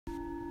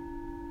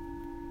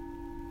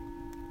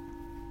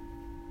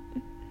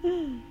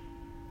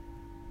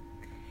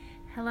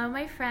Hello,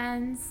 my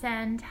friends,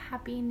 and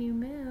happy new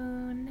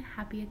moon.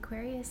 Happy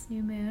Aquarius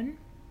new moon.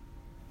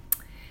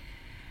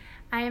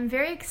 I am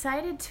very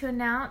excited to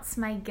announce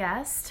my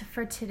guest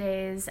for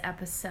today's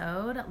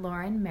episode,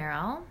 Lauren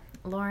Merrill.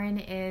 Lauren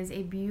is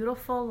a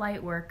beautiful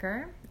light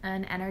worker,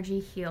 an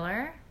energy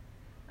healer,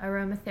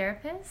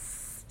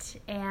 aromatherapist,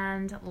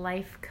 and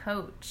life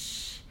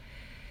coach.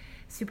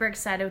 Super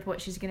excited with what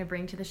she's going to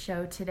bring to the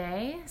show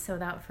today. So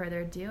without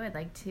further ado, I'd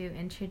like to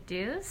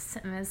introduce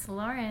Miss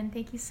Lauren.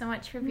 Thank you so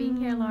much for being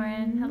here,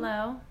 Lauren.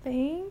 Hello.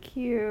 Thank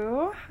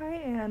you. Hi,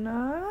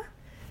 Anna.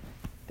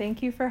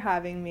 Thank you for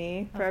having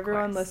me. For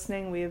everyone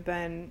listening, we have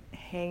been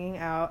hanging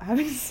out,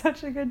 having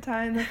such a good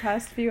time the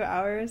past few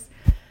hours.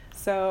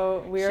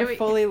 So we are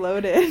fully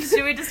loaded.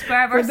 Should we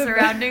describe our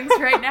surroundings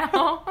right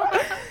now?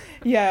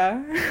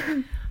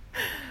 Yeah.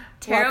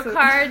 Tarot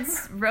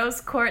cards,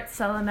 rose quartz,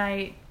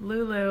 selenite,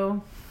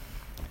 Lulu.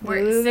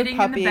 We're Lulu sitting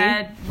in the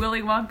bed,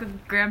 Willy Wonka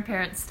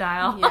grandparent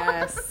style.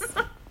 Yes.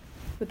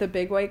 With a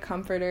big white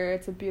comforter.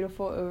 It's a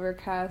beautiful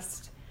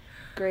overcast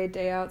gray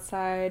day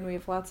outside. We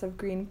have lots of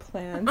green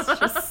plants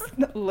just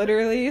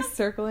literally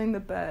circling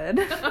the bed.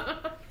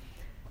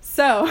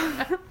 So,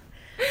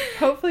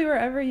 hopefully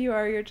wherever you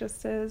are, you're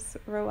just as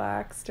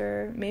relaxed,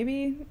 or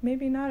maybe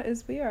not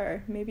as we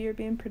are. Maybe you're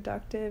being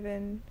productive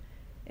and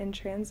in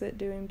transit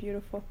doing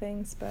beautiful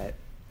things, but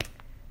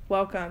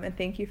welcome and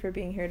thank you for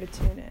being here to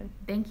tune in.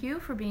 Thank you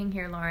for being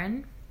here,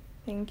 Lauren.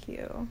 Thank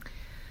you.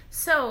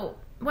 So,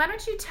 why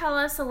don't you tell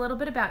us a little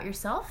bit about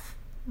yourself,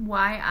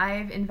 why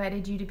I've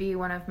invited you to be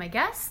one of my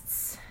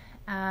guests.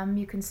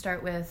 You can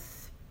start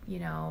with,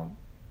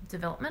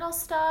 developmental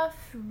stuff,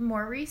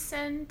 more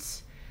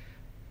recent.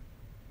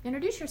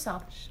 Introduce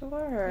yourself.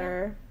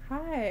 Sure. Yeah.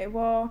 Hi.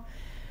 Well,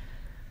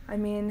 I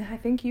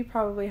think you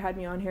probably had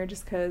me on here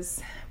just because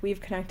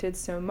we've connected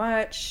so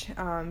much,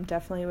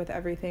 definitely with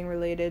everything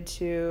related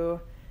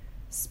to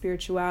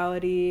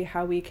spirituality,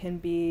 how we can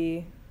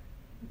be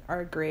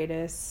our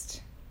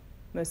greatest,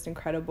 most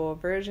incredible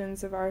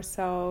versions of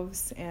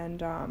ourselves,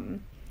 and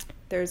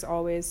there's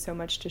always so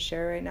much to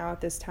share right now at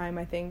this time.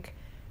 I think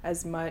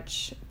as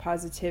much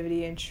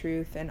positivity and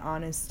truth and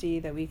honesty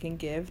that we can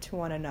give to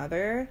one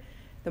another,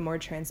 the more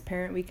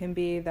transparent we can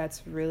be,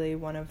 that's really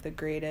one of the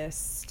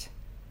greatest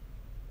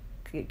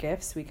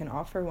gifts we can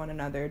offer one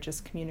another,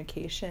 just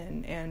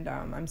communication. And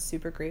I'm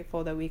super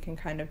grateful that we can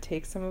kind of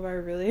take some of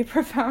our really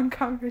profound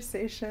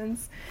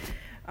conversations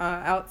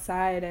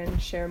outside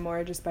and share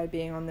more just by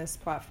being on this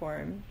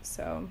platform.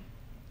 So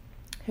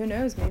who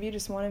knows, maybe you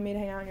just wanted me to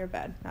hang out in your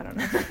bed. I don't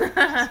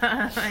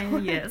know.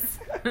 Yes.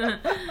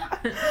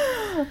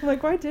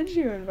 Like, why did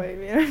you invite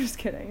me? I'm just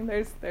kidding.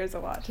 There's a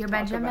lot to talk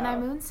about. Your Gemini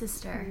moon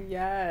sister.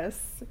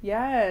 Yes.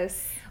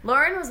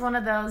 Lauren was one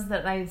of those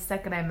that the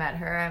second I met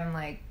her, I'm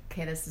like,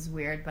 okay, this is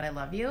weird, but I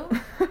love you.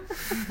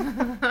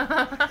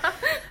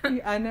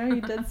 I know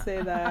you did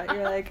say that.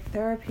 You're like,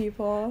 there are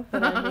people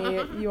that I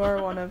meet.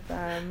 You're one of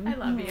them. I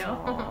love you.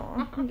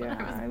 Aww. Yeah,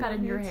 I was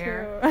petting your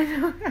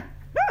hair.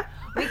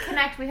 We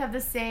connect. We have the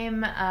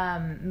same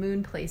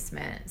moon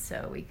placement,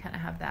 so we kind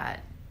of have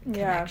that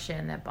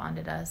connection that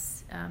bonded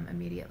us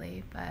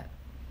immediately. But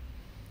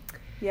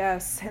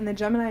yes, and the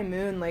Gemini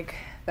moon,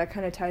 that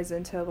kind of ties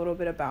into a little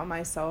bit about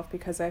myself,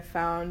 because I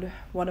found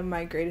one of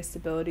my greatest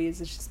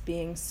abilities is just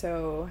being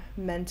so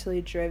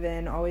mentally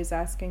driven, always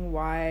asking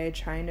why,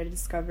 trying to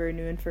discover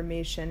new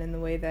information in the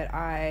way that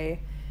I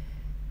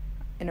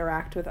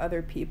interact with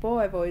other people.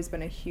 I've always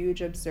been a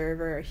huge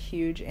observer, a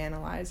huge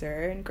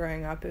analyzer, and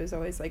growing up it was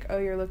always like, oh,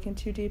 you're looking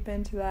too deep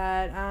into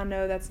that.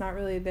 No, that's not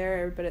really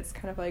there, but it's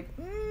kind of like,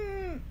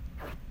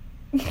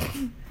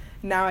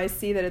 Now I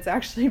see that it's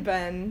actually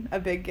been a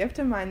big gift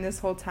of mine this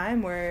whole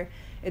time, where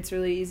it's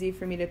really easy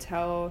for me to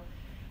tell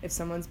if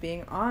someone's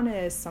being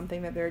honest,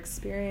 something that they're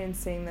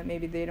experiencing that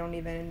maybe they don't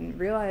even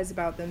realize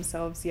about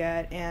themselves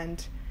yet.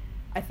 And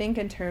I think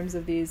in terms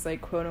of these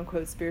quote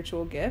unquote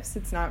spiritual gifts,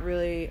 it's not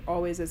really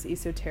always as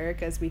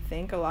esoteric as we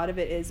think. A lot of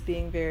it is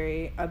being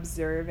very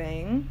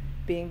observing,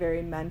 being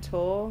very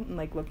mental, and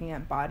looking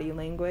at body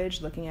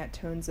language, looking at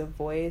tones of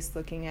voice,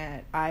 looking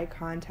at eye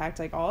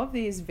contact, all of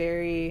these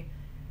very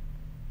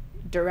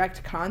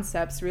direct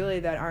concepts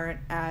really that aren't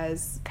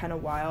as kind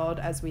of wild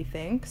as we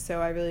think.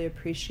 So I really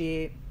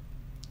appreciate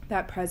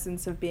that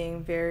presence of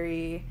being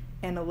very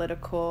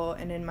analytical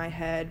and in my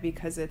head,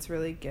 because it's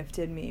really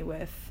gifted me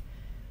with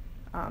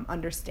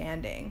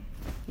understanding,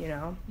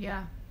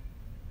 Yeah.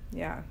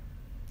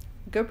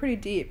 Go pretty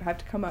deep. I have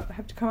to come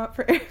up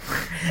for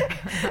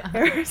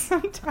air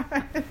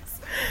sometimes.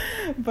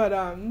 But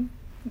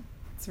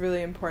it's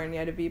really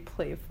important, to be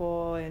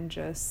playful and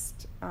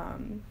just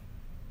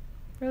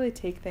really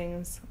take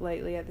things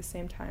lightly at the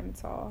same time.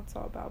 It's all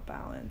about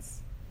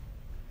balance.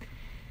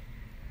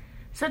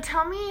 So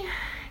tell me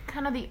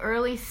kind of the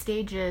early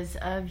stages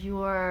of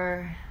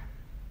your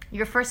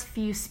first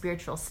few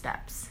spiritual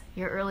steps,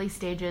 your early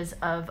stages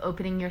of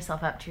opening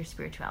yourself up to your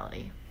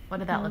spirituality. What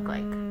did that look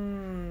like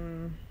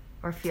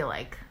or feel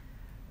like?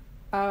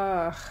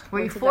 Were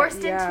you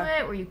forced into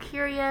it? Were you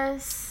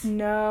curious?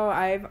 No,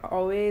 I've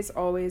always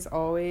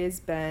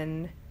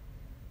been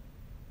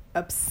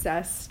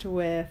obsessed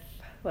with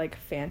like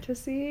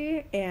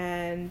fantasy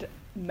and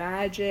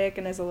magic,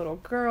 and as a little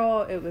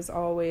girl it was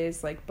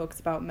always like books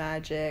about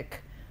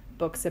magic,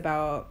 books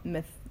about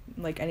myth,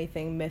 like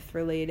anything myth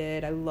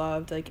related. I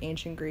loved like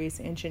ancient Greece,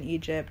 ancient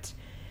Egypt,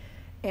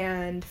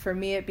 and for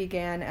me it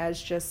began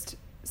as just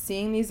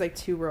seeing these like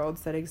two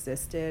worlds that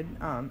existed.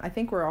 I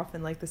think we're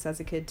often like this as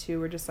a kid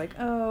too. We're just like,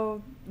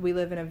 oh, we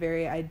live in a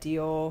very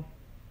ideal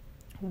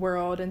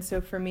world. And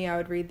so for me, I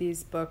would read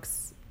these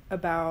books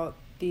about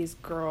these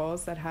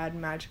girls that had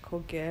magical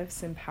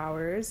gifts and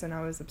powers, and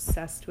I was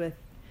obsessed with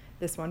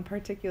this one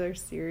particular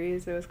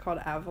series. It was called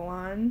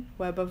Avalon,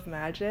 Web of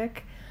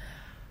Magic.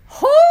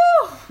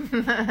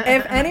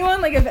 If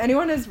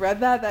anyone has read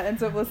that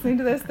ends up listening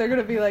to this, they're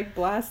gonna be like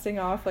blasting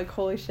off like,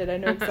 holy shit, I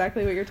know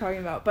exactly what you're talking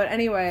about. But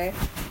anyway,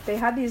 they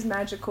had these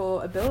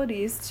magical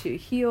abilities to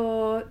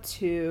heal,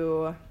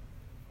 to,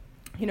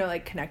 you know,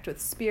 like connect with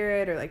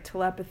spirit or like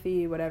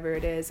telepathy, whatever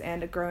it is.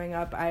 And growing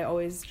up, I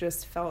always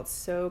just felt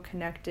so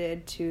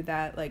connected to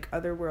that like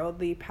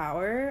otherworldly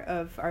power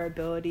of our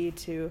ability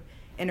to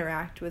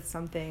interact with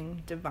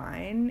something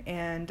divine.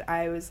 And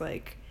I was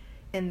like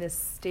in this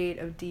state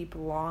of deep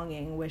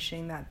longing,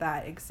 wishing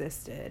that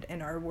existed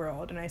in our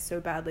world, and I so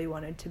badly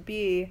wanted to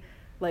be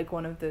like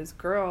one of those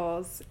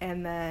girls.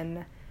 And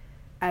then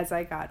as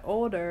I got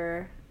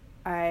older,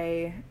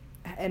 I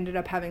ended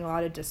up having a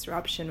lot of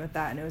disruption with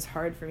that, and it was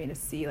hard for me to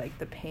see like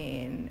the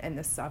pain and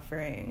the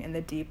suffering and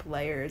the deep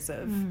layers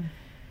of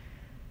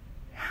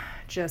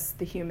just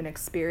the human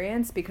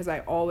experience, because I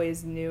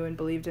always knew and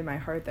believed in my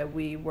heart that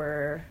we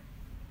were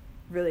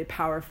really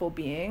powerful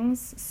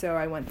beings. So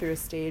I went through a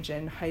stage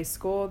in high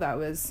school that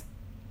was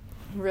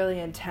really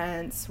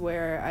intense,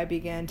 where I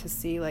began to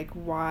see like,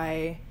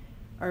 why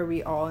are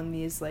we all in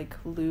these like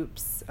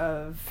loops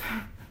of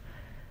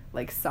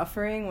like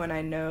suffering, when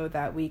I know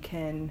that we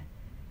can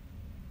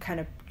kind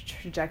of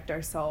project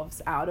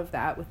ourselves out of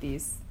that with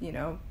these, you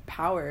know,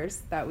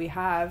 powers that we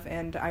have.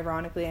 And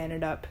ironically, I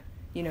ended up,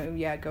 you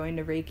know, going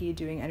to Reiki,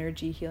 doing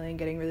energy healing,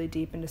 getting really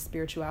deep into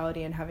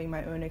spirituality, and having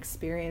my own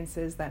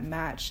experiences that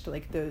matched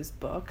like those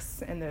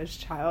books and those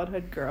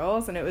childhood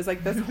girls. And it was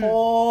like this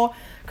whole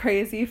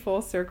crazy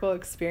full circle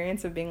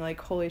experience of being like,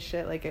 holy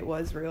shit, like it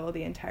was real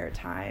the entire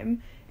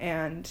time,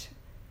 and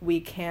we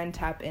can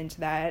tap into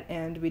that.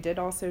 And we did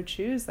also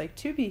choose like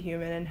to be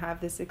human and have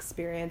this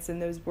experience,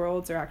 and those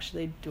worlds are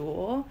actually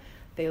dual.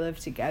 They live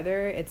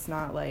together. It's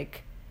not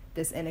like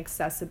this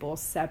inaccessible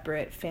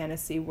separate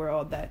fantasy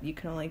world that you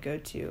can only go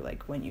to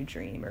like when you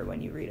dream or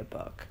when you read a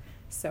book.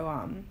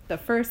 So the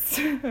first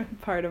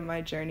part of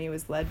my journey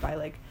was led by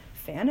like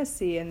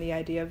fantasy and the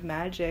idea of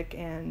magic,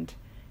 and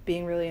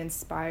being really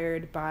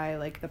inspired by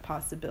like the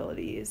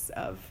possibilities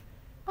of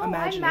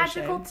imagination. I'm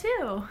magical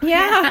too.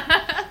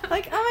 Yeah.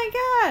 Like, oh my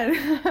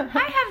God.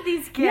 I have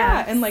these gifts.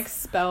 Yeah, and like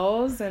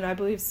spells, and I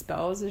believe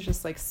spells is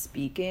just like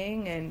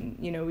speaking, and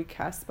you know, we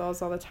cast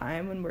spells all the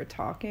time when we're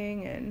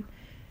talking, and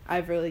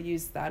I've really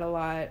used that a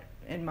lot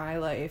in my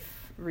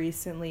life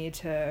recently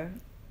to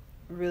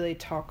really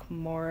talk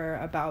more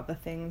about the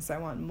things I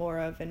want more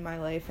of in my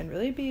life, and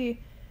really be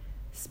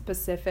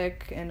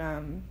specific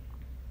and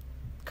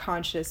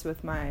conscious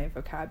with my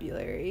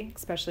vocabulary,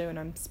 especially when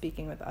I'm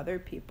speaking with other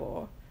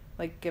people.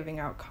 Like giving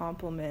out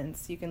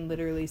compliments, you can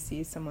literally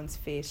see someone's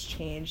face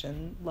change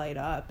and light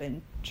up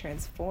and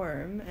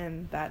transform,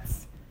 and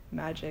that's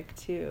magic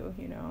too,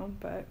 you know.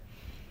 But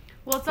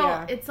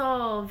well, it's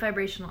all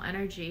vibrational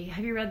energy.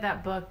 Have you read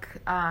that book,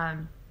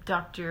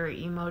 Dr.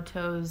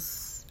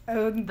 Emoto's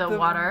The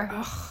Water?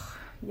 Oh,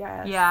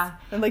 yes. Yeah.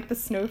 And like the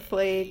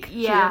snowflake,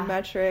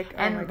 geometric.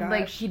 And oh my gosh.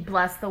 Like he'd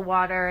bless the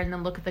water and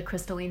then look at the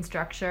crystalline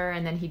structure,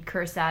 and then he'd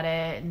curse at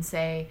it and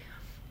say,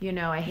 you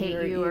know, I hate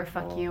you, evil, or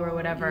fuck you, or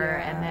whatever,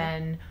 and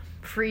then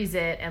freeze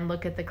it and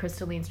look at the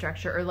crystalline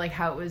structure, or like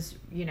how it was,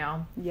 you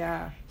know.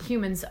 Yeah.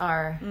 Humans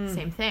are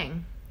same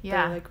thing.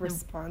 Yeah. They're like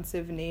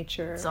responsive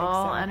nature. It's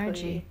all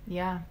energy.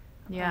 Yeah.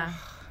 Yeah.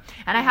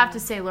 And I have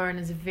to say, Lauren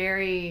is a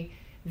very,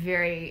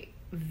 very,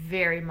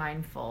 very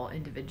mindful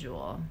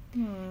individual.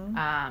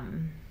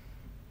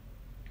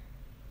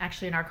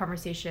 Actually, in our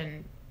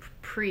conversation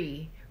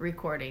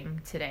pre-recording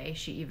today,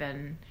 she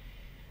even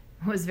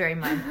was very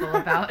mindful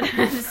about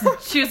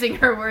choosing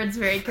her words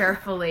very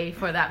carefully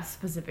for that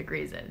specific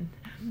reason.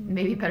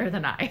 Maybe better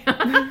than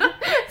I.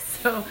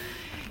 So,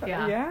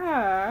 yeah.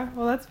 Yeah.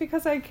 Well, that's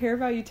because I care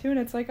about you too. And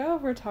it's like, oh,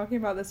 we're talking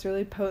about this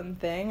really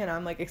potent thing. And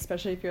I'm like,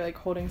 especially if you're like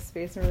holding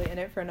space and really in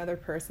it for another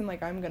person,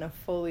 like I'm going to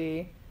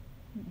fully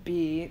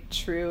be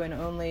true and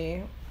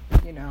only,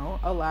 you know,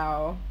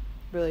 allow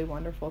really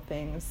wonderful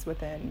things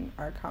within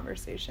our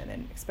conversation.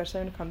 And especially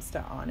when it comes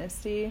to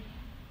honesty,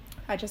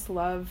 I just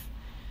love...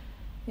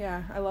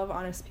 Yeah, I love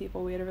honest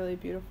people. We had a really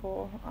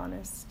beautiful,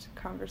 honest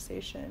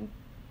conversation,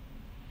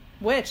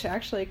 which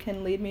actually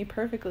can lead me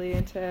perfectly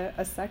into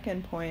a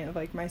second point of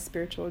like my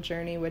spiritual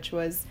journey, which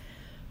was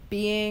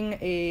being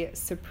a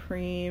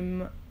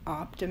supreme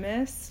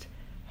optimist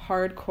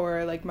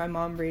hardcore, like my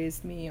mom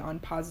raised me on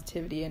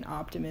positivity and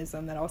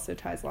optimism. That also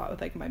ties a lot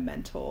with like my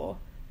mental,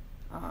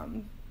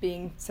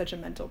 being such a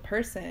mental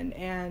person.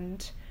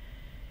 And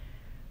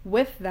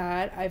with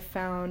that, I've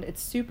found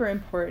it's super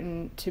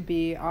important to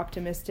be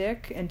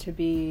optimistic and to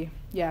be,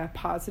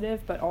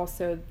 positive, but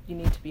also you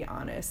need to be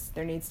honest.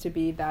 There needs to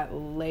be that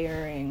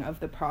layering of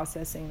the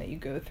processing that you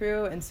go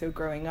through. And so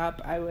growing up,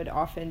 I would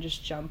often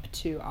just jump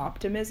to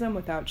optimism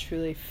without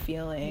truly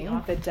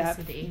feeling the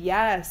depth.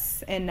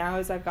 Yes. And now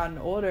as I've gotten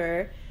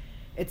older,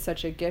 it's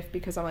such a gift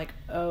because I'm like,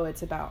 oh,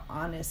 it's about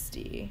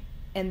honesty.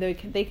 And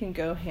they can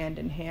go hand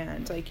in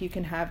hand. Like, you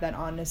can have that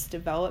honest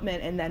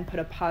development and then put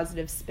a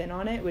positive spin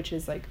on it, which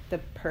is like the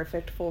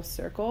perfect full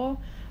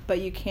circle. But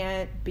you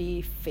can't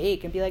be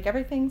fake and be like,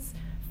 everything's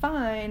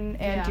fine,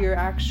 and you're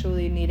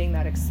actually needing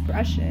that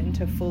expression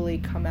to fully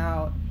come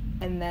out.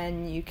 And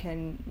then you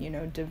can,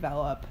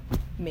 develop,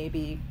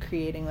 maybe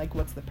creating like,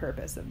 what's the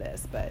purpose of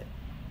this? But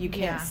you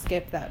can't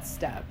skip that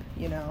step,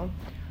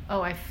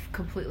 Oh, I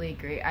completely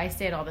agree. I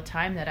say it all the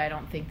time that I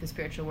don't think the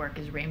spiritual work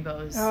is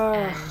rainbows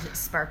and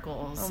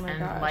sparkles and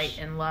light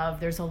and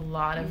love. There's a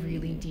lot of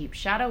really deep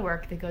shadow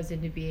work that goes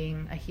into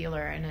being a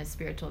healer and a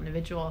spiritual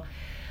individual.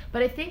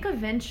 But I think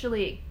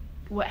eventually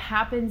what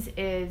happens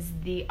is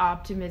the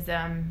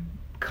optimism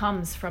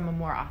comes from a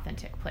more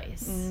authentic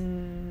place.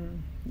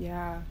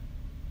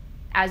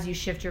 As you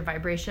shift your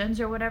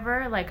vibrations or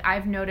whatever, like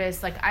I've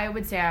noticed, like I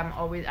would say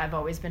I've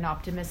always been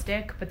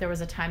optimistic, but there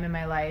was a time in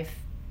my life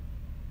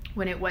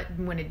when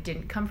it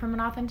didn't come from an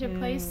authentic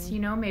place,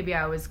 maybe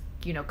I was,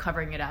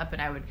 covering it up,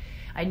 and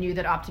I knew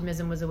that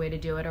optimism was a way to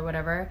do it or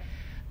whatever.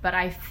 But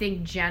I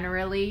think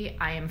generally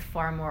I am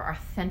far more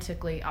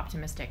authentically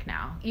optimistic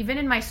now. Even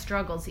in my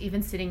struggles,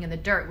 even sitting in the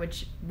dirt,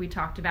 which we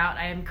talked about,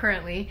 I am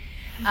currently,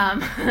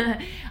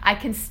 I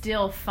can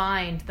still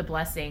find the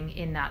blessing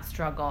in that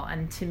struggle.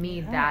 And to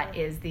me, that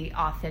is the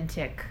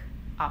authentic,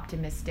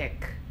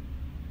 optimistic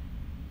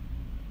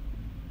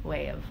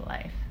way of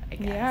life, I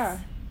guess.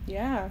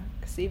 Yeah,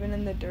 because even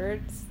in the dirt,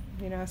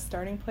 a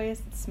starting place,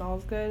 it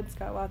smells good. It's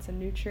got lots of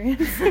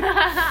nutrients.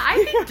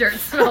 I think dirt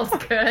smells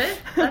good.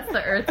 That's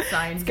the earth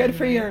sign. It's good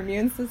for your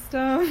immune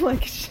system.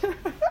 Like,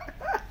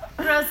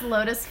 grows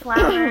lotus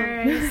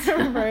flowers.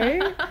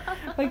 Right?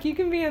 Like, you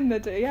can be in the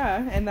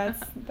and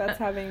that's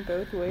having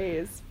both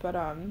ways. But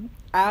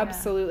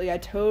absolutely, I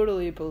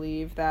totally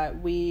believe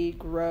that we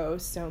grow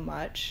so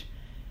much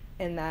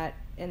in that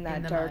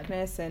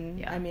darkness mud.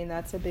 And I mean,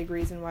 that's a big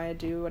reason why I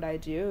do what I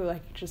do,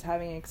 like just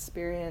having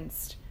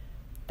experienced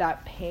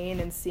that pain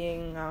and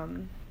seeing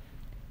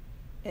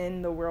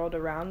in the world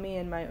around me,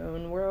 in my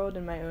own world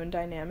and my own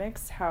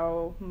dynamics,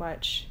 how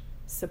much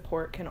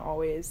support can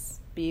always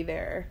be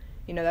there.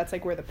 That's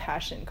like where the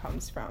passion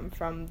comes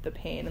from the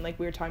pain. And like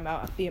we were talking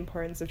about the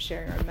importance of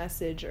sharing our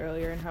message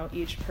earlier and how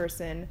each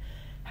person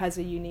has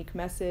a unique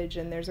message.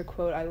 And there's a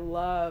quote I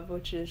love,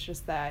 which is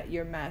just that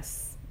your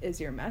mess is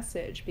your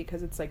message,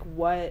 because it's like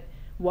what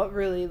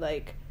really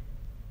like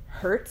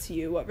hurts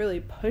you, what really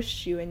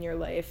pushed you in your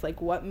life,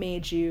 like what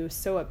made you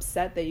so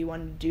upset that you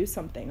wanted to do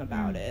something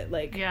about it.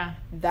 Like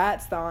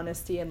that's the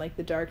honesty and like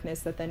the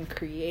darkness that then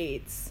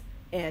creates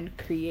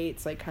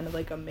like kind of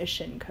like a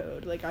mission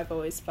code. Like I've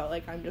always felt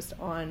like I'm just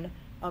on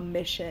a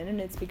mission, and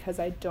it's because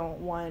I don't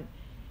want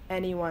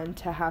anyone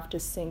to have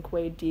to sink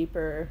way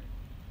deeper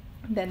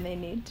than they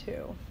need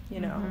to,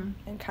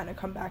 and kind of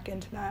come back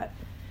into that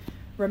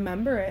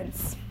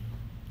remembrance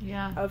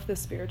of the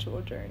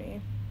spiritual journey.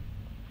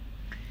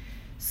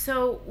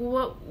 So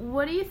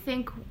what do you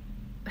think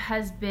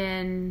has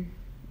been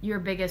your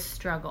biggest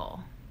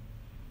struggle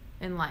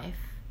in life?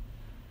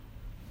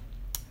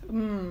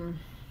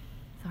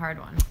 It's a hard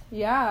one.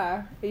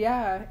 Yeah.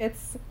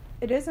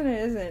 It is and it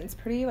isn't. It's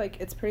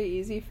pretty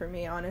easy for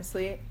me,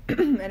 honestly.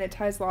 And it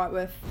ties a lot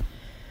with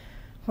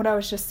what I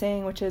was just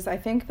saying, which is I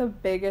think the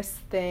biggest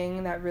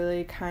thing that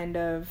really kind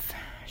of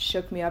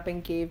shook me up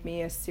and gave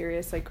me a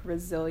serious like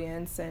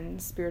resilience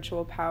and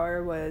spiritual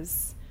power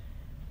was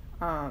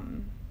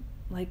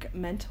like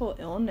mental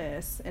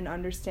illness and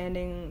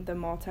understanding the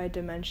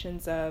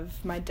multi-dimensions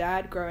of my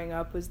dad growing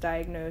up was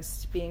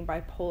diagnosed being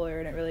bipolar,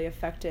 and it really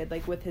affected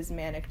like with his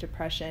manic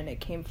depression.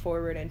 It came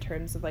forward in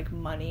terms of like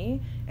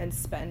money and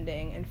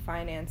spending and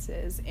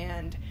finances,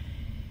 and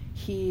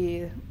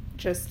he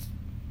just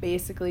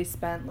basically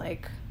spent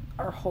like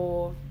our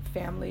whole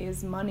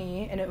family's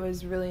money, and it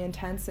was really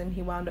intense, and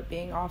he wound up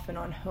being off and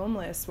on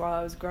homeless while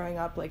I was growing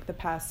up, like the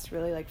past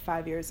really like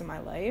 5 years of my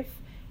life.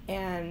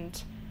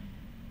 And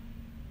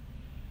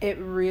it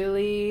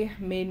really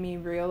made me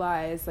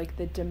realize like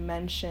the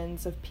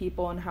dimensions of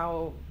people and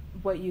how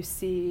what you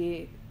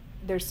see,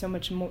 there's so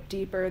much more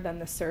deeper than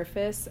the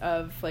surface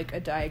of like a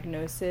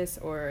diagnosis,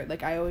 or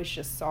like I always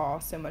just saw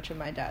so much of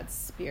my dad's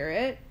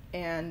spirit,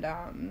 and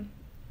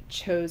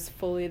chose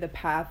fully the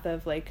path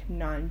of like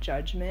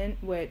non-judgment,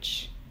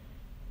 which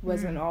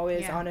wasn't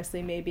always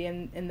honestly maybe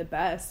in the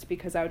best,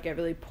 because I would get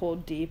really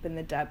pulled deep in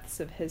the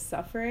depths of his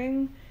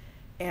suffering.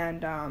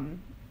 And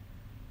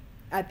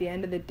at the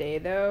end of the day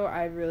though,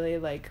 I really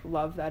like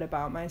love that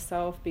about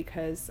myself,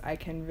 because I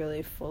can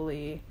really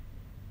fully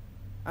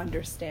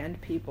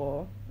understand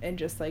people and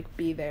just like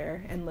be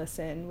there and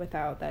listen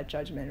without that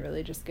judgment,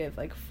 really just give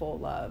like full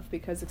love,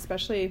 because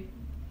especially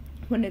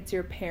when it's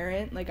your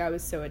parent, like I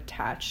was so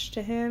attached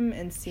to him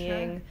and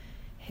seeing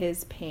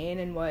his pain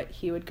and what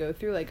he would go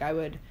through. Like I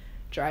would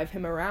drive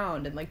him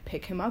around and like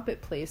pick him up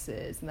at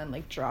places and then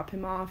like drop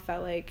him off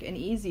at like an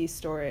easy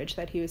storage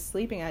that he was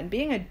sleeping at, and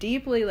being a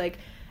deeply like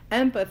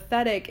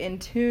empathetic, in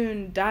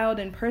tune, dialed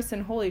in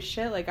person, holy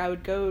shit, like I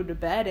would go to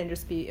bed and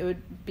just be, it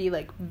would be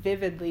like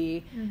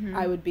vividly,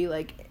 I would be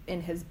like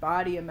in his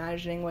body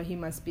imagining what he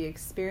must be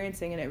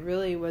experiencing, and it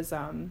really was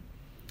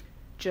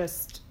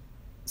just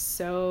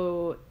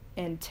so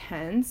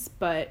intense.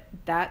 But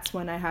that's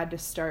when I had to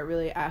start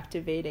really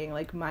activating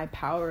like my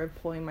power of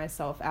pulling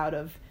myself out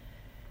of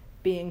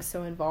being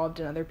so involved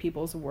in other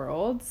people's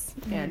worlds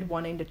and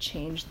wanting to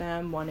change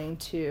them, wanting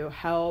to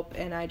help.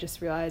 And I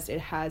just realized it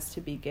has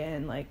to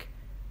begin like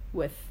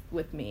with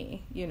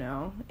me, you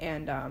know,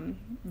 and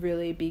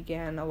really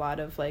began a lot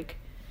of like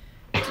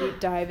deep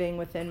diving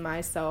within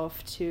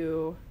myself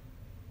to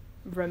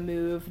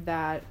remove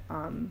that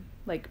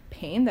like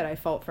pain that I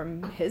felt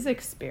from his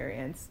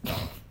experience,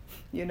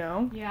 you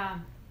know? Yeah.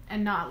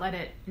 And not let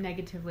it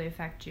negatively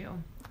affect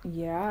you.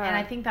 Yeah. And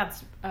I think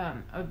that's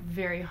a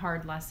very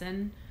hard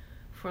lesson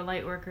for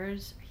light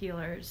workers,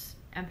 healers,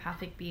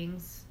 empathic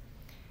beings.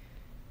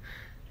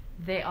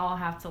 They all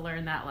have to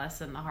learn that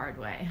lesson the hard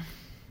way.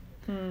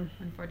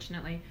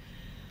 Unfortunately.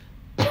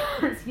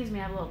 Excuse me,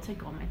 I have a little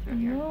tickle in my throat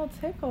here. A little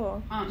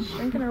tickle.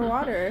 Drinking her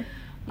water.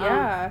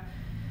 Yeah.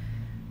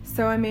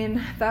 So I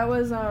mean, that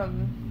was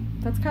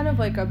that's kind of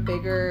like a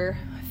bigger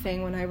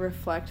thing when I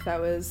reflect. That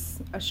was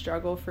a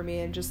struggle for me,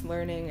 and just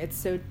learning it's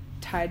so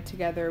tied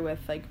together with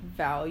like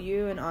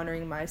value and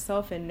honoring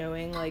myself and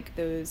knowing like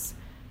those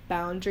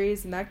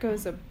boundaries, and that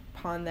goes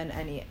upon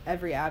then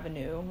every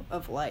avenue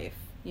of life,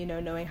 you know,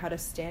 knowing how to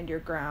stand your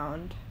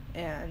ground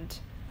and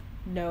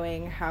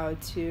knowing how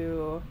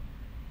to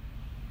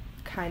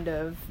kind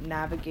of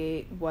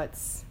navigate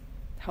what's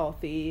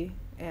healthy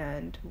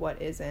and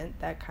what isn't.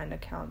 That kind of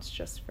counts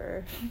just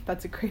for,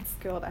 that's a great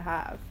skill to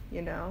have,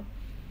 you know.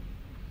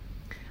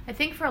 I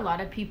think for a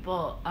lot of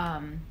people,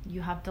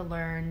 you have to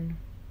learn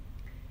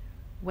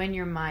when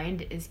your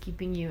mind is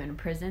keeping you in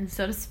prison,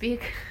 so to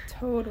speak.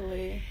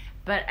 Totally.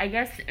 But I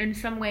guess in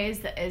some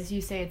ways, that, as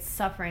you say, it's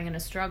suffering and a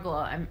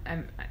struggle.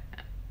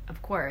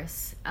 Of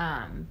course.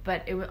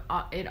 But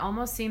it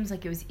almost seems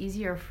like it was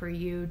easier for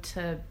you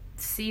to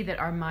see that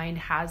our mind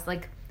has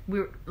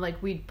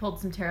we pulled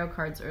some tarot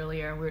cards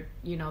earlier.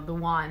 The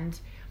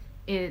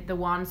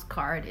wand's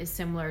card is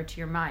similar to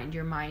your mind.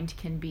 Your mind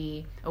can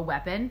be a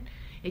weapon.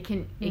 It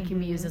can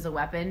be used as a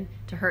weapon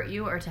to hurt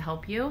you or to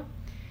help you.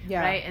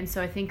 Yeah. Right. And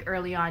so I think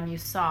early on you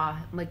saw,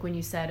 like when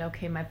you said,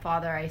 okay, my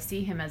father, I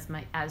see him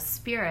as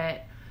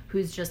spirit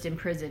who's just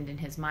imprisoned in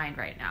his mind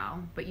right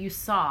now. But you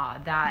saw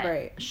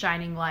that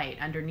shining light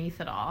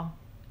underneath it all.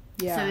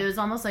 Yeah. So it was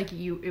almost like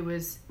it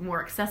was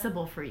more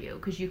accessible for you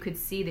because you could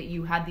see that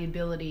you had the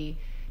ability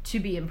to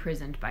be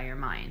imprisoned by your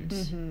mind.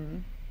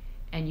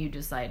 And you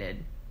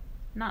decided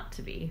not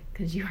to be,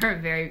 because you are a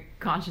very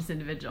conscious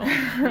individual.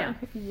 Yeah.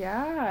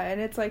 Yeah. And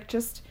it's like,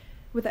 just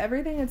with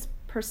everything, it's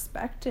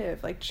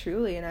perspective, like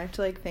truly. And I have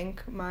to like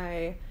thank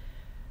my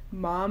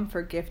mom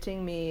for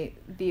gifting me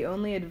the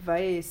only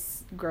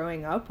advice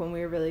growing up when we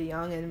were really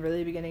young and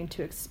really beginning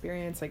to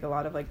experience like a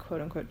lot of like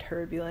quote unquote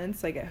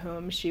turbulence. Like at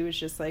home, she was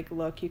just like,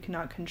 look, you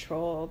cannot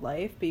control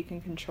life, but you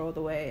can control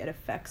the way it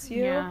affects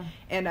you. Yeah.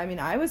 And I mean,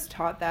 I was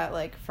taught that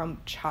like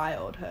from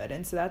childhood,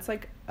 and so that's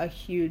like a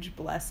huge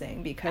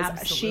blessing,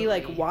 because she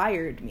like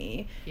wired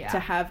me to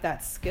have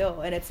that skill.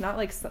 And it's not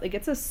like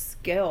it's a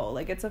skill,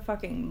 like it's a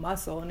fucking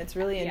muscle, and it's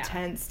really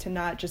intense to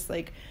not just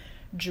like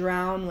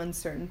drown when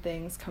certain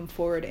things come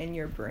forward in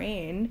your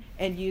brain,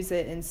 and use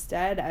it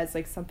instead as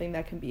like something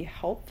that can be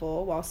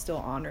helpful while still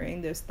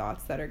honoring those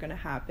thoughts that are going to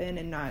happen,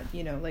 and not,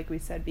 you know, like we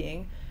said,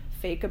 being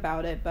fake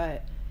about it.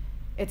 But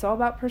it's all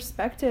about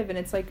perspective, and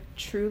it's like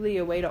truly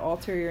a way to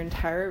alter your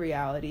entire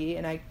reality.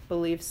 And I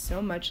believe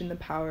so much in the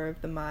power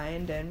of the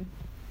mind, and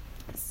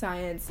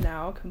science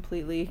now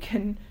completely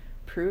can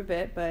prove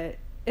it, but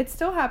it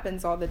still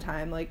happens all the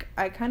time. Like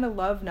I kind of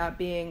love not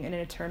being an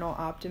eternal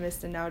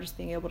optimist, and now just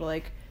being able to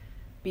like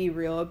be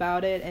real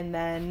about it and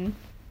then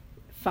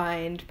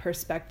find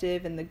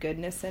perspective and the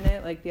goodness in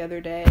it. Like the other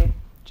day,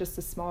 just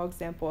a small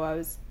example, I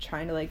was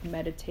trying to like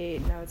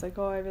meditate, and I was like,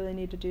 oh, I really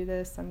need to do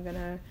this. I'm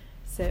gonna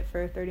sit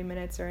for 30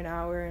 minutes or an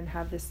hour and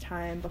have this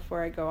time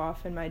before I go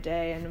off in my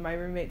day. And my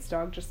roommate's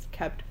dog just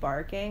kept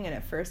barking, and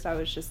at first I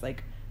was just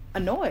like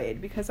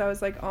annoyed, because I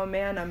was like, oh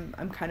man,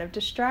 I'm kind of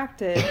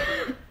distracted.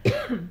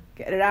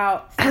 Get it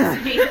out.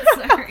 Sorry.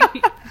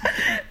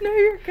 No,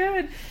 you're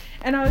good.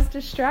 And I was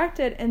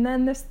distracted, and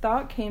then this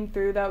thought came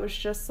through that was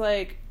just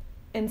like,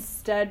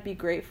 instead be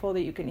grateful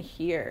that you can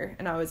hear.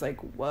 And I was like,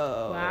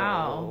 whoa,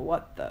 wow,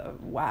 what the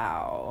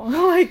wow.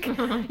 Like,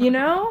 you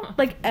know,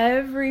 like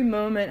every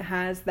moment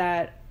has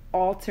that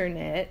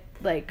alternate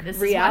like this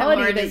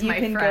reality that you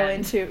can go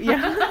into.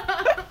 Yeah.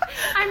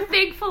 I'm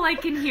thankful I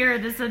can hear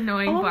this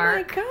annoying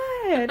bark. Oh my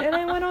did. And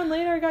I went on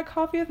later, I got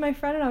coffee with my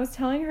friend, and I was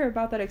telling her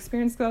about that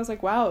experience, because I was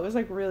like, wow, it was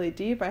like really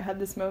deep. I had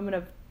this moment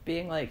of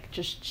being like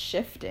just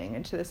shifting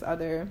into this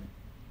other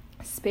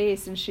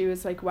space, and she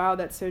was like, wow,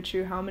 that's so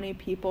true. How many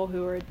people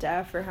who are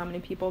deaf, or how many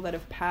people that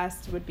have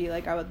passed, would be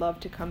like, I would love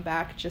to come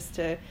back just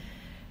to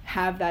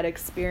have that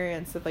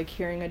experience of like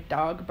hearing a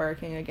dog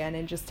barking again,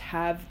 and just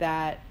have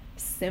that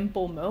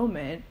simple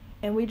moment,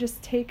 and we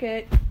just take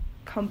it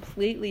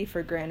completely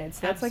for granted.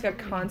 So that's Absolutely.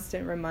 Like a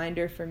constant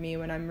reminder for me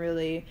when I'm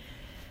really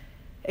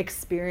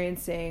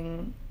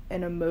experiencing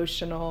an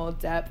emotional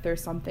depth or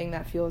something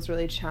that feels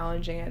really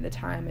challenging at the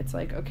time. It's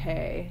like,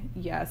 okay,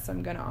 yes,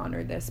 I'm gonna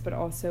honor this, but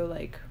also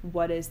like,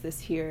 what is this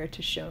here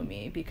to show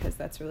me? Because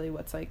that's really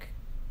what's like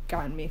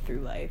gotten me through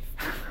life.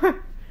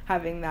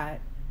 Having that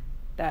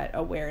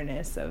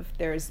awareness of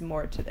there's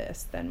more to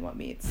this than what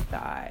meets the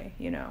eye,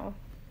 you know?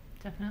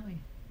 Definitely.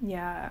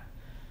 Yeah.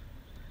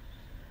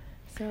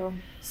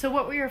 So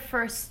what were your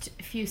first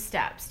few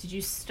steps? Did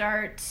you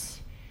start...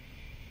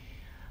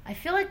 I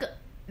feel like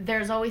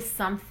there's always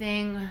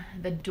something,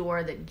 the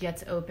door that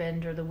gets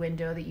opened or the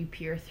window that you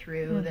peer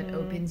through that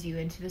opens you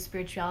into the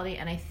spirituality.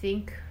 And I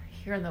think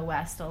here in the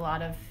West,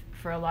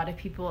 for a lot of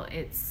people,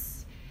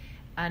 it's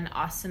an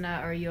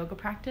asana or a yoga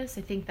practice.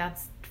 I think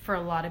that's, for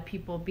a lot of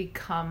people,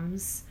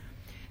 becomes...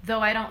 Though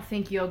I don't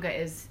think yoga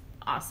is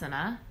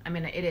asana. I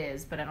mean, it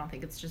is, but I don't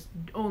think it's just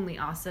only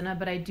asana.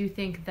 But I do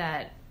think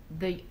that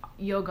the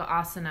yoga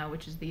asana,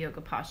 which is the yoga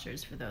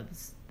postures for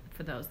those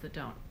that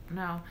don't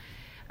know,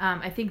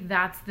 I think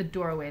that's the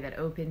doorway that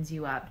opens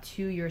you up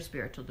to your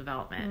spiritual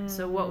development.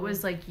 So what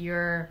was like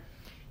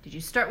did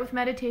you start with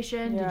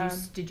meditation? Yeah.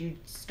 Did you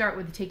start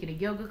with taking a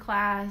yoga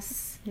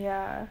class?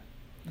 Yeah.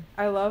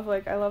 I love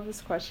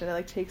this question. It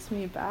like takes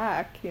me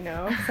back, you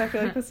know? 'Cause I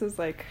feel like this is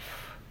like,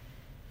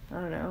 I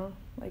don't know,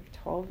 like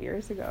 12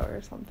 years ago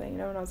or something, you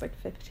know, when I was like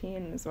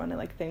 15 is when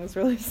like things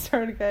really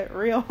started to get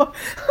real.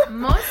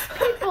 Most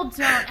people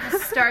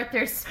don't start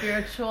their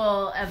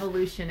spiritual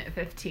evolution at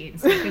 15,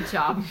 so good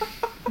job.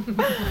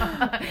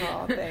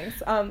 Oh,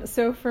 thanks.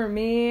 So for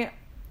me,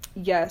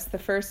 yes, the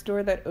first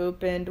door that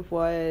opened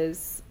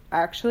was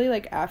actually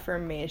like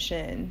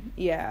affirmation,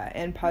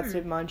 and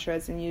positive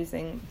mantras and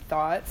using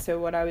thought. So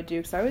what I would do,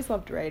 because I always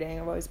loved writing,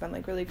 I've always been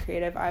like really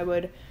creative, I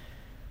would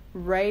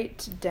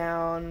write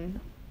down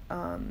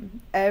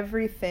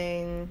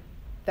everything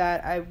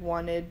that I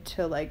wanted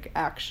to like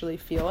actually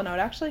feel, and I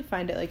would actually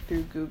find it like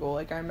through Google.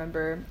 Like I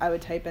remember I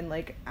would type in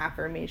like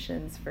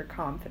affirmations for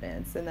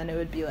confidence, and then it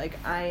would be like,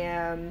 I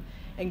am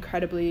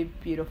incredibly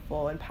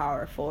beautiful and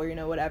powerful, or, you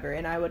know, whatever,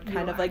 and I would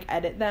kind of like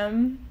edit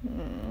them.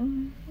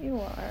 You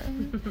are.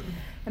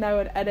 And I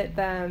would edit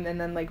them and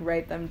then like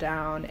write them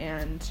down.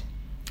 And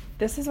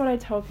this is what I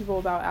tell people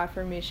about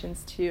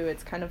affirmations too.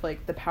 It's kind of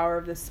like the power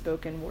of the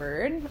spoken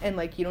word, and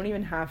like you don't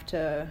even have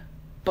to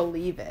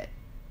believe it,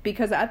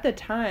 because at the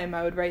time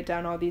I would write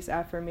down all these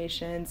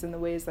affirmations and the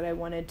ways that I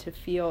wanted to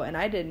feel, and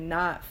I did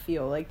not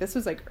feel like, this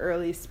was like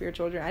early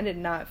spiritual journey, I did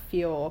not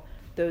feel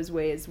those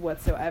ways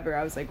whatsoever.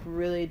 I was like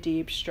really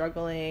deep,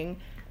 struggling,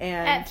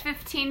 and at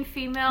 15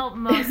 female,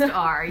 most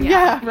are.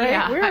 Yeah, right.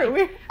 Yeah.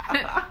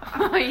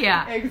 We're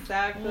yeah,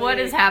 exactly. What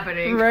is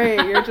happening?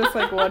 Right, you're just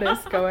like, what is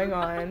going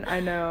on? I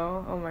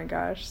know. Oh my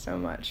gosh, so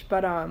much.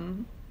 But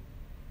and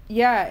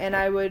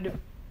I would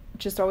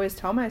just always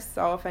tell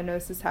myself, I know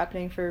this is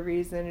happening for a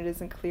reason. It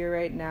isn't clear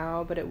right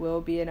now, but it will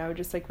be. And I would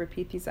just like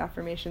repeat these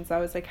affirmations. That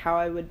was like how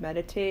I would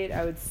meditate.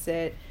 I would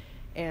sit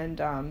and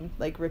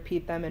like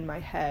repeat them in my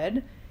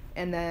head.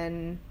 And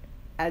then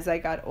as I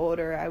got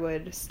older, I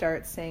would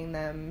start saying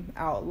them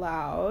out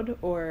loud,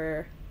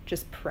 or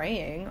just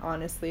praying,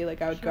 honestly.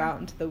 Like I would go out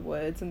into the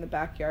woods in the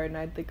backyard, and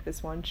I'd like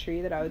this one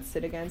tree that I would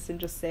sit against and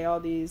just say all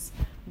these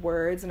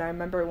words. And I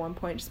remember at one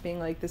point just being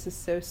like, this is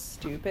so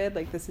stupid,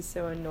 like this is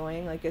so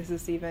annoying, like is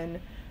this even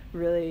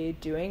really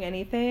doing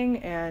anything?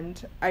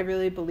 And I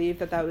really believe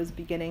that was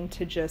beginning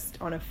to just,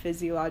 on a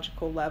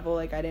physiological level,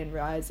 like I didn't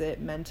realize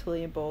it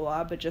mentally and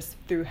blah, but just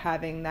through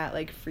having that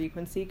like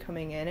frequency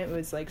coming in, it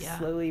was like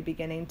slowly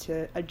beginning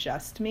to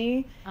adjust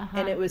me.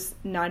 And it was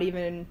not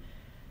even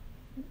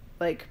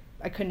like,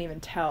 I couldn't even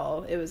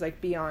tell. It was like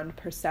beyond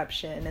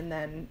perception. And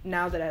then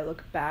now that I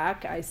look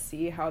back, I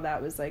see how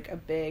that was like a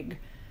big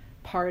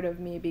part of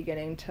me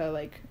beginning to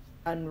like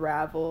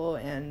unravel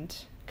and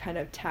kind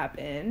of tap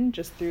in,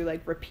 just through like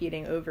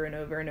repeating over and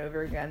over and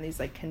over again these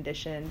like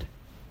conditioned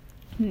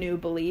new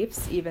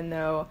beliefs, even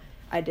though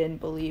I didn't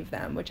believe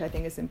them, which I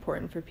think is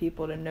important for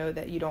people to know,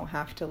 that you don't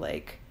have to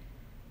like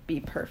be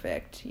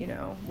perfect, you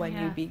know, when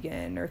you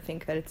begin, or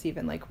think that it's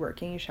even like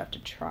working. You just have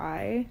to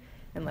try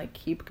and like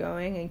keep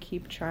going and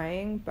keep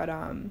trying. But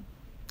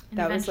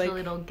that was like,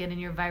 eventually it'll get in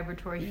your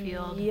vibratory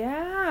field.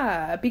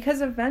 Yeah,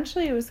 because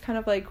eventually it was kind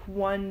of like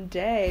one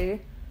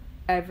day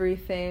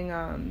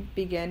everything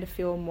began to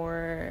feel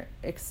more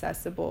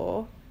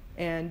accessible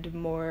and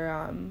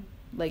more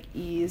like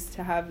ease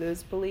to have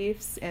those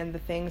beliefs, and the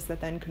things that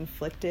then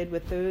conflicted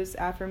with those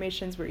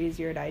affirmations were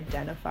easier to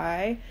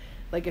identify.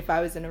 Like if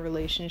I was in a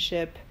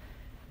relationship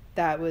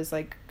that was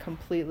like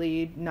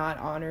completely not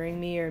honoring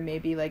me, or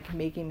maybe like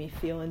making me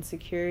feel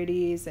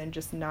insecurities and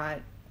just not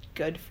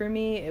good for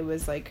me, it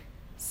was like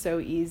so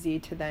easy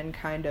to then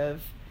kind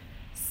of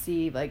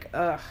see like,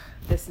 ugh,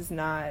 this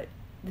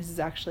is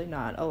actually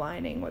not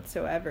aligning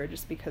whatsoever,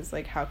 just because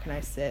like how can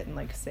I sit and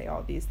like say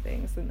all these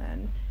things and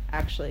then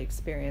actually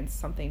experience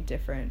something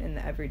different in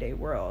the everyday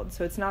world.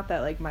 So it's not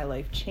that like my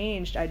life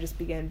changed, I just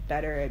began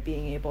better at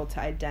being able to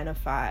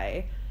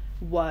identify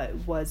what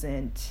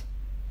wasn't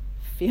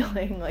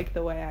feeling like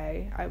the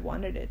way I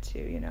wanted it to,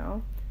 you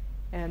know.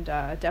 And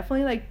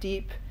definitely like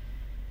deep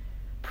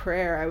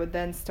prayer, I would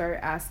then start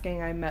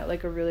asking. I met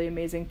like a really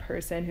amazing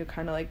person who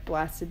kind of like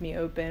blasted me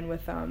open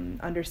with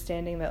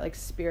understanding that like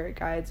spirit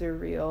guides are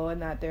real,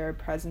 and that there are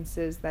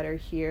presences that are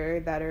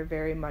here that are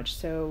very much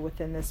so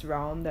within this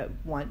realm that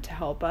want to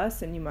help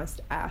us, and you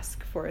must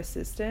ask for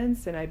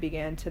assistance. And I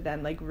began to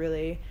then like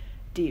really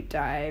deep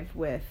dive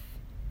with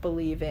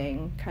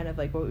believing kind of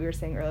like what we were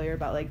saying earlier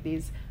about like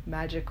these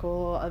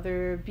magical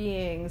other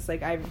beings.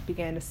 Like I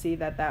began to see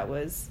that that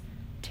was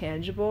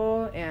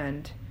tangible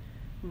and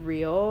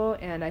real,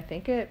 and I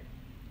think it,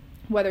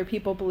 whether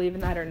people believe in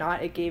that or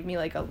not, it gave me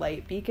like a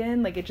light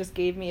beacon. Like it just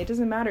gave me, it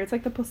doesn't matter, it's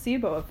like the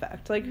placebo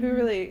effect. Like who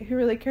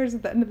really cares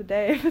at the end of the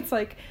day if it's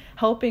like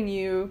helping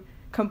you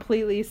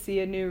completely see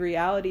a new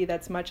reality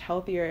that's much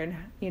healthier and,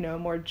 you know,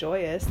 more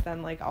joyous,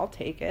 then like I'll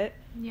take it.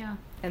 Yeah.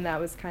 And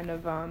that was kind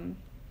of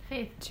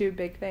faith. Two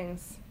big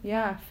things.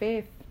 Yeah,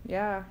 faith.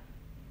 Yeah,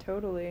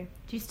 totally.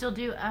 Do you still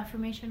do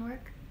affirmation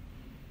work?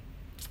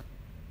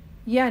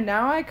 Yeah,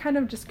 now I kind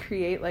of just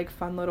create like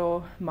fun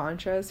little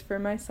mantras for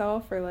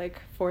myself or like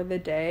for the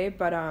day,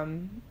 but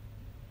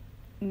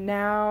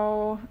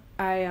now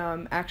I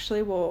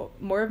actually will,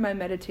 more of my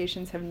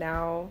meditations have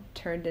now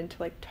turned into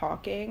like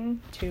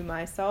talking to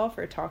myself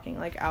or talking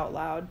like out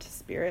loud to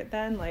spirit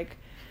then, like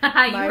you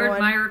heard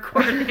my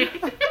recording.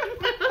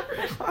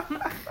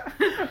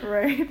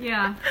 Right.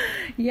 Yeah.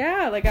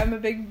 Yeah, like I'm a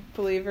big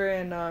believer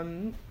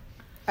in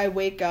I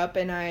wake up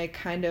and I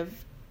kind of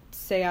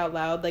say out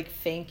loud like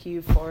thank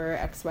you for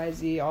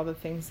XYZ, all the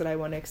things that I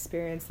want to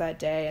experience that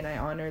day, and I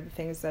honor the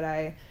things that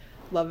I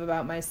love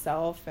about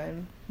myself.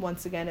 And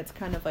once again, it's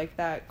kind of like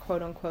that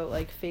quote unquote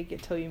like fake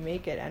it till you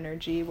make it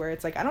energy, where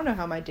it's like I don't know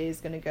how my day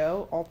is going to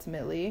go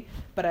ultimately,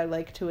 but I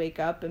like to wake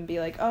up and be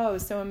like, oh, it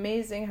was so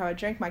amazing how I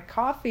drank my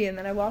coffee and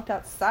then I walked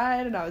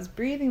outside and I was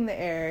breathing the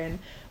air, and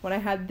when I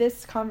had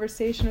this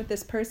conversation with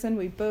this person,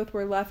 we both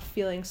were left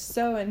feeling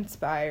so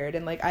inspired.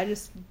 And like I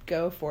just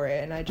go for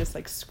it and I just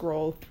like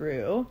scroll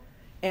through,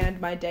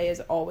 and my day is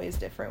always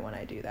different when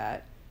I do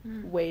that.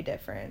 Way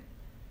different.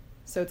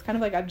 So it's kind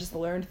of like I've just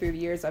learned through the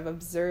years, I've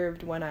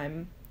observed when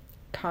I'm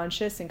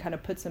conscious and kind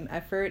of put some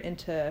effort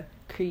into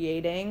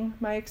creating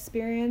my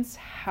experience,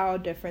 how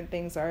different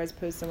things are, as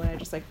opposed to when I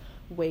just like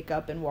wake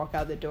up and walk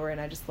out the door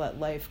and I just let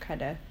life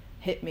kind of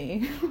hit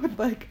me with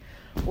like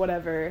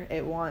whatever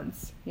it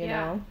wants, you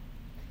know?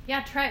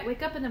 Yeah, try it.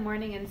 Wake up in the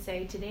morning and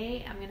say,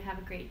 today I'm going to have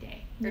a great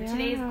day. Or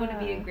today is going to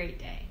be a great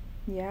day.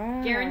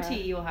 Yeah.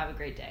 Guarantee you will have a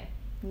great day.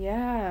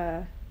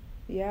 Yeah.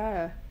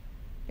 Yeah.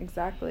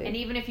 Exactly. And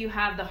even if you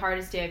have the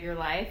hardest day of your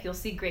life, you'll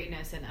see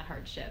greatness in that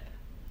hardship.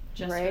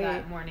 Just for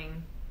that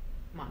morning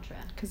mantra.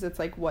 Because it's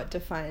like what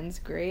defines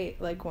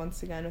great. Like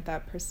once again, with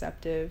that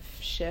perceptive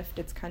shift,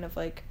 it's kind of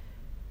like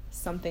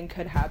something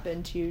could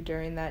happen to you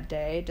during that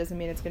day. It doesn't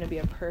mean it's going to be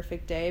a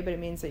perfect day, but it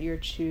means that you're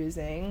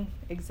choosing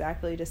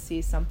exactly to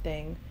see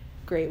something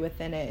great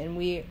within it. And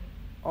we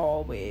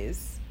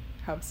always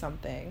have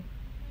something.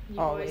 You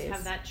always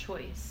have that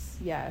choice.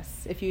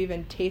 Yes. If you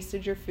even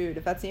tasted your food,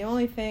 if that's the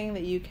only thing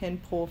that you can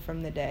pull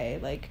from the day,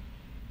 like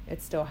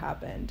it still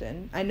happened.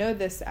 And I know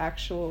this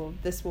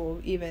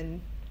will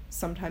even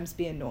sometimes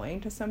be annoying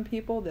to some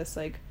people, this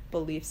like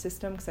belief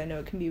system, because I know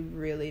it can be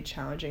really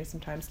challenging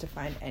sometimes to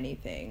find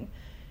anything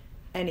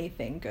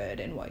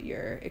good in what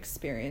you're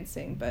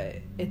experiencing. But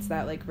it's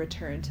that like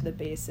return to the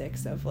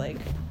basics of like,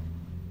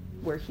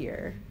 we're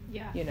here.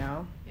 Yeah. You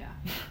know?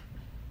 Yeah.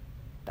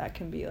 That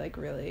can be like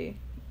really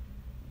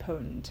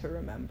potent to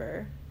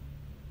remember.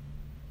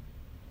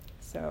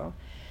 So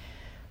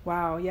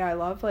wow, yeah, I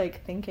love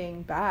like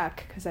thinking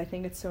back, because I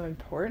think it's so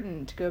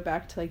important to go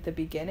back to like the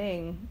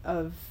beginning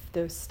of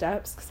those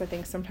steps, because I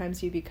think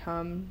sometimes you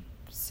become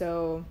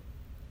so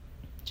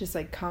just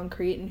like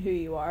concrete in who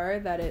you are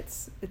that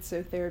it's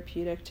so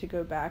therapeutic to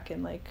go back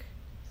and like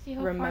see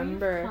how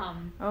remember. Far you've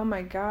come. Oh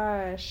my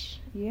gosh,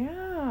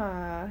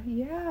 yeah,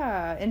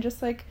 and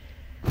just like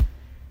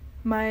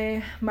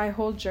my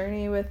whole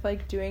journey with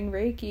like doing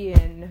Reiki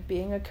and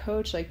being a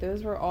coach, like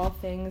those were all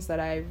things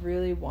that I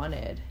really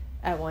wanted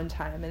at one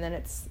time, and then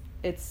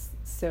it's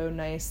so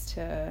nice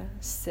to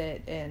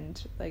sit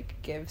and like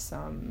give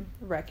some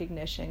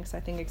recognition, because I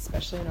think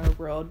especially in our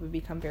world we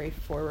become very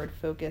forward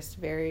focused,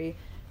 very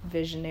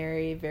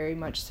visionary, very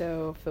much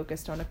so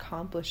focused on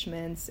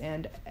accomplishments,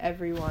 and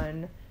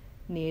everyone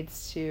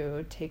needs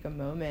to take a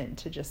moment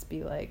to just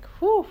be like,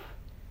 whew,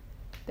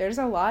 there's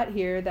a lot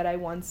here that I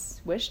once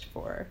wished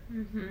for,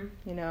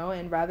 you know,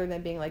 and rather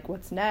than being like,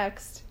 what's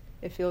next,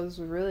 it feels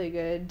really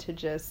good to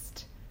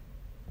just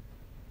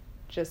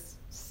just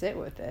sit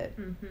with it.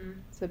 Mm-hmm.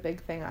 It's a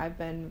big thing I've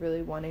been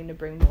really wanting to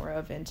bring more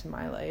of into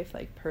my life,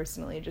 like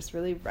personally, just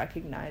really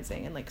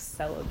recognizing and like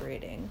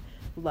celebrating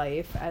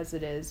life as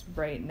it is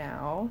right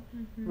now,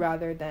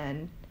 rather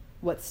than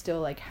what still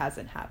like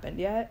hasn't happened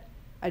yet.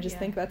 I just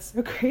think that's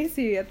so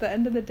crazy at the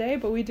end of the day,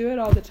 but we do it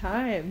all the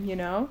time, you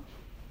know?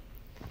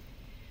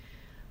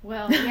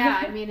 Well,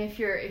 yeah, I mean, if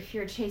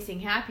you're chasing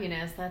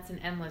happiness, that's an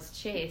endless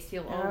chase.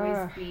 You'll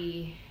always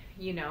be,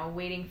 you know,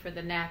 waiting for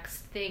the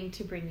next thing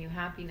to bring you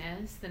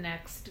happiness, the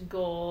next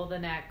goal, the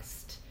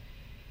next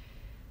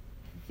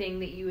thing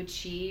that you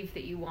achieve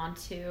that you want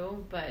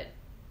to, but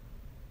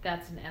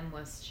that's an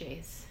endless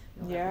chase.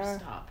 You'll never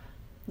stop.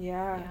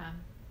 Yeah.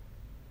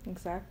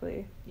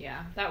 Exactly.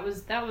 Yeah, that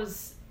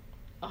was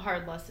a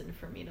hard lesson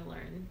for me to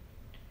learn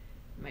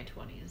in my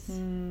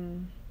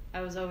 20s. I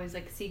was always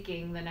like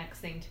seeking the next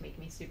thing to make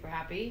me super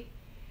happy,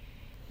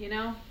 you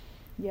know?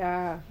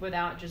 Yeah.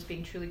 Without just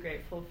being truly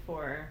grateful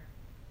for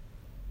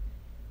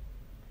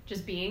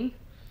just being.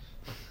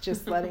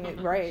 Just letting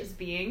it, right. Just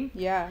being.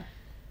 Yeah.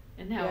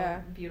 And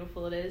how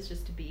beautiful it is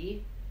just to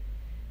be.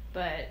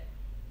 But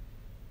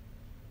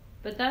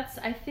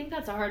I think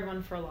that's a hard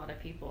one for a lot of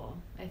people.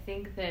 I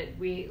think that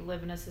we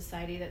live in a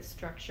society that's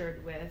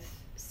structured with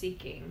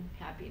seeking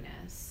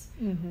happiness.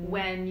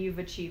 When you've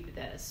achieved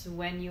this,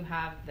 when you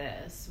have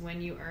this,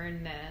 when you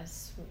earn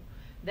this,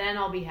 then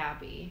I'll be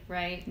happy,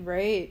 right?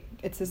 Right.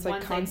 It's this like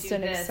once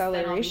constant I do this,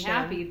 acceleration. Then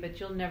I'll be happy, but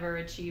you'll never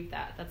achieve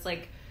that. That's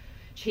like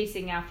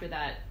chasing after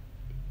that,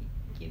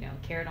 you know,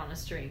 carrot on a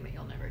string that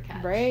you'll never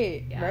catch.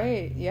 Right.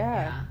 Right.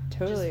 Yeah.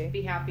 Totally. Just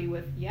be happy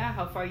with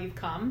how far you've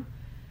come,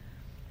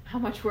 how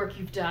much work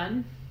you've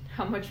done,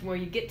 how much more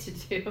you get to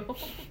do.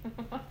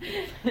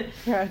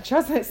 Yeah,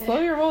 trust me, slow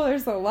your roll.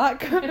 There's a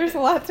lot to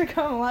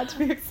come, a lot to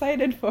be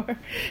excited for.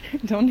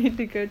 Don't need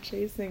to go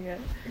chasing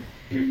it.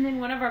 In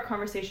one of our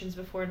conversations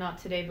before, not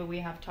today, but we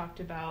have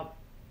talked about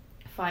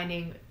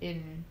finding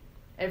in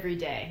every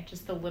day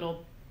just the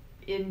little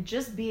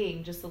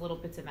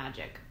bits of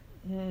magic.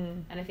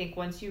 And I think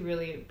once you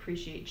really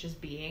appreciate just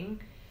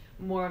being,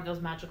 more of those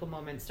magical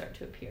moments start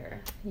to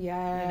appear.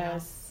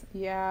 Yes.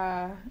 You know?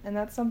 Yeah. And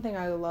that's something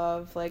I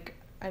love. Like,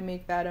 I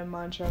make that a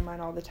mantra of mine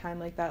all the time,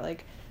 like that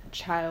like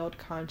child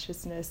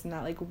consciousness and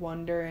that like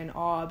wonder and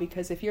awe,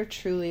 because if you're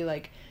truly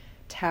like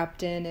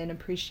tapped in and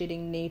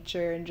appreciating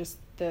nature and just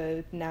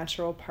the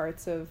natural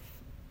parts of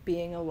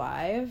being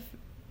alive,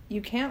 you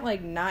can't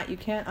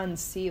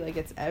unsee, like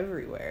it's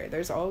everywhere.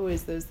 There's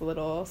always those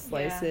little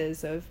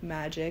slices of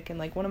magic. And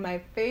like one of my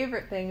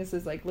favorite things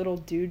is like little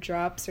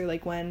dewdrops, or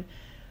like when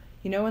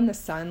the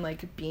sun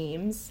like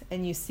beams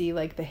and you see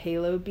like the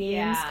halo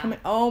beams coming.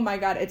 Oh my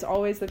God, it's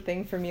always the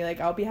thing for me. Like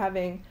I'll be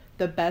having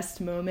the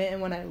best moment,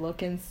 and when I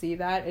look and see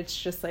that, it's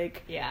just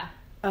like me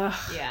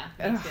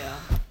too.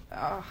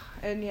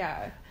 And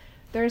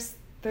there's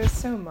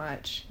so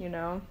much, you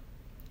know.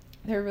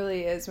 There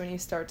really is, when you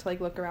start to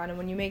like look around, and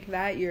when you make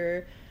that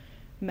your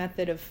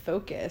method of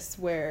focus,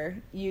 where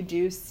you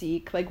do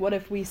seek, like, what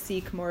if we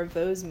seek more of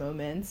those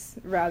moments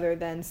rather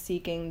than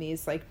seeking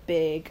these like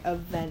big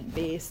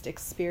event-based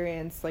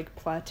experience like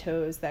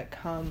plateaus that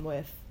come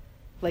with,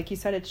 like you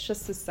said, it's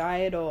just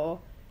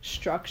societal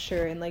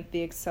structure and like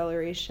the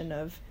acceleration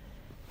of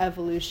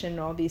evolution,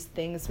 all these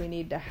things we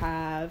need to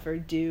have or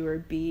do or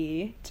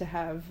be to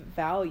have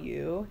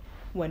value,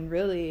 when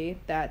really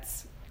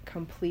that's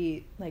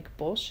complete like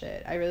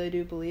bullshit. I really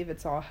do believe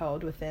it's all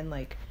held within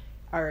like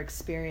our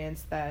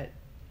experience that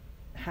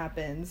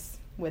happens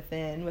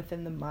within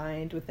the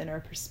mind, within our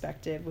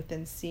perspective,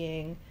 within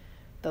seeing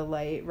the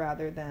light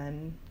rather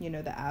than,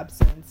 the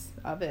absence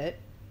of it.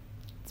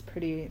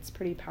 It's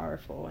pretty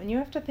powerful. And you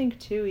have to think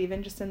too,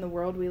 even just in the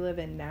world we live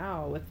in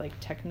now with like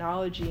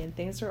technology, and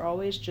things are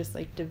always just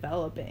like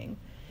developing,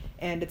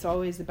 and it's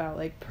always about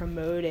like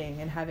promoting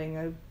and having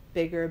a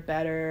bigger,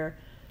 better,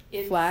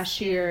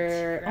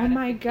 flashier. Oh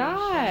my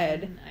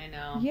God. I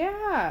know.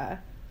 Yeah.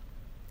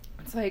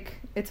 It's like,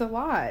 it's a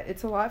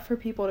lot for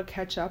people to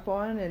catch up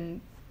on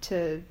and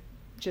to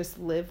just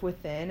live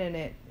within. And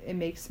it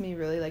makes me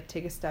really like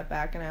take a step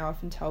back. And I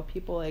often tell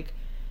people like,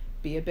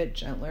 be a bit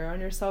gentler on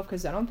yourself,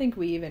 because I don't think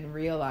we even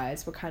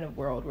realize what kind of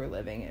world we're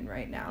living in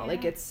right now.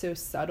 Like, it's so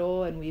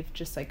subtle, and we've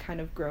just like kind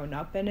of grown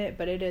up in it.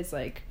 But it is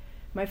like,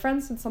 my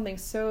friend said something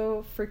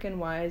so freaking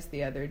wise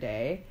the other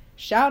day.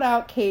 Shout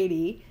out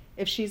Katie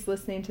if she's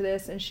listening to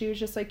this. And she was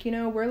just like,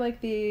 we're like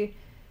the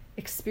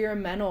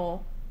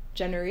experimental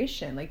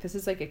generation. Like, this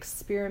is like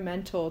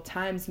experimental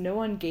times. No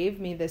one gave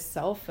me this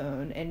cell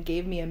phone and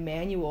gave me a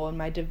manual in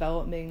my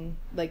developing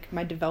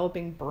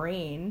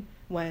brain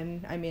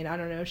when, I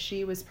don't know,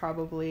 she was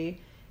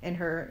probably in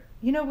her,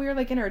 we were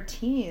like in our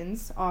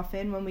teens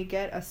often when we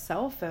get a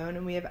cell phone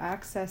and we have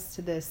access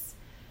to this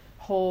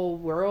whole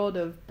world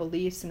of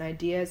beliefs and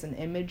ideas and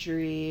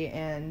imagery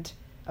and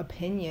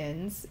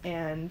opinions.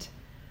 And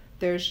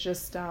there's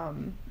just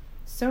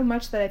so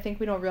much that I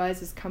think we don't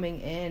realize is coming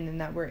in,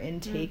 and that we're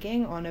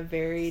intaking on a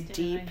very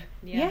deep,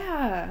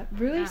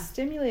 really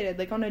stimulated,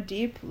 like on a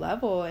deep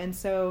level. And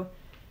so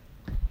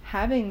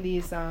having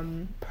these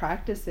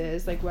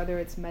practices, like whether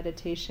it's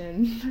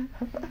meditation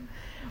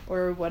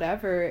or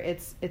whatever,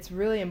 it's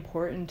really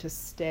important to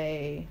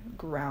stay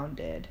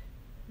grounded.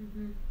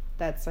 Mm-hmm.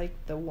 That's like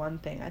the one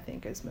thing I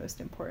think is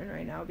most important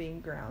right now,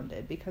 being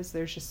grounded, because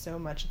there's just so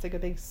much. It's like a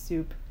big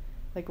soup.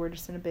 Like we're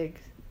just in a big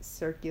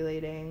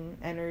circulating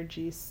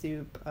energy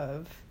soup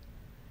of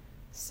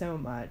so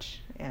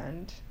much,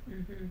 and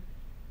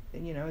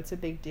you know, it's a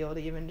big deal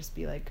to even just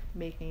be like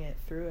making it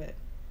through it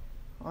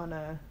on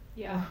a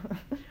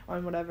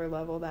on whatever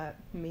level that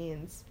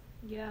means.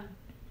 Yeah,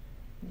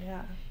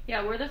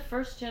 we're the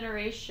first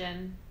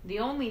generation, the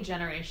only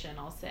generation,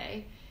 I'll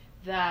say,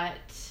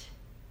 that,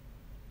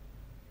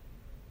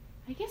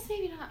 I guess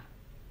maybe not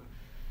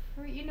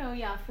for, you know,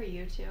 for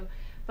you too,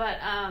 but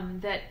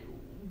that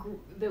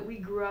we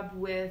grew up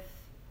with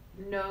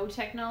no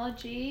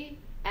technology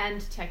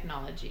and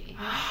technology.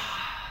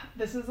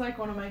 This is like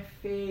one of my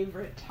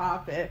favorite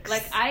topics.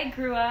 Like, I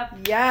grew up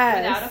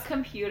without a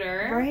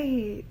computer.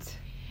 Right.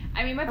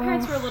 I mean, my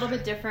parents were a little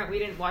bit different. We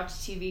didn't watch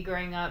TV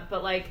growing up,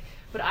 but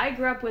I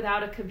grew up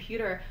without a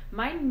computer.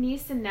 My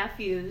niece and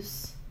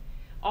nephews,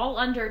 all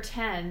under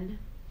 10,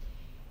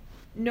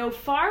 know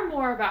far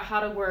more about how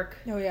to work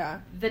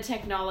the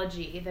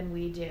technology than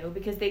we do,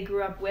 because they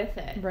grew up with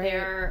it.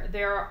 Right.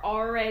 They're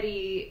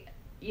already,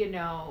 you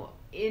know,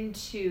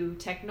 into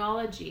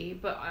technology,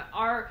 but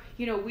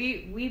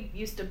we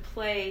used to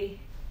play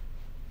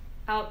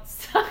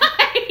outside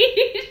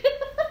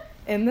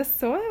in the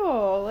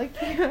soil, like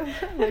you're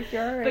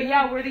right. But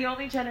yeah, we're the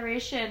only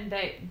generation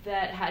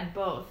that had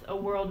both a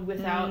world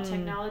without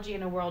technology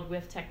and a world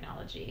with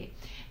technology.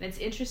 And it's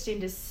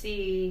interesting to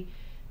see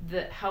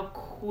how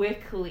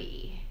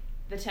quickly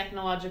the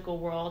technological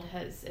world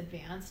has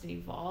advanced and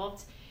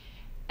evolved.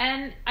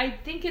 And I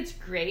think it's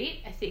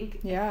great. I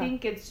think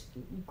it's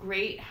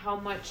great how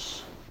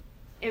much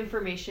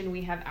information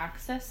we have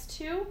access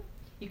to.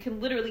 You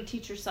can literally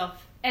teach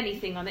yourself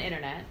anything on the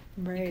internet.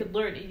 Right. You could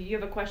learn. If you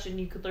have a question,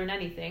 you could learn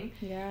anything.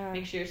 Yeah.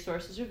 Make sure your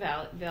sources are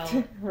valid.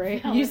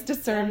 Right. Use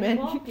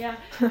discernment. Valuable. Yeah.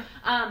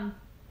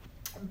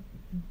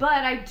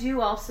 But I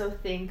do also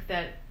think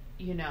that,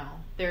 you know,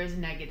 there is a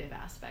negative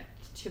aspect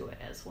to it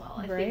as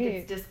well. I think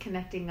it's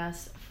disconnecting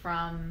us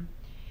from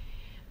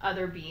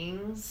other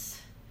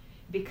beings,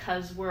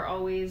 because we're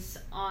always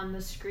on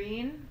the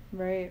screen.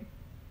 Right.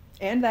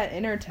 And that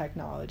inner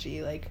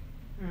technology, like,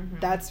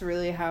 that's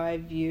really how I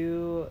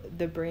view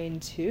the brain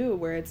too,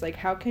 where it's like,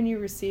 how can you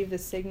receive the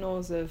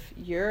signals of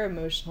your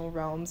emotional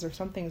realms, or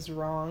something's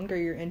wrong, or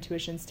your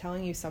intuition's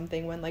telling you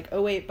something, when like,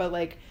 oh wait, but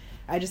like,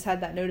 I just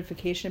had that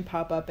notification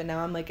pop up and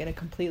now I'm like in a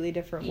completely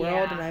different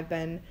world and I've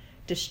been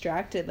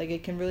distracted. Like,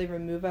 it can really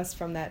remove us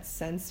from that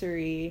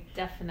sensory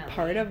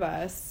part of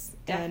us.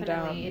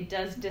 Definitely. And it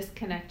does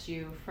disconnect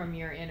you from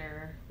your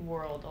inner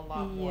world a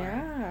lot more.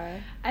 Yeah.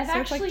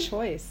 It's like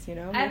choice, you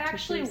know? I've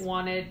actually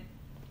wanted,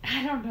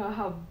 I don't know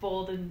how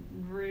bold and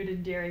rude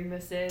and daring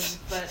this is,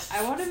 but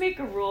I want to make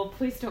a rule: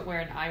 please don't wear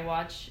an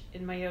iWatch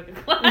in my yoga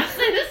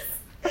classes.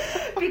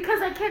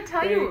 Because I can't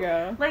tell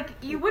you, like,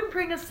 you wouldn't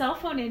bring a cell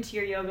phone into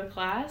your yoga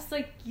class.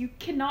 Like, you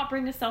cannot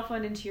bring a cell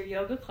phone into your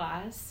yoga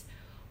class.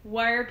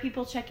 Why are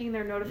people checking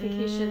their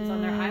notifications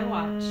on their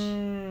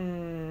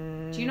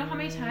iWatch? Do you know how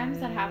many times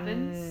that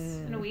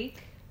happens in a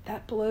week?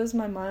 That blows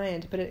my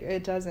mind, but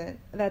it doesn't.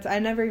 I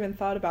never even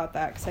thought about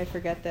that, because I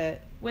forget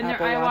that when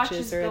Apple their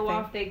Watches iWatches go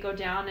off, they go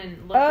down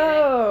and look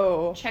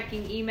at it,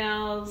 checking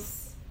emails.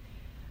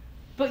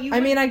 But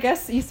I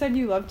guess you said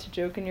you love to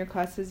joke in your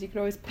classes. You could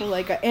always pull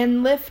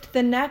and lift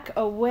the neck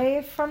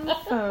away from the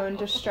phone,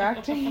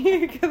 distracting you.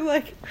 You could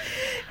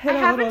hit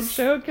a little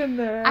joke in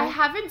there.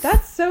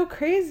 That's so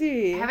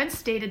crazy. I haven't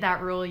stated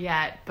that rule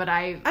yet, but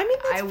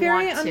that's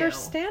very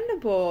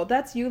understandable.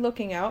 That's you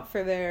looking out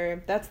for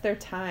that's their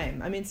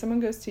time. I mean, someone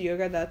goes to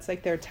yoga, that's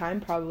like their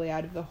time probably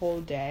out of the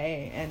whole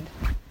day, and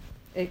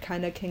it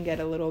kind of can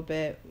get a little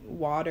bit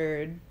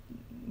watery.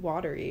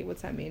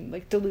 What's that mean?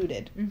 Like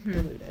diluted.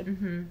 Diluted.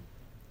 Mm-hmm.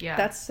 Yeah.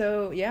 That's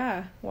so,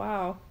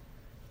 wow.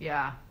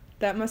 Yeah.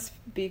 That must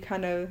be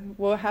kind of,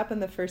 what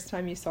happened the first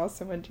time you saw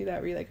someone do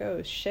that? Were you like,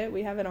 oh shit,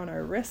 we have it on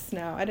our wrists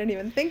now. I didn't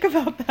even think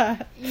about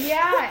that.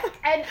 Yeah,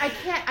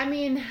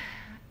 and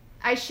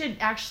I should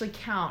actually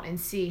count and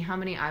see how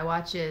many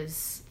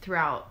iWatches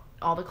throughout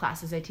all the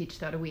classes I teach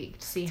throughout a week,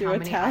 to see how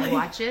many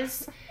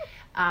iWatches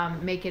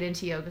make it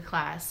into yoga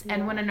class. Yeah.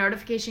 And when a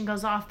notification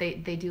goes off, they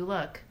do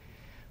look.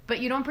 But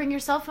you don't bring your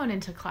cell phone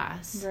into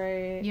class.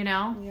 Right. You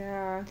know?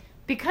 Yeah.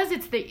 Because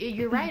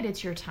you're right,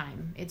 it's your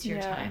time. It's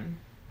your time.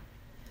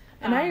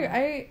 And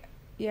I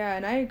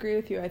agree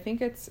with you. I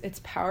think it's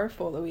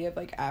powerful that we have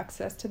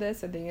access to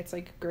this. I think it's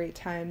great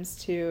times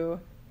to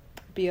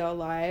be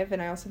alive,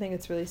 and I also think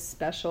it's really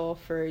special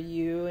for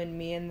you and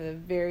me in the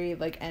very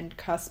end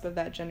cusp of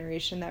that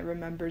generation that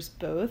remembers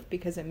both,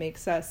 because it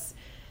makes us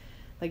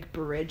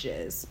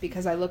bridges.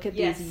 Because I look at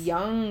these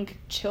young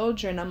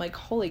children, I'm like,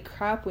 holy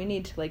crap, we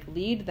need to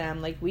lead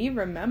them. We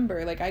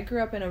remember, I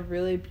grew up in a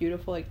really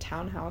beautiful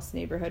townhouse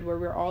neighborhood where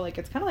we're all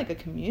it's kind of like a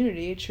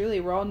community.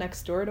 Truly, we're all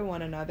next door to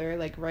one another,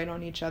 right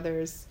on each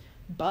other's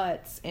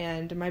butts,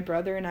 and my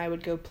brother and I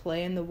would go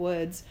play in the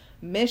woods.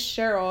 Miss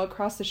Cheryl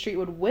across the street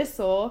would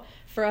whistle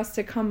for us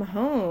to come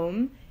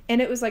home,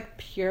 and it was like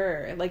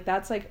pure. Like,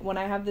 that's like when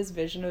I have this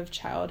vision of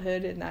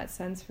childhood in that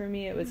sense, for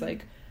me it was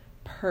like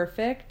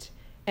perfect.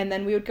 And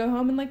then we would go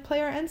home and like play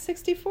our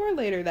N64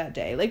 later that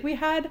day. Like, we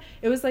had,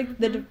 it was like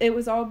it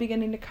was all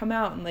beginning to come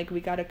out, and like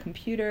we got a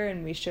computer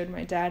and we showed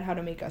my dad how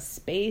to make a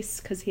space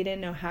because he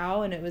didn't know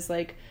how. And it was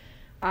like,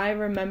 I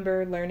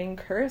remember learning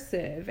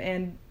cursive,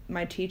 and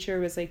my teacher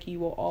was like, you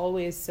will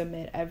always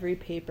submit every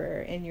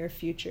paper in your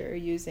future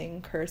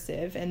using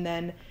cursive. And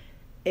then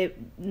it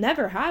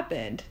never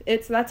happened.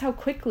 That's how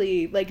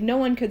quickly, like, no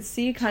one could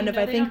see kind of,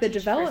 I think, the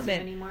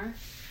development anymore.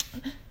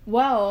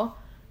 Well,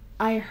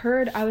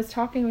 I was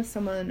talking with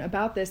someone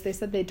about this. They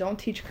said they don't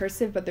teach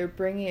cursive, but they're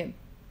bringing it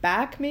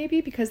back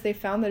maybe because they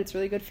found that it's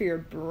really good for your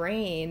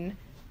brain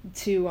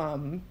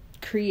to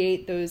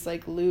create those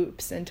like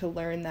loops and to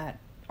learn that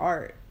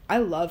art. I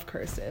love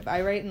cursive.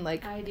 I write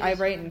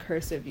in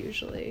cursive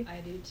usually. I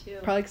do too.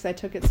 Probably because I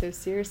took it so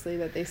seriously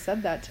that they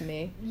said that to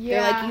me.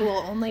 Yeah. They're like, you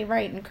will only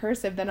write in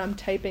cursive. Then I'm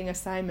typing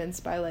assignments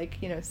by like,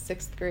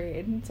 6th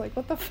grade. And it's like,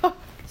 what the fuck?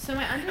 So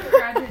my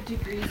undergraduate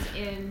degree's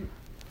in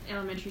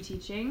elementary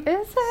teaching.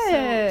 Is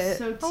it?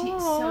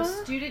 So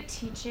student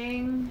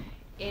teaching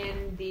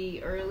in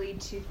the early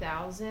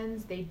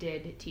 2000s, they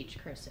did teach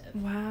cursive.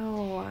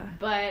 Wow.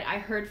 But I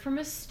heard from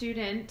a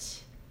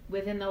student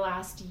within the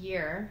last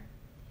year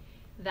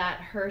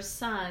that her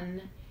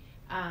son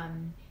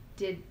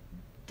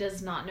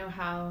does not know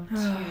how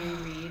to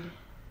read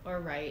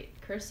or write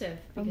cursive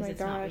because it's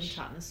not being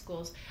taught in the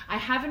schools. I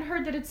haven't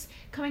heard that it's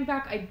coming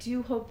back. I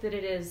do hope that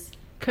it is.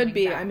 Could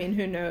be. Back. I mean,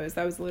 who knows?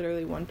 That was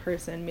literally one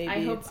person. Maybe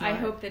I hope. It's not. I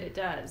hope that it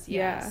does.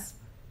 Yes. Yeah.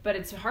 But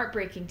it's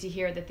heartbreaking to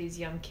hear that these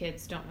young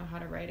kids don't know how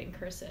to write in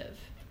cursive.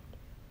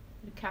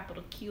 The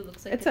capital Q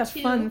looks like it's a a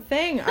 2. fun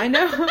thing. I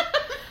know.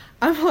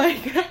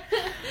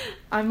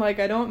 I'm like,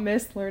 I don't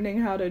miss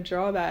learning how to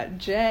draw that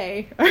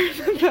J or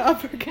the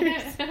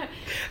uppercase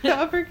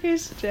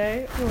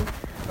J or Q.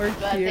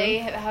 But they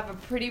have a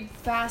pretty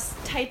fast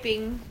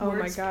typing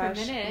words per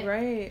minute.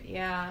 Right.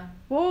 Yeah.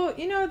 Well,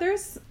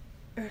 it's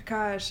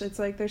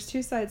like there's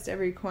two sides to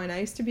every coin. I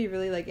used to be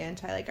really like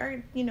anti, like,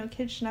 our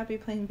kids should not be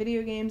playing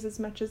video games as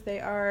much as they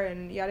are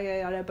and yada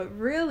yada yada. But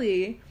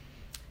really,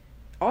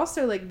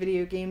 also like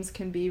video games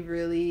can be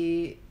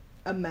really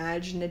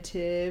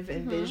imaginative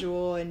and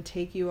visual and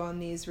take you on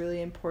these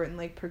really important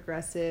like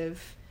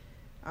progressive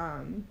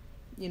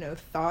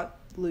thought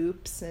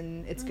loops,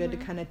 and it's good to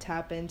kind of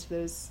tap into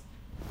those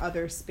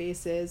other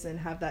spaces and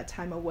have that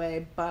time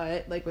away.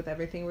 But like with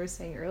everything we were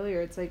saying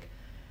earlier, it's like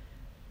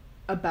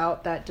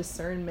about that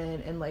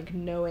discernment and like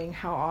knowing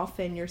how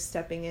often you're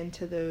stepping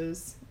into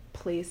those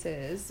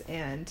places,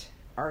 and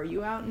are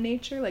you out in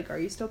nature? Like, are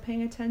you still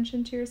paying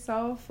attention to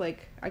yourself?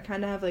 Like, I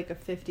kind of have like a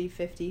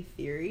 50-50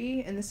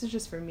 theory, and this is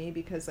just for me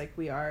because like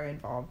we are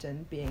involved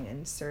in being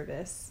in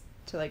service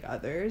to like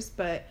others.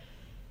 But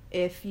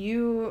if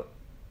you,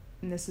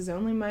 and this is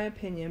only my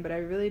opinion, but I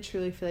really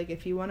truly feel like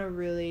if you want to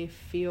really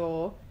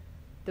feel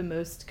the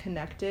most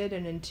connected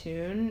and in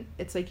tune,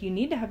 it's like you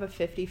need to have a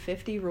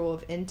 50-50 rule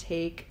of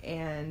intake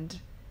and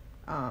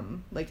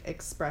like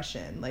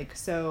expression. Like,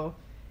 so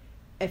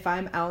if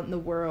I'm out in the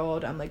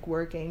world, I'm like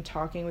working,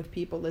 talking with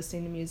people,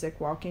 listening to music,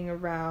 walking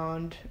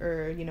around,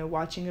 or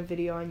watching a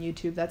video on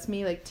YouTube, that's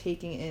me like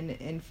taking in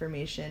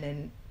information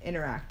and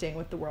interacting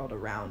with the world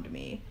around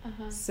me.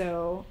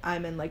 So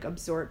I'm in like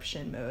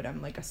absorption mode.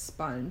 I'm like a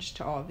sponge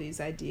to all of these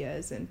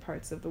ideas and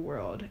parts of the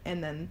world.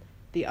 And then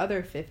the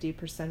other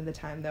 50% of the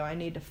time, though, I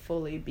need to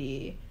fully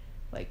be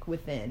like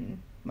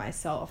within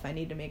myself. I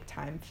need to make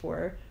time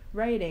for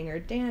writing or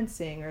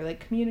dancing or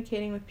like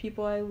communicating with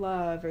people I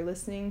love or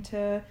listening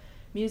to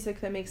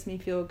music that makes me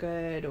feel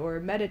good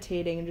or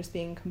meditating and just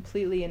being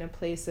completely in a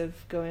place of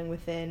going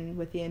within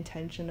with the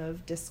intention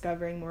of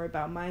discovering more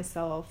about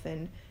myself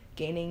and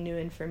gaining new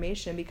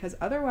information, because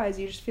otherwise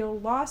you just feel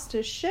lost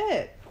as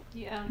shit.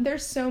 Yeah.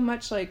 There's so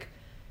much like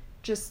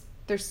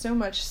there's so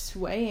much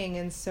swaying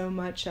and so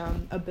much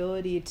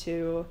ability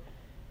to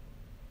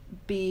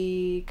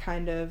be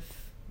kind of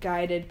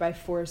guided by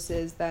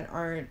forces that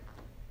aren't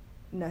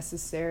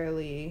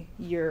necessarily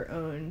your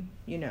own,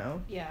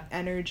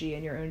 energy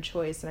and your own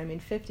choice. And I mean,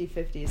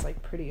 50-50 is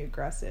like pretty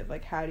aggressive.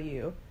 Like, how do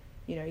you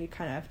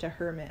kind of have to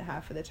hermit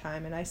half of the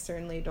time. And I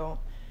certainly don't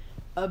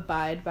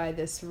abide by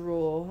this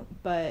rule,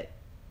 but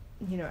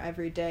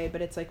every day,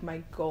 but it's like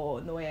my goal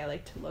and the way I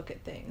like to look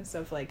at things,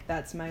 of like,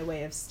 that's my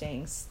way of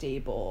staying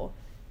stable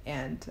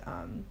and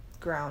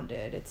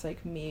grounded. It's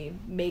like me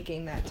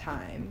making that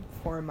time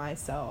for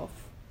myself,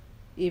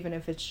 even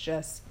if it's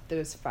just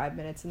those 5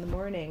 minutes in the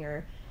morning,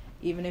 or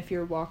even if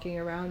you're walking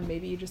around,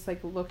 maybe you just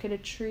like look at a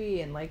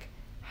tree and like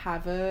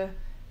have a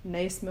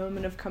nice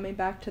moment of coming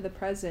back to the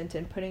present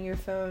and putting your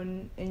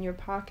phone in your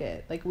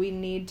pocket. Like, we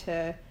need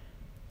to,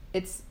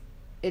 it's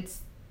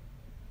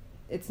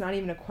not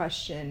even a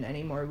question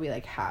anymore. We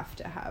like have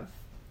to have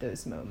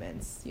those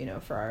moments, you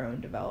know, for our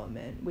own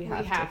development. We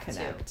have to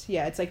connect.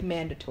 Yeah, it's like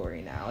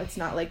mandatory now. It's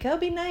not like, it'll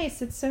be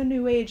nice, it's so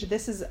new age.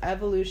 This is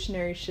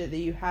evolutionary shit that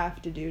you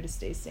have to do to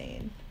stay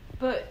sane.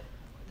 But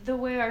the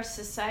way our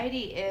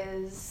society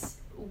is,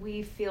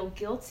 we feel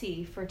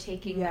guilty for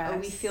taking, or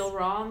we feel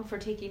wrong for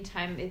taking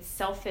time. It's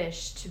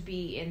selfish to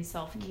be in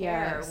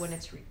self-care when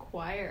it's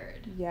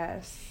required.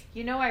 Yes.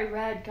 You know, I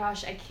read,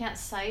 gosh, I can't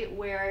cite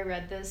where I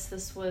read this.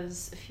 This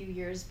was a few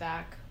years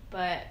back,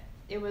 but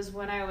it was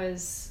when I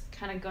was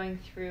kind of going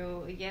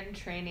through, again,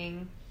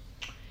 training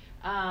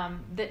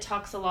that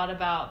talks a lot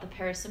about the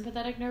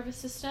parasympathetic nervous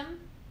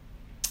system.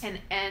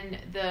 And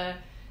the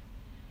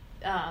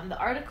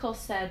article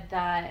said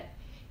that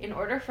in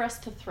order for us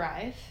to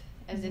thrive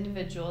as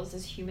individuals,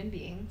 as human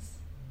beings,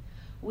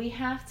 we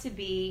have to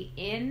be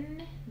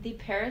in the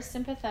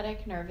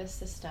parasympathetic nervous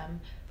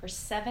system for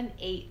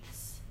 7/8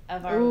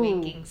 of our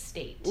waking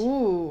state.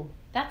 Ooh.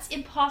 That's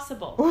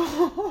impossible.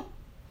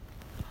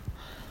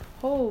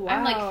 Oh, wow.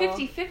 I'm like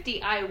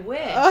 50-50, I wish.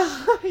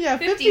 Yeah,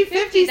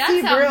 50-50 that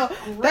seemed real.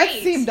 great.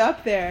 That seemed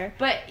up there.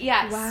 But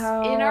yes,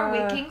 wow. In our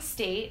waking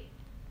state,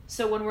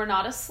 so when we're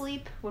not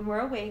asleep, when we're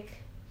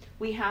awake,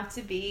 we have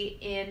to be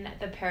in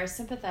the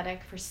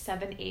parasympathetic for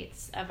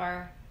 7/8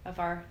 of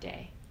our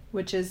day.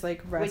 Which is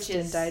like rest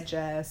and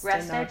digest.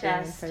 Rest, and not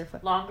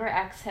digest, longer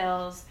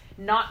exhales,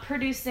 not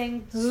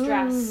producing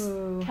stress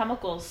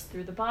chemicals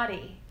through the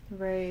body.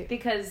 Right.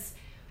 Because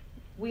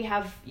we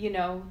have, you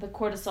know, the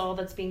cortisol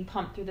that's being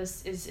pumped through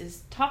this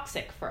is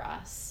toxic for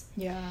us.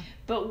 Yeah.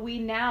 But we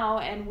now,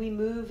 and we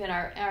move, and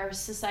our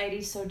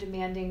society's so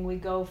demanding, we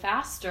go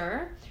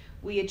faster,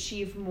 we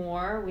achieve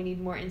more, we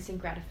need more instant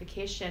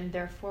gratification,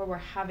 therefore we're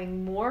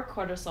having more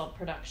cortisol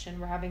production,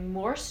 we're having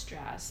more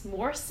stress,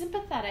 more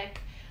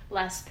sympathetic,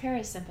 less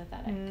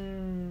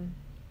parasympathetic.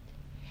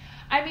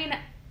 I mean,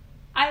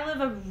 I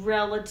live a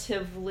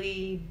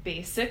relatively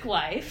basic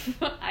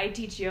life. I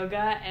teach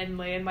yoga and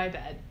lay in my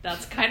bed.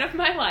 That's kind of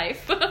my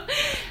life.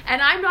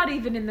 And I'm not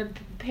even in the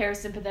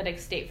parasympathetic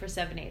state for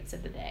 7/8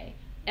 of the day.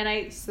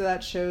 And so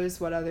that shows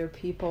what other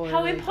people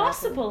how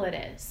impossible it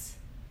is.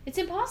 It's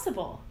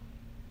impossible.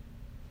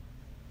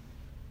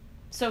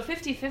 So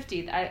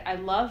 50-50, I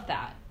love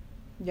that.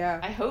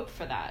 Yeah. I hope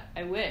for that.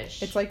 I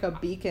wish. It's like a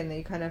beacon that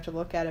you kind of have to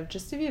look at of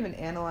just to be even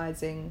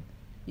analyzing,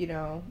 you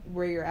know,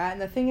 where you're at.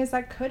 And the thing is,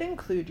 that could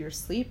include your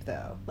sleep,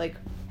 though. Like,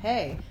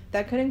 hey,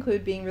 that could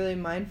include being really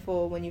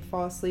mindful when you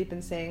fall asleep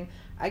and saying,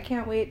 I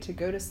can't wait to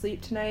go to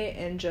sleep tonight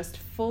and just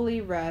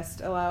fully rest,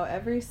 allow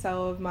every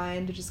cell of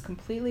mine to just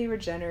completely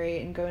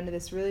regenerate and go into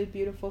this really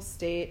beautiful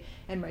state,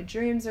 and my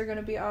dreams are going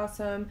to be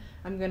awesome.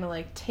 I'm going to,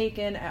 like, take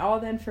in all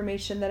the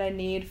information that I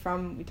need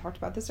from, we talked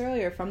about this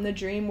earlier, from the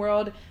dream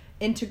world,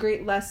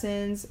 integrate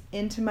lessons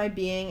into my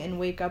being, and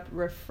wake up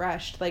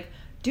refreshed. Like,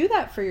 do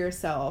that for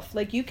yourself.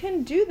 Like, you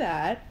can do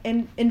that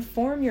and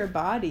inform your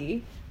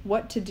body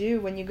what to do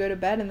when you go to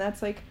bed, and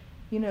that's like,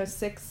 you know,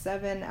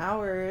 6-7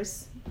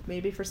 hours,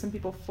 maybe for some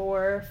people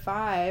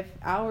 4-5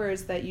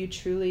 hours that you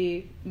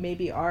truly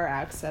maybe are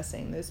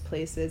accessing those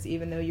places,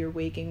 even though your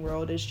waking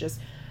world is just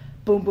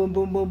boom, boom,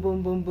 boom, boom,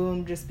 boom, boom,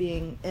 boom, just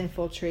being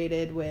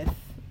infiltrated with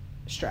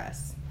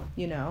stress,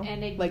 you know?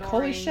 And like,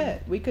 holy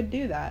shit, we could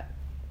do that.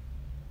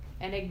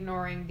 And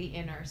ignoring the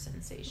inner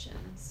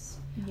sensations.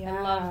 Yeah.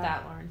 I love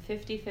that, Lauren.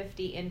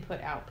 50-50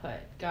 input, output.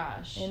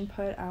 Gosh.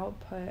 Input,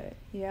 output.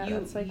 Yeah,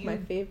 that's like my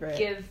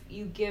favorite.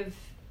 You give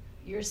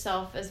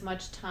yourself as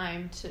much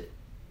time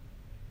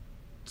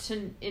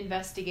to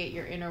investigate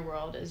your inner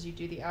world as you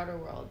do the outer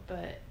world,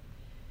 but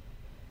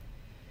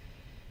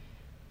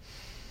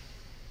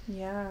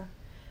yeah.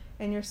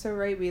 And you're so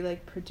right, we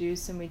like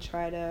produce and we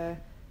try to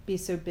be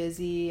so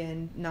busy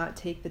and not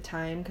take the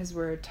time because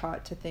we're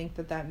taught to think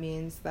that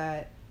means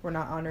that we're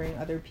not honoring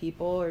other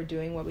people or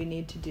doing what we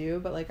need to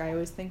do. But like, I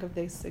always think of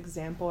this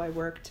example.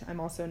 I'm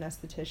also an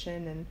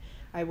esthetician, and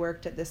I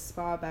worked at this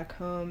spa back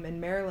home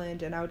in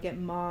Maryland, and I would get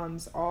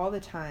moms all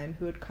the time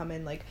who would come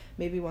in like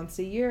maybe once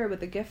a year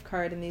with a gift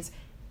card, and these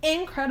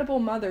incredible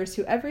mothers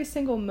who every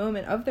single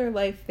moment of their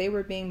life they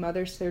were being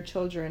mothers to their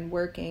children,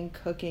 working,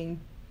 cooking,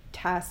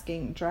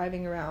 tasking,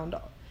 driving around,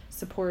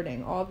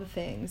 supporting, all the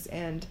things.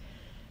 And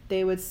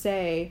they would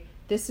say,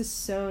 this is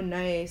so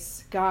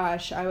nice.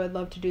 Gosh, I would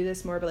love to do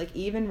this more. But like,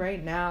 even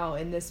right now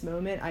in this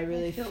moment, I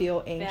really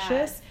feel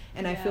anxious bad.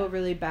 And I feel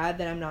really bad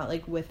that I'm not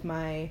like with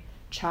my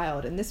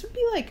child. And this would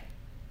be like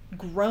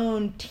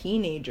grown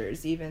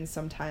teenagers even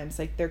sometimes.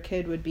 Like, their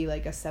kid would be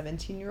like a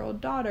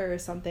 17-year-old daughter or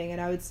something. And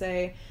I would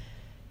say,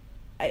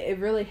 it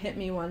really hit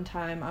me one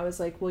time. I was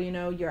like, well, you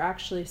know, you're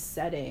actually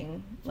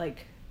setting,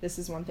 like, this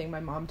is one thing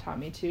my mom taught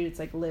me too. It's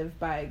like, live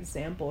by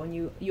example.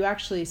 And you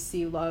actually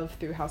see love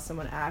through how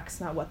someone acts,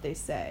 not what they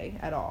say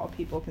at all.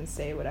 People can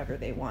say whatever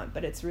they want,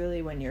 but it's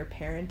really, when you're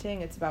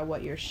parenting, it's about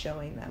what you're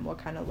showing them, what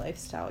kind of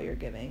lifestyle you're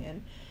giving.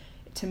 And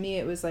to me,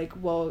 it was like,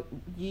 well,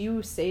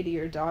 you say to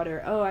your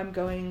daughter, oh, I'm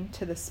going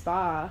to the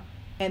spa.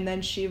 And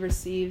then she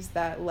receives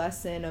that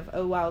lesson of,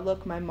 oh, wow,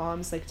 look, my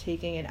mom's like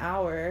taking an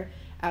hour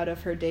out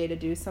of her day to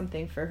do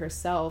something for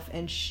herself,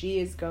 and she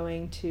is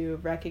going to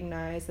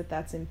recognize that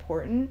that's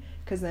important,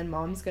 because then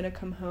mom's going to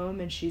come home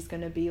and she's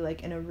going to be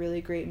like in a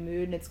really great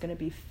mood, and it's going to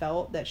be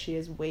felt that she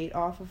has weight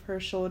off of her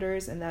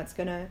shoulders, and that's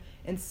going to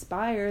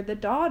inspire the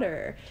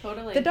daughter.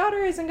 Totally. The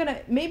daughter isn't going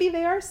to, maybe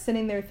they are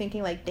sitting there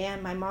thinking like,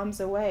 damn, my mom's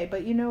away,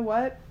 but you know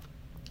what?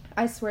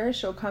 I swear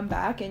she'll come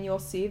back and you'll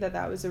see that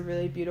that was a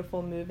really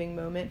beautiful, moving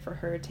moment for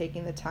her,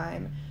 taking the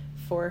time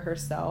for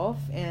herself.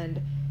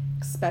 And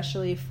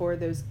especially for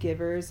those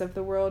givers of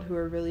the world who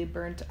are really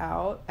burnt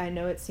out, I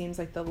know it seems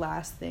like the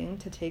last thing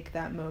to take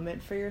that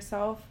moment for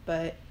yourself,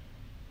 but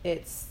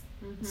it's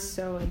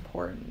so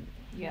important.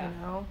 Yeah. You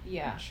know?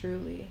 Yeah.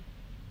 Truly.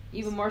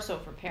 Even more so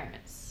for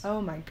parents. Oh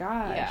my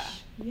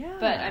gosh. Yeah.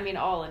 But I mean,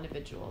 all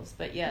individuals,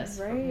 but yes,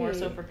 right. More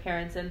so for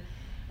parents. And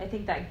I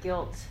think that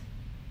guilt,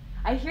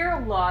 I hear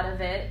a lot of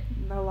it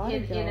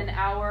in an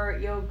hour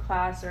yoga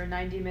class or a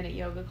 90-minute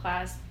yoga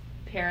class,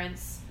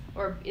 parents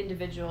or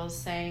individuals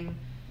saying,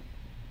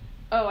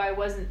 oh, I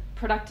wasn't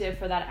productive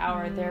for that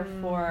hour,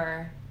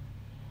 therefore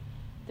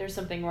there's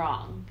something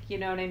wrong. You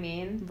know what I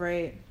mean?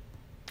 Right.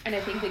 And I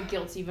think the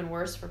guilt's even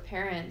worse for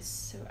parents.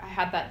 So I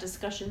had that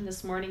discussion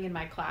this morning in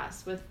my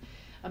class with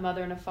a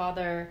mother and a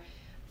father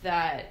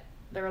that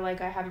they were like,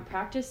 I haven't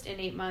practiced in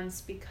 8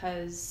 months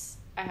because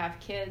I have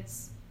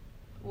kids.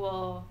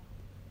 Well,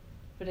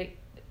 but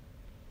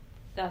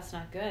that's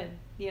not good,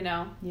 you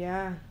know?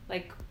 Yeah.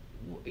 Like,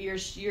 you're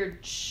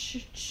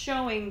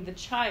showing the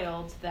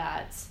child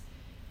that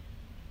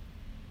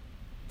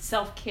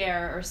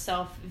self-care or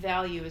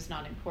self-value is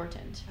not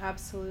important.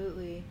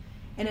 Absolutely.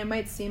 And it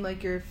might seem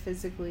like you're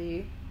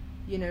physically,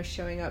 you know,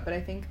 showing up, but I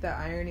think the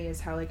irony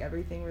is how, like,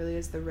 everything really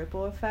is the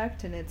ripple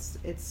effect, and it's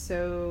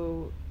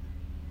so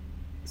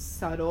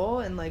subtle.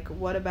 And like,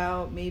 what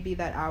about maybe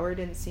that hour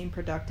didn't seem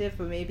productive,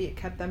 but maybe it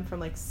kept them from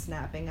like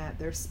snapping at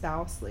their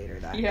spouse later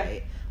that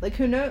night. Like,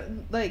 who knows?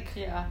 Like,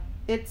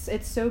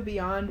 it's so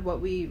beyond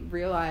what we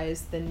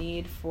realize, the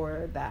need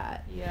for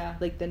that.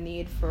 Like, the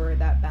need for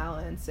that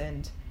balance.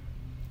 And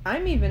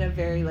I'm even a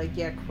very, like,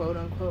 quote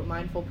unquote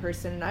mindful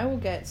person, and I will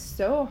get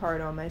so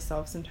hard on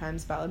myself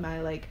sometimes about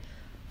my, like,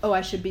 oh,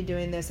 I should be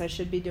doing this, I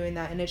should be doing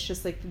that, and it's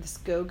just like this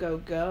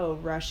go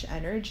rush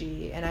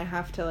energy, and I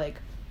have to, like,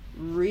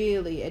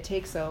 really, it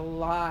takes a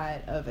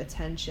lot of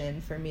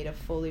attention for me to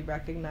fully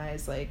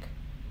recognize, like,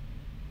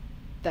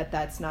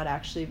 that's not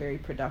actually very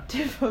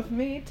productive of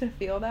me to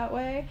feel that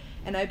way.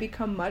 And I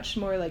become much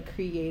more, like,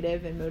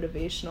 creative and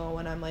motivational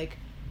when I'm, like,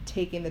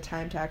 taking the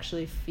time to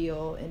actually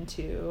feel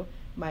into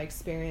my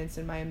experience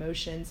and my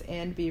emotions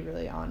and be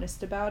really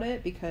honest about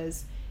it,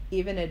 because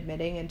even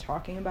admitting and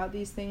talking about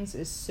these things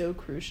is so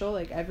crucial.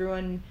 Like,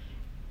 everyone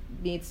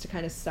needs to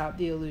kind of stop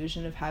the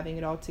illusion of having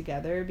it all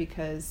together,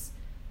 because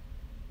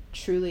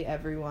truly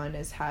everyone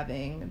is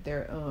having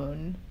their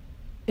own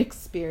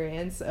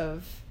experience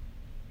of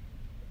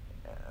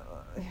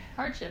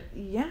hardship.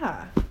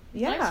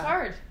 Life's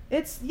hard.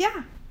 It's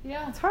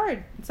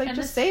hard. It's like, and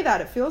just say that.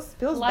 It feels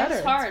life's better.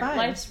 Life's hard. It's fine.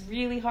 Life's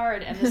really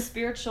hard, and the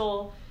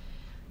spiritual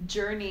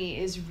journey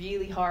is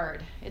really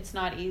hard. It's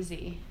not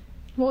easy.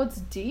 Well, it's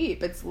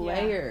deep. It's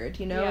layered.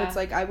 You know, it's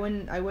like I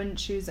wouldn't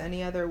choose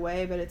any other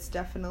way, but it's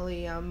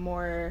definitely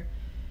more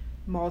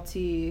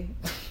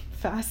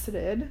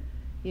multi-faceted.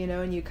 You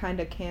know, and you kind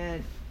of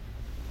can't,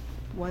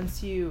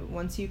 once you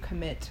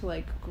commit to,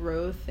 like,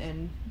 growth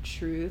and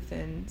truth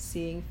and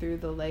seeing through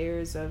the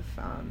layers of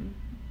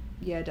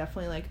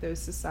definitely, like, those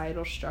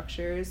societal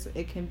structures,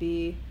 it can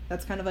be,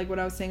 that's kind of like what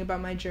I was saying about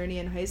my journey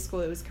in high school.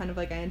 It was kind of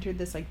like I entered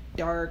this, like,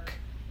 dark,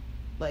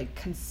 like,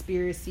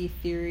 conspiracy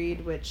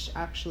theoried, which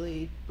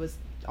actually was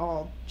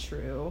all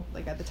true.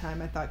 Like, at the time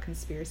I thought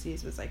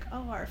conspiracies was like,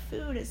 oh, our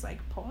food is, like,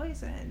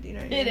 poisoned, you know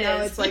what I mean?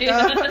 Now it's like,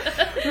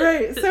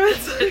 right, so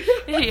it's like,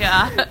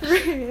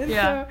 right,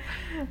 so,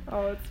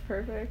 it's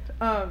perfect.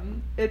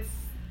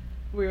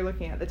 We were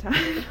looking at the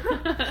time.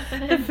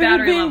 The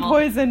food being level.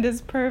 Poisoned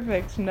is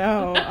perfect.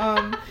 No.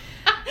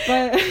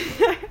 But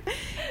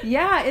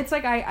it's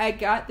like I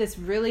got this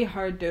really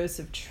hard dose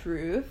of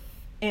truth,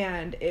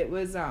 and it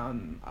was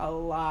a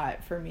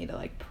lot for me to,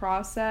 like,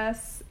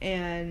 process.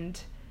 And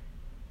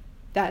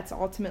that's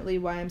ultimately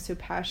why I'm so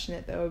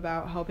passionate, though,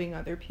 about helping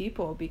other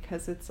people,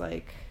 because it's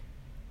like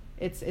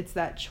it's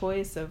that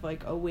choice of,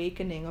 like,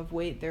 awakening of,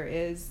 wait, there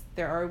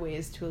are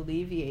ways to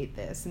alleviate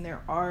this, and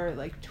there are,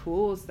 like,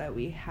 tools that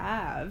we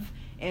have,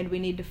 and we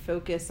need to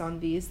focus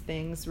on these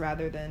things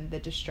rather than the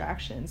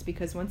distractions,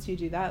 because once you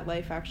do that,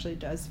 life actually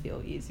does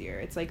feel easier.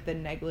 It's like the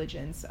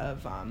negligence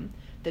of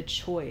the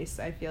choice,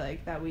 I feel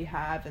like, that we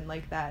have, and,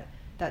 like, that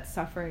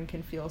suffering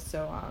can feel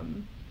so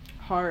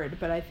hard.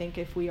 But I think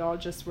if we all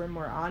just were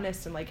more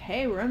honest and, like,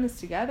 hey, we're in this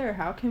together,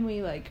 how can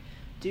we, like,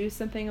 do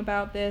something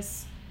about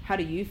this? How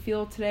do you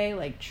feel today?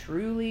 Like,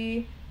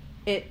 truly,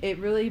 it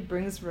really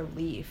brings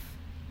relief,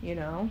 you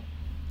know?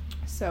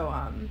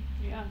 So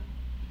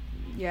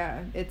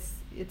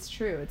it's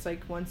true. It's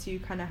like, once you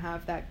kind of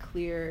have that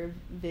clear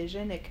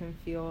vision, it can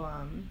feel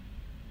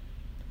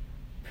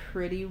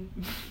pretty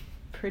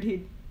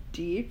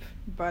deep,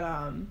 but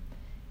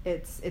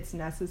it's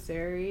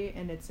necessary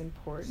and it's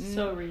important.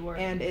 So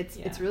rewarding. And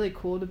it's really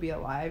cool to be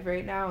alive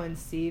right now and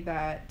see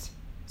that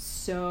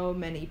so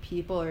many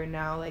people are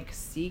now like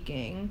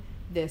seeking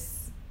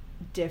this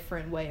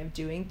different way of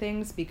doing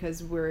things,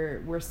 because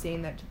we're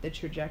seeing that the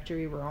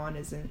trajectory we're on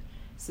isn't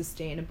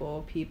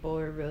sustainable. People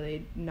are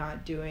really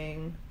not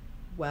doing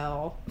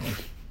well.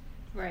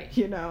 Right.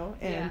 You know,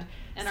 and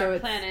so our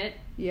planet,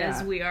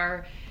 as we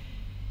are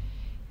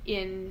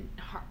in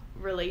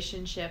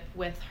relationship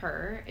with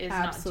her, is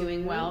not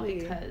doing well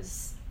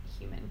because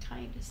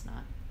humankind is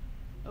not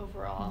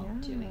overall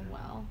doing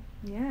well.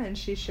 Yeah, and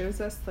she shows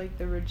us like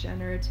the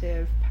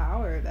regenerative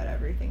power that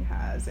everything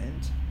has,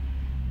 and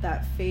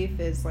that faith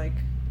is like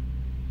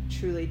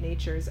truly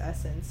nature's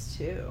essence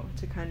too,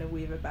 to kind of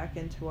weave it back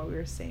into what we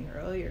were saying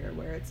earlier,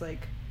 where it's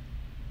like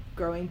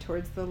growing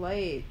towards the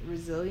light,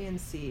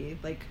 resiliency,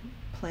 like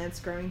plants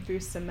growing through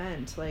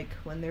cement, like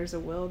when there's a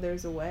will,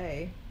 there's a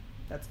way.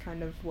 That's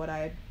kind of what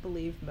I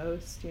believe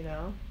most, you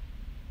know?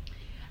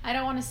 I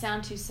don't want to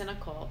sound too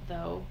cynical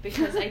though,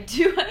 because I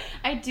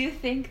do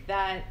think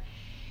that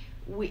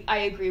I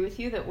agree with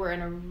you that we're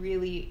in a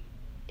really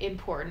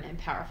important and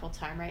powerful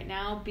time right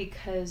now,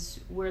 because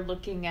we're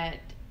looking at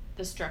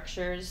the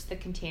structures, the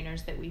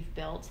containers that we've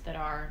built that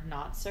are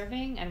not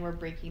serving, and we're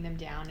breaking them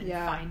down and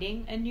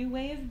finding a new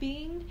way of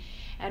being.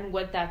 And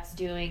what that's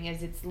doing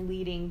is it's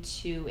leading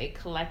to a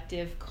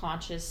collective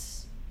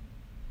conscious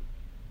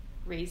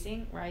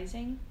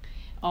rising.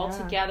 All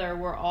together,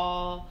 we're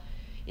all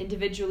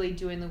individually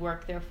doing the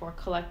work, therefore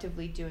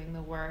collectively doing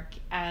the work,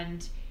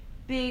 and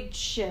big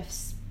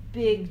shifts,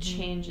 big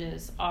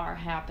changes are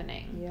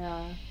happening.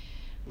 Yeah.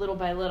 Little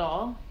by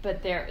little,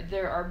 but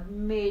there are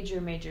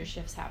major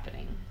shifts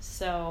happening.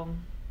 So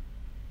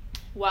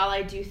while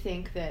I do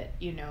think that,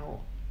 you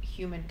know,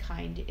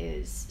 humankind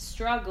is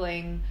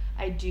struggling,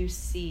 I do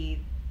see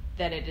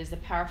that it is a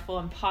powerful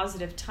and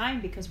positive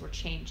time because we're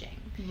changing.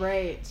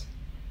 Right.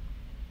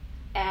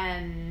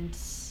 And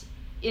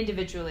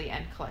individually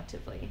and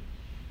collectively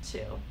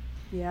too.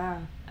 Yeah.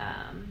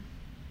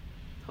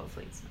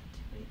 Hopefully it's not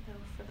too late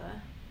though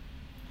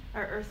for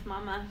our Earth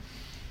Mama.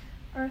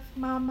 Earth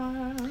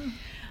Mama.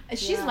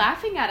 She's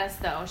laughing at us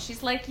though.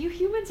 She's like, "You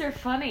humans are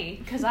funny,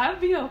 because I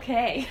would be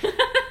okay."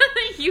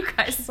 You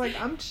guys. She's like,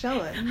 "I'm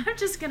chilling. I'm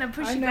just gonna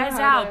push you guys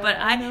out, but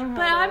I'm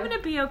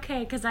gonna be okay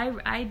because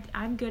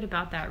I'm good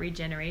about that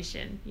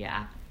regeneration."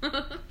 Yeah.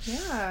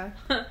 Yeah.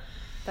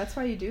 That's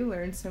why you do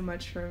learn so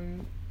much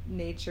from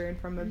nature and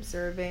from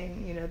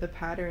observing, you know, the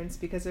patterns,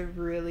 because it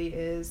really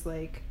is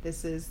like,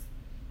 this is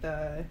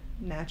the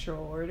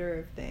natural order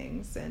of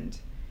things. And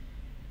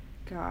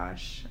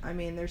gosh, I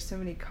mean, there's so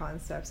many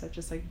concepts that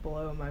just like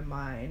blow my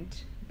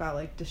mind about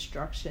like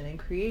destruction and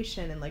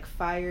creation, and like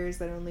fires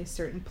that only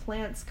certain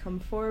plants come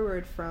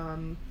forward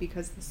from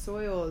because the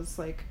soil is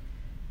like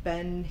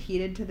been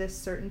heated to this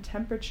certain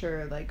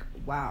temperature. Like,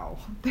 wow,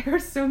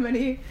 there's so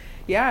much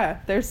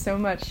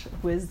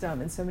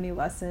wisdom and so many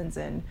lessons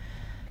in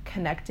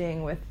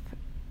connecting with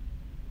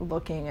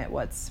looking at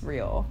what's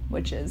real,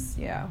 which is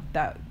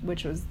that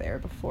which was there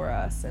before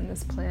us and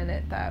this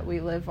planet that we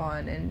live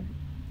on. And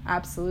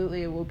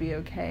absolutely it will be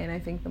okay. And I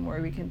think the more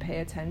we can pay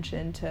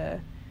attention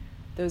to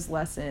those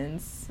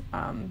lessons,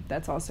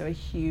 that's also a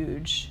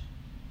huge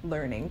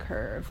learning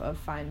curve of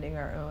finding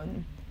our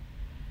own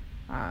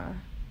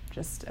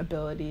just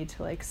ability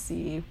to like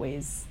see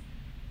ways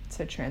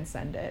to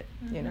transcend it,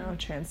 you know,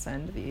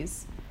 transcend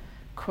these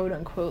quote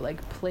unquote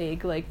like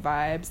plague like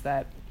vibes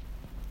that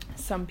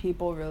some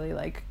people really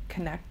like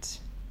connect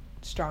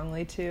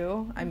strongly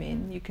to. I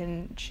mean, you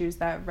can choose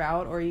that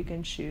route, or you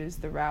can choose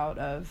the route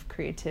of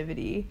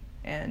creativity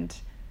and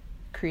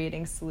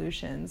creating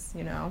solutions,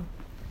 you know.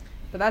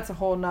 But that's a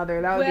whole nother,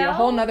 that would be a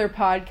whole nother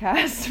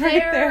podcast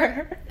right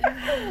there.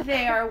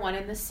 They are one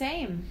and the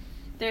same.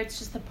 It's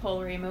just the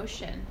polar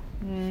emotion.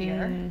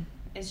 Fear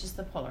is just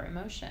the polar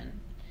emotion.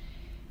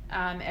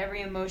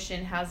 Every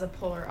emotion has a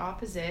polar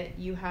opposite.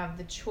 You have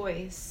the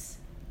choice.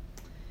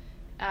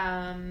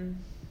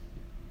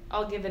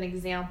 I'll give an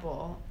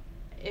example.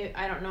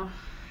 I don't know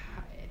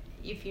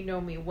if you know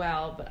me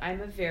well, but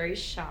I'm a very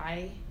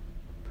shy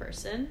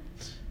person.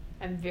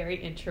 I'm very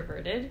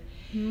introverted.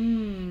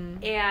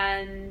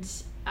 And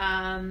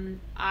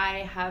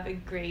I have a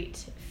great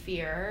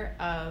fear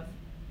of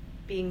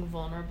being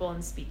vulnerable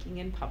and speaking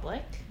in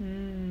public.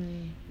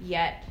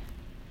 Yet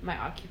my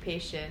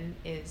occupation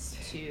is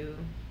to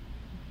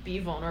be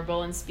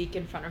vulnerable and speak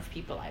in front of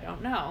people I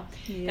don't know.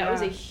 That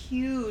was a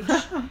huge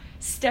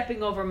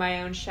stepping over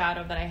my own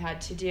shadow that I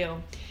had to do.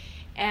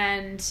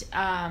 And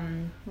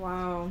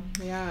wow,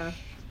 yeah.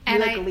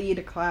 And you lead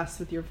a class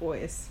with your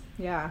voice.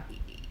 Yeah.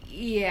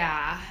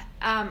 Yeah.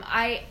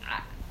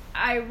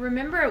 I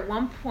remember at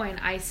one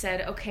point I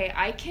said, okay,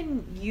 I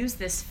can use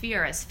this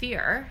fear as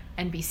fear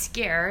and be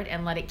scared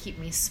and let it keep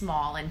me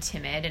small and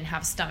timid and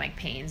have stomach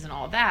pains and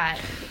all that.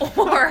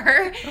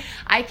 Or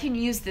I can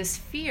use this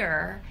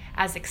fear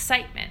as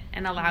excitement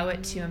and allow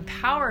it to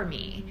empower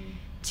me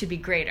to be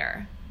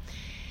greater.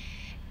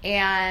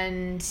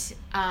 And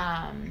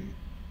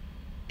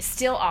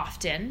still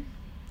often,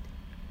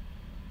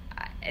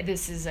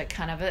 this is a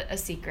kind of a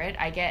secret.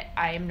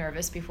 I am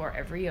nervous before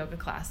every yoga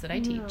class that I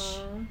teach.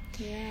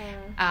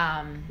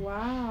 Yeah.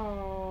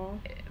 Wow.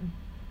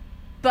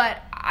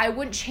 But I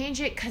wouldn't change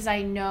it because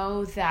I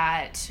know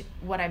that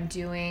what I'm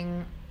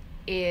doing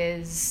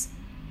is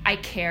I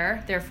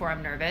care, therefore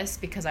I'm nervous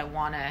because I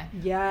want to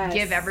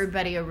give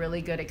everybody a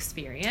really good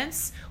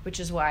experience, which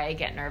is why I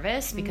get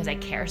nervous because I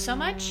care so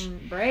much.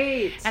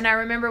 Right. And I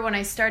remember when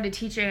I started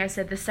teaching, I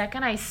said the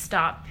second I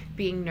stop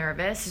being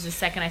nervous is the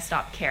second I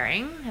stop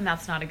caring, and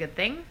that's not a good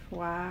thing.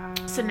 Wow.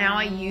 So now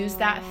I use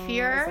that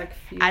fear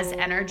as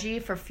energy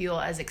for fuel,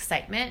 as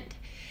excitement,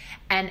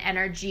 and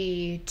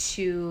energy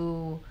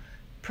to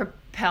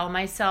propel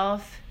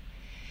myself.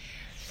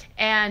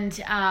 And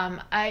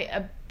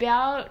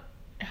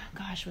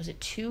was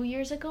it 2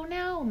 years ago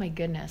now? Oh my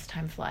goodness,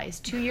 time flies.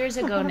 2 years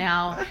ago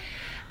now,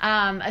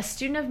 a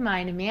student of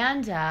mine,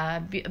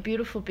 Amanda, a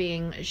beautiful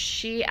being,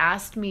 she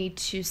asked me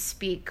to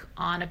speak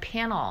on a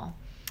panel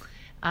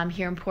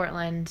here in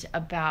Portland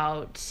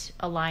about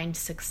aligned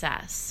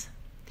success.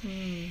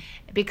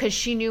 Because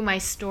she knew my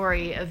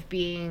story of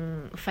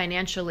being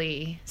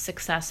financially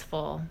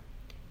successful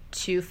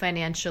to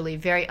financially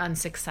very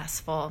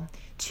unsuccessful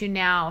to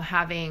now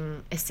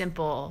having a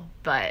simple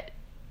but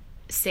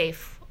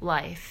safe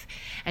life.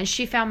 And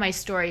she found my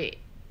story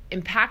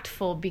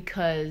impactful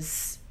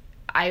because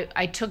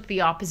I took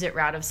the opposite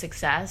route of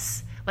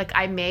success. Like,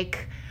 I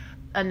make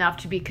enough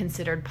to be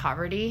considered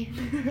poverty,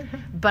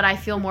 but I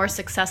feel more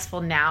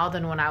successful now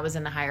than when I was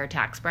in the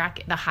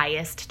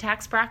highest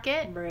tax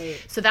bracket.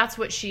 Right. So that's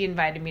what she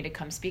invited me to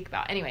come speak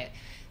about. Anyway,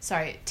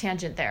 sorry,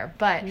 tangent there,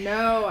 but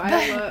no,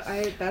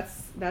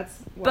 that's wow,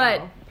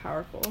 but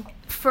powerful.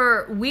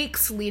 For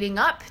weeks leading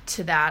up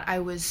to that, I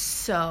was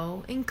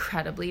so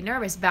incredibly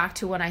nervous. Back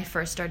to when I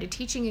first started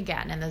teaching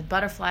again, and the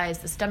butterflies,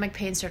 the stomach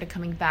pain started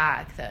coming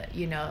back.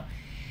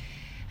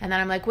 And then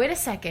I'm like, wait a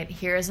second,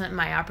 here isn't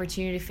my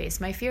opportunity to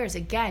face my fears.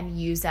 Again,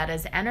 use that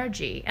as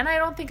energy. And I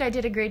don't think I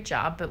did a great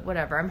job, but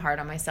whatever, I'm hard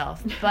on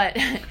myself. But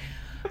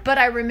but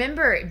I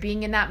remember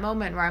being in that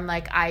moment where I'm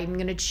like, I'm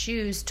going to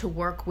choose to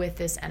work with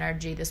this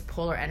energy, this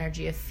polar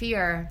energy of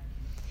fear.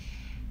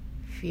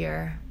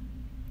 Fear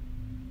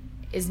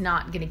is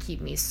not going to keep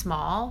me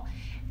small.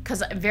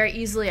 Because very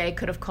easily I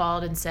could have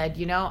called and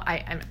said,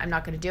 I'm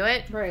not going to do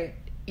it. Right.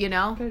 Could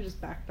have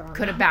just backed on.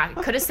 Could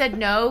have said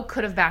no,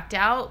 could have backed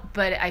out,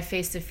 but I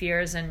faced the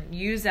fears and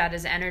used that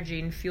as energy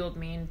and fueled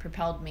me and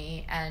propelled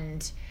me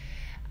and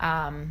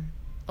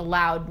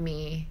allowed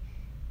me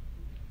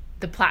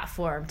the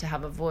platform to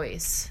have a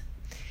voice.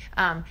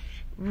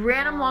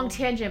 Long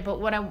tangent,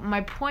 but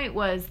my point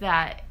was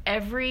that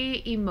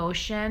every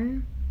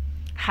emotion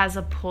has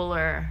a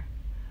polar,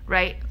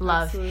 right?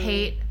 Love, Absolutely.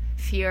 Hate,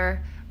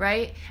 fear,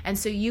 right? And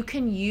so you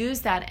can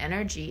use that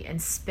energy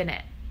and spin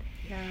it.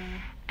 Yeah.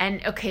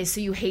 And okay,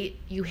 so you hate,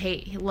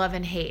 love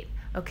and hate.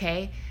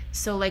 Okay,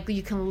 so like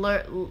you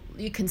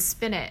can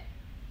spin it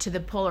to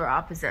the polar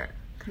opposite,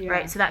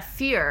 right? So that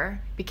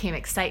fear became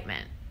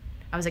excitement.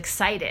 I was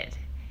excited,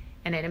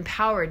 and it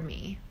empowered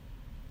me.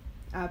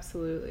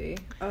 Absolutely.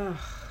 Ugh.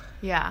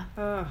 Yeah.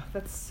 Ugh.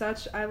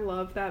 I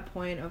love that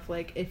point of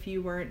like, if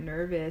you weren't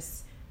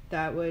nervous,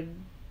 that would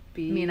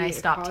be I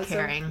stopped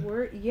caring.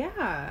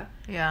 Yeah.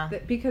 Yeah.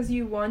 Because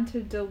you want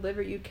to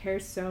deliver. You care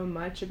so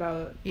much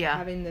about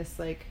having this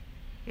like.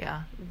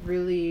 Yeah.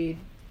 Really,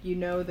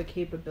 the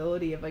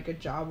capability of like a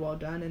job well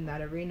done in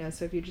that arena.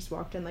 So if you just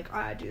walked in like,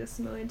 I do this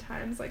a million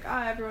times, like,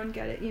 everyone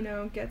get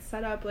it, get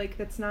set up. Like,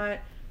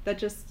 that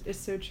just is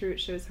so true. It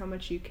shows how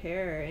much you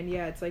care. And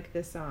yeah, it's like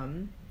this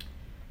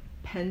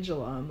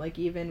pendulum, like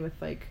even with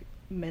like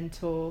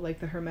mental, like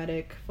the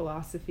Hermetic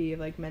philosophy of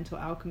like mental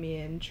alchemy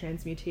and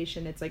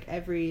transmutation. It's like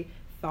every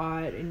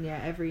thought and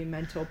every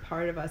mental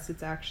part of us,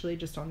 it's actually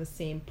just on the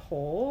same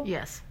pole.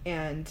 Yes.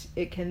 And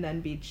it can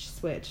then be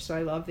switched. So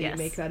I love that you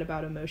make that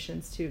about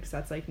emotions too, because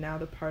that's like now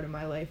the part of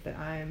my life that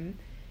I'm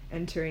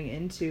entering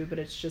into. But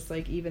it's just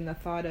like even the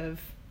thought of,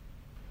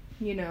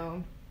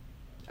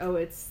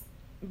 it's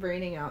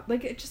raining out.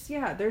 Like it just,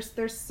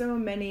 there's so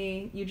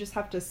many, you just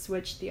have to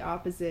switch the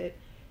opposite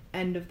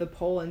end of the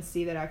pole and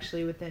see that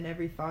actually within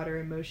every thought or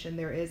emotion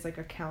there is like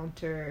a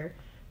counter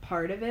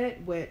part of it,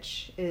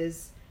 which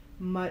is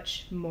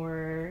much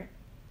more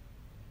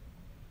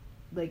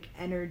like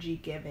energy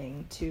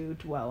giving to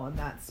dwell on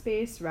that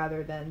space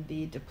rather than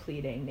the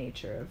depleting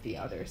nature of the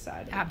other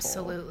side of the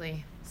Absolutely. pole.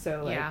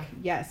 So like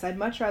yes, I'd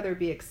much rather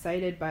be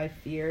excited by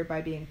fear,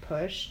 by being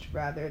pushed,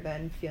 rather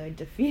than feeling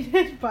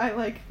defeated by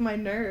like my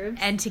nerves.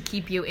 And to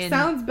keep you in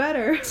sounds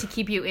better. To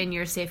keep you in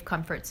your safe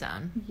comfort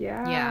zone.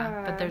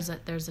 Yeah. But there's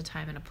a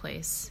time and a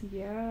place.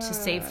 Yeah. To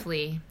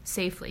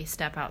safely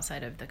step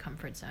outside of the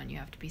comfort zone. You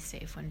have to be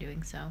safe when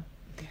doing so.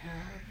 Yeah.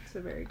 It's a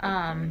very good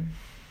point.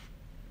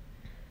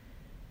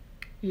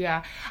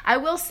 Yeah, I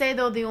will say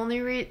though the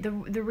only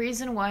the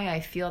reason why I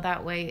feel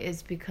that way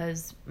is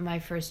because my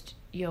first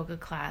yoga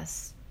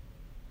class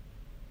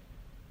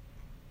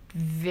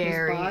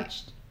was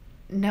botched?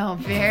 No,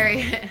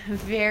 very,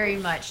 very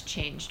much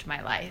changed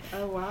my life.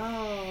 Oh,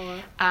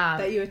 wow.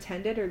 That you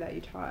attended or that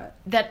you taught?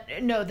 That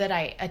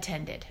I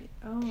attended.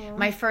 Oh.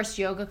 My first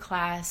yoga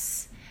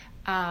class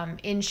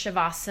in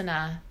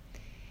Shavasana,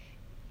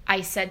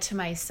 I said to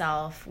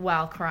myself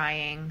while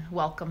crying,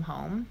 welcome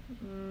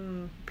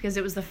home. Because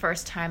it was the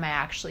first time I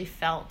actually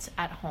felt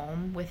at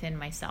home within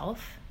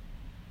myself.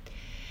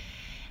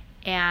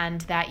 And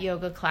that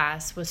yoga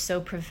class was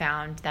so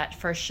profound, that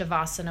first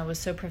Shavasana was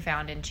so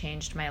profound and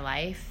changed my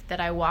life, that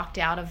I walked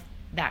out of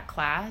that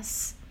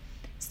class,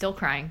 still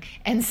crying,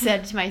 and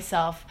said to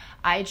myself,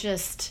 I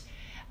just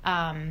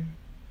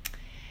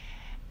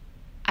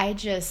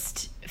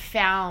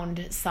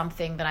found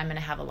something that I'm going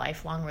to have a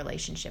lifelong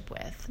relationship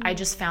with. I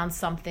just found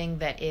something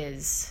that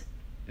is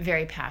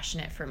very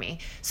passionate for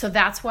me. So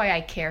that's why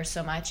I care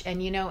so much. And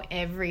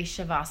every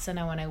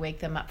Shavasana, when I wake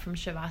them up from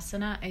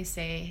Shavasana, I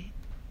say,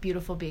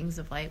 beautiful beings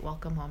of light,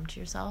 welcome home to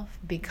yourself,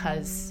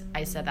 because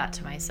I said that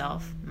to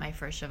myself my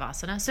first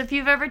Shavasana. So if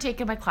you've ever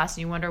taken my class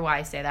and you wonder why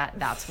I say that,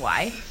 that's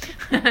why.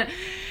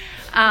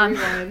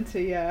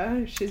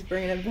 She's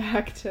bringing it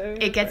back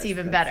to it gets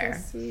even better.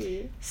 So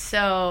sweet.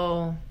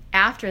 So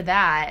after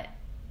that,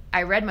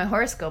 I read my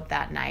horoscope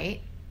that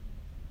night.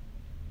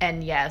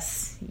 And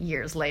yes,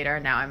 years later,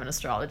 now I'm an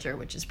astrologer,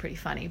 which is pretty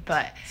funny,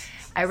 but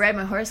I read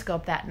my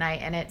horoscope that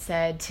night and it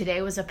said,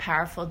 today was a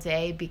powerful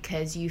day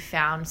because you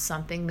found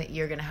something that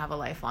you're going to have a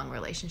lifelong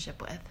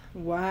relationship with.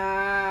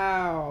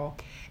 Wow.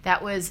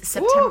 That was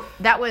September.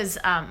 That was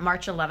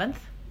March 11th,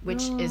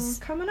 which is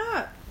coming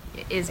up.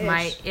 It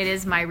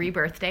is my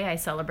rebirth day. I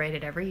celebrate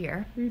it every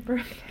year.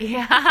 Rebirth.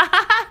 Yeah.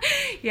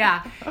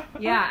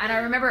 Yeah. And I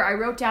remember I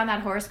wrote down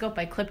that horoscope.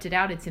 I clipped it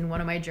out. It's in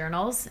one of my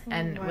journals.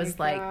 And it was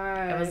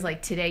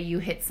like, today you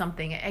hit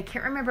something. I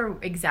can't remember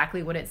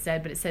exactly what it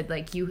said, but it said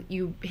like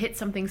you hit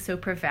something so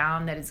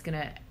profound that it's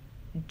going to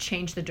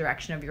change the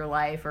direction of your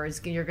life, or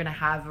you're going to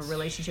have a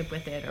relationship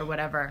with it or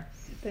whatever.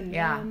 The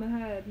nail on the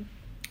head.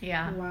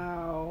 Yeah.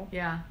 Wow.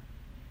 Yeah.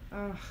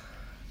 Ugh.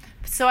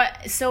 So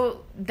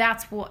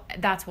that's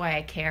why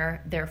I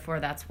care.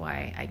 Therefore, that's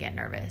why I get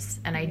nervous.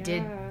 And I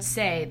did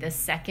say, the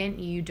second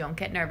you don't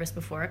get nervous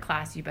before a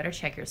class, you better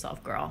check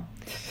yourself, girl,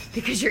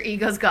 because your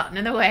ego's gotten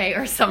in the way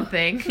or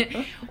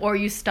something, or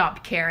you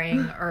stopped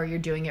caring, or you're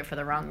doing it for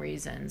the wrong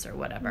reasons or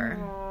whatever.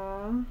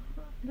 Aww,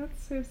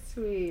 that's so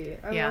sweet.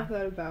 I love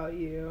that about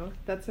you.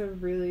 That's a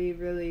really,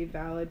 really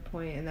valid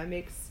point, and that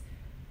makes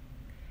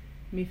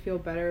me feel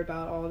better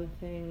about all the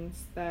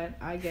things that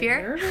I get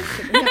nervous.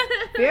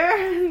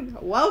 Fear.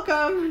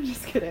 Welcome.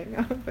 Just kidding.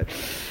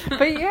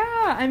 But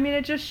yeah, I mean,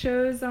 it just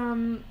shows,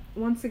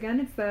 once again,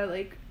 it's that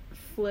like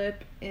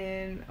flip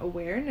in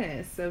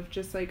awareness of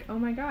just like, oh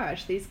my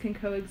gosh, these can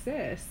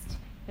coexist.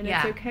 And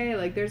it's okay.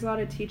 Like there's a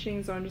lot of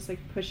teachings on just like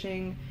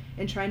pushing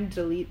and trying to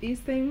delete these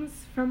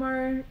things from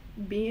our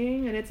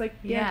being. And it's like,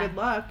 good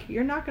luck.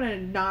 You're not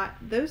going to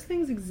those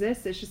things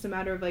exist. It's just a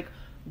matter of like,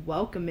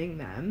 welcoming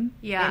them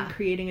and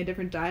creating a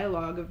different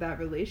dialogue of that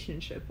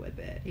relationship with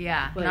it.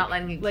 Like, not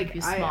letting it keep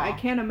you small. I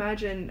can't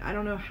imagine, I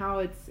don't know how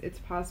it's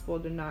possible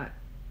to not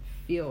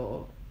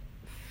feel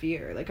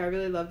fear. Like I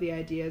really love the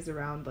ideas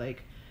around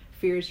like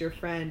fear is your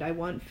friend. I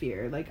want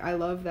fear. Like I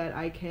love that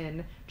I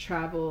can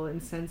travel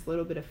and sense a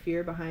little bit of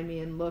fear behind me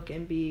and look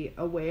and be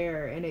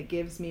aware, and it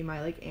gives me my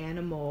like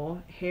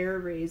animal hair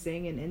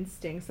raising and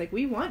instincts. Like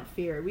we want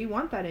fear. We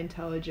want that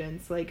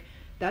intelligence. Like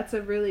that's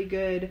a really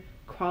good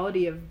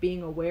quality of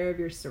being aware of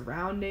your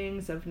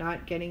surroundings, of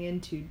not getting in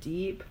too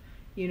deep,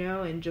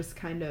 and just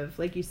kind of,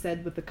 like you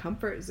said, with the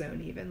comfort zone,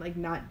 even like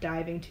not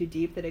diving too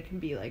deep that it can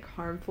be like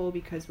harmful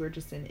because we're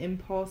just in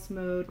impulse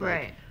mode.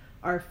 Like,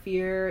 our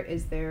fear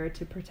is there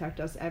to protect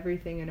us.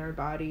 Everything in our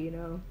body,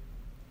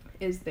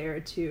 is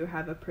there to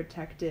have a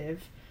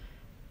protective,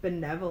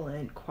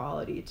 benevolent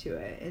quality to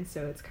it. And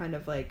so it's kind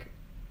of like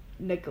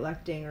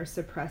neglecting or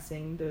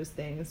suppressing those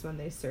things when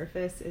they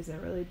surface isn't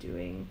really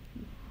doing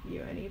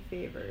you any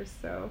favors.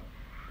 So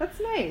that's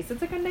nice.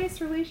 It's like a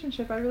nice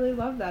relationship. I really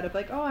love that. Of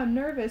like, oh, I'm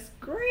nervous.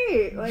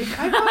 Great. Like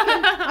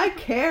I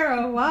care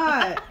a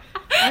lot.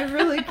 I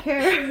really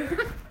care.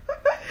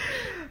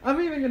 I'm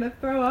even gonna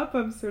throw up.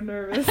 I'm so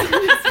nervous.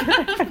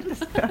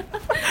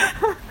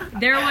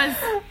 There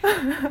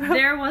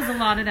was a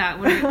lot of that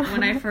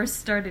when I first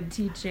started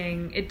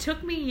teaching. It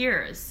took me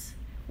years.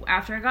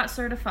 After I got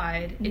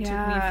certified, it took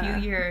me a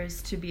few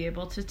years to be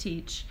able to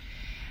teach.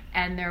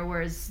 And there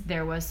was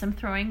some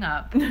throwing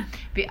up.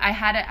 I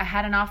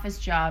had an office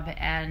job,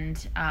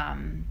 and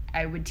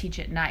I would teach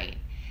at night.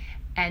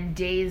 And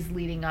days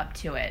leading up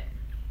to it,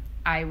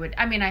 I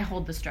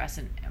hold the stress,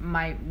 and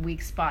my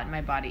weak spot in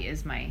my body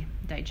is my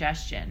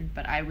digestion.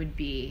 But I would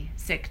be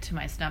sick to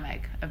my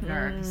stomach of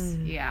nerves.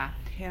 Yeah.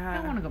 I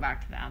don't want to go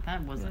back to that.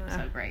 That wasn't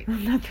so great.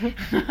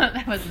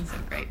 That wasn't so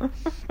great.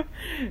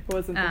 It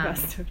wasn't the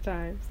best of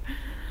times.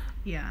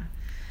 Yeah.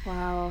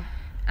 Wow.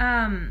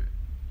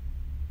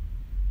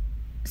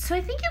 So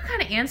I think you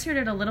kind of answered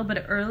it a little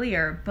bit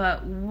earlier,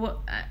 but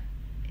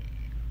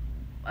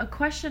a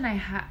question I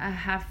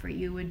have for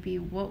you would be,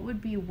 what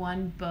would be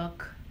one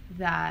book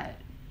that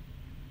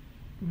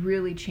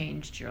really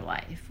changed your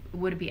life?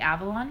 Would it be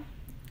Avalon?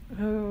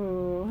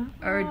 Oh.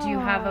 Or do you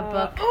have a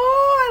book?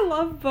 Oh, I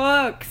love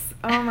books.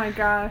 Oh my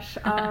gosh.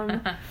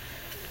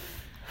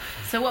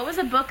 So what was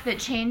a book that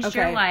changed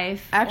your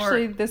life?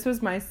 Actually, this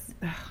was my...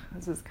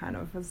 This is kind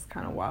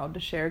of wild to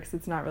share because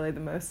it's not really the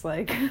most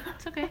like...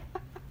 It's okay.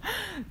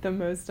 The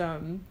most...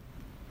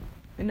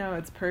 No,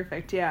 it's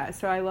perfect. Yeah.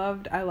 So I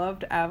loved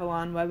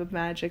Avalon, Web of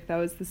Magic. That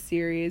was the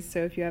series.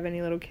 So if you have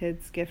any little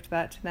kids, gift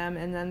that to them.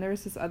 And then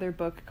there's this other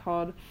book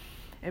called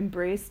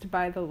Embraced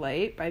by the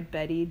Light by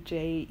Betty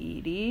J.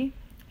 Eady.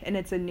 And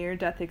it's a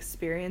near-death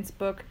experience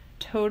book.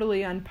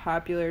 Totally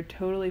unpopular,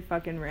 totally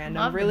fucking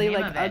random. Really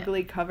like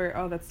ugly cover.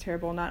 Oh, that's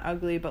terrible. Not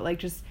ugly, but like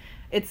just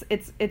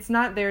it's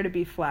not there to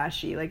be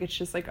flashy. Like it's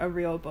just like a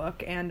real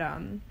book.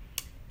 And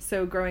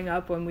so growing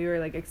up when we were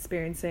like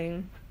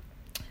experiencing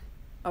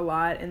a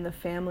lot in the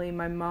family,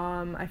 my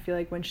mom, I feel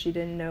like when she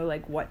didn't know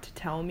like what to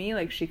tell me,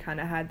 like she kind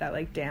of had that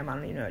like, damn, I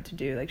don't even know what to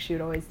do. Like she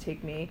would always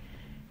take me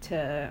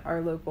to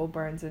our local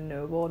Barnes and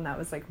Noble, and that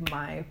was like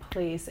my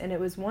place. And it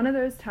was one of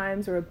those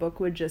times where a book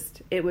would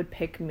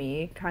pick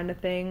me kind of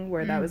thing,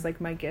 where that was like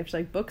my gift.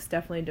 Like books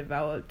definitely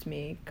developed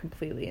me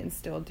completely and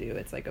still do.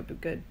 It's like a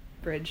good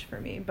bridge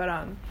for me. But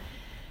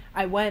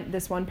I went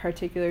this one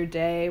particular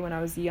day when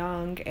I was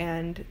young,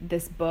 and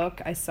this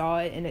book, I saw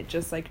it, and it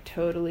just like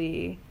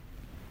totally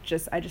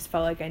I just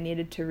felt like I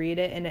needed to read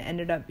it, and it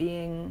ended up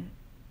being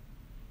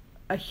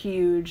a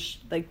huge,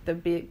 like the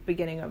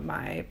beginning of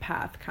my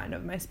path, kind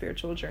of my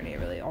spiritual journey. It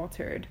really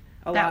altered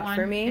a lot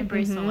for me.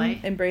 Embraced the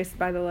Light. Embraced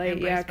by the Light.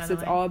 Yeah, because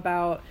it's all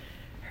about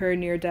her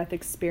near-death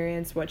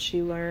experience, what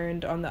she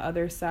learned on the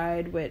other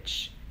side,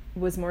 which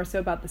was more so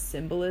about the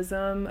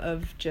symbolism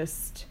of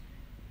just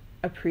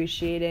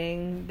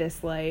appreciating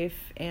this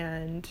life.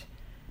 And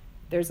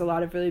there's a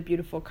lot of really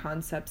beautiful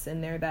concepts in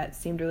there that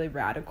seemed really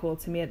radical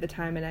to me at the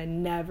time, and I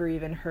never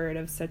even heard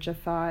of such a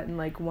thought. And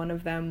like one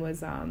of them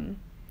was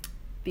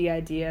the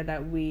idea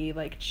that we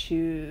like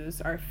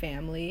choose our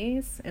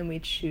families and we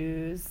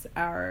choose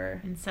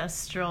our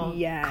ancestral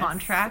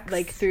contracts,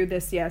 like through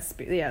this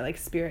like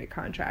spirit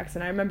contracts.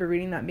 And I remember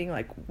reading that and being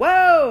like,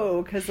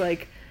 whoa, because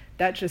like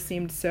that just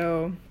seemed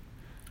so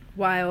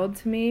wild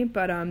to me.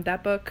 But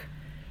that book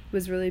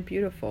was really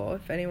beautiful.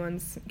 If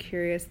anyone's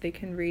curious, they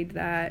can read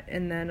that.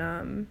 And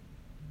then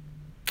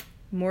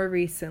more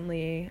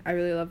recently, I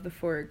really love The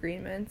Four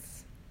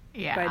Agreements.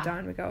 By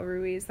Don Miguel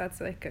Ruiz.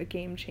 That's like a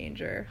game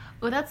changer.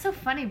 Well, that's so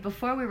funny.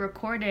 Before we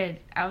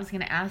recorded, I was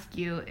going to ask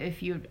you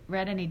if you'd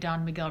read any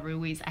Don Miguel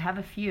Ruiz. I have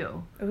a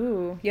few.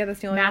 Ooh, yeah, that's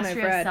the only one I've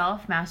read. Mastery of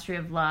Self, Mastery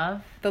of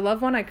Love. The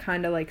love one I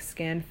kind of like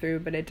scanned through,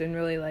 but it didn't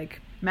really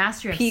like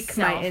pique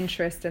my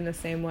interest in the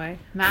same way.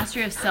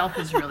 Mastery of Self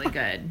is really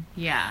good.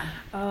 Yeah.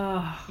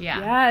 Oh, yeah.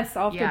 Yes,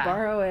 I'll have to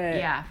borrow it.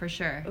 Yeah, for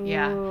sure. Ooh.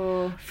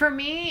 Yeah. For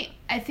me,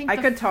 I think I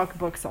could talk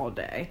books all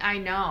day. I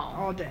know.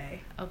 All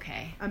day.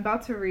 Okay. I'm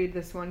about to read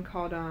this one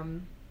called the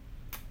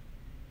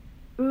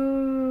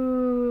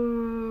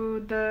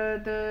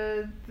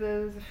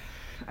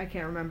I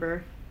can't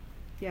remember.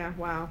 Yeah,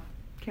 wow.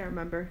 Can't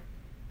remember.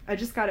 I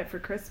just got it for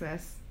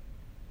Christmas.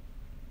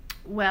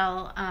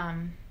 Well,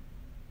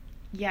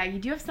 yeah, you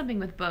do have something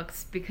with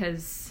books,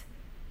 because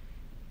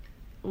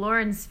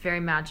Lauren's very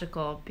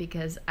magical,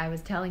 because I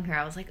was telling her,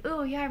 I was like,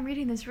 oh, yeah, I'm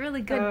reading this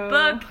really good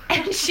book.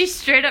 And she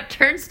straight up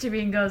turns to me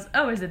and goes,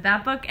 oh, is it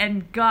that book?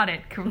 And got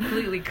it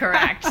completely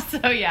correct.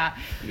 So, yeah,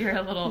 you're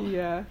a little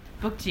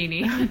book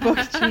genie. Book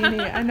genie.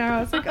 I know.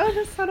 I was like, oh,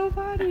 the subtle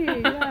body.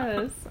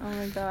 Yes. Oh,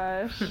 my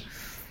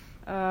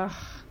gosh.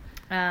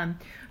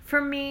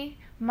 For me,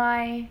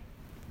 my...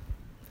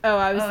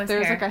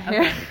 there's like a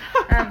hair.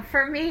 Okay.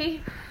 For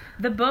me,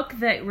 the book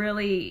that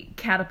really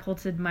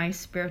catapulted my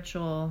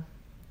spiritual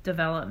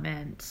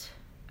development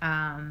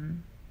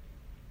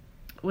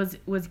was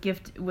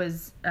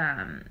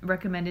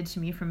recommended to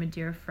me from a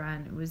dear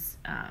friend. It was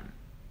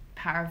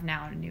Power of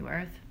Now and a New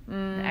Earth,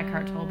 the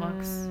Eckhart Tolle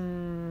books.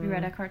 You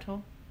read Eckhart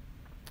Tolle?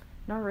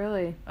 Not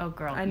really. Oh,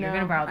 girl, you're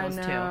gonna borrow those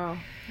too.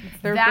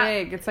 They're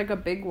big. It's like a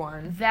big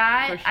one.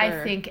 That, for sure.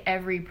 I think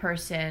every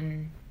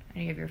person. I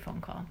need to give your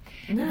phone call.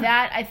 Yeah.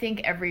 That I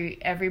think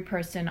every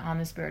person on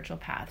the spiritual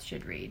path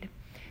should read.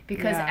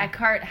 Because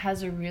Eckhart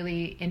has a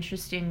really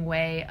interesting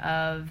way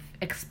of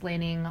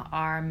explaining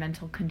our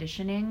mental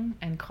conditioning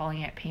and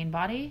calling it pain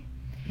body.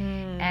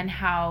 And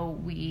how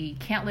we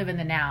can't live in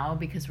the now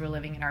because we're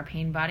living in our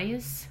pain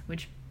bodies,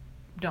 which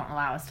don't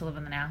allow us to live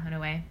in the now in a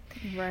way.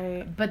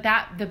 Right. But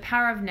the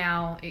Power of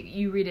Now,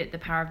 you read it, The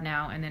Power of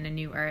Now, and then A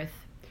New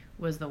Earth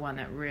was the one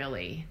that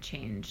really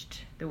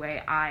changed the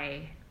way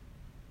I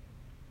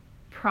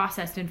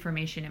processed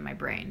information in my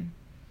brain.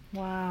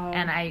 Wow.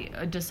 And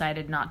I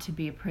decided not to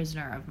be a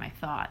prisoner of my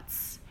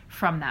thoughts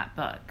from that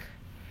book.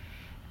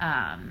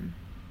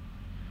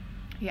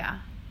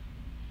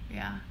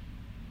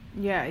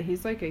 Yeah,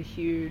 he's like a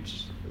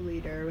huge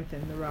leader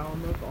within the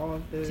realm of all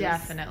of those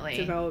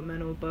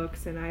developmental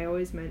books, and I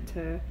always meant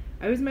to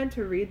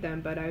read them,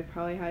 but I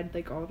probably had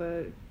like all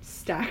the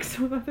stacks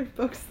of other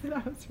books that I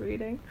was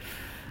reading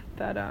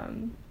that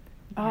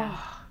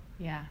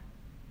yeah.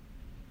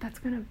 that's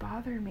gonna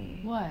bother me.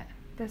 What?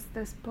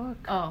 this book.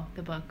 Oh,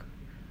 the book.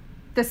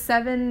 The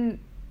seven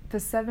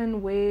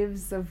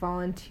waves of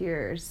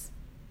volunteers.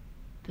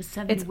 The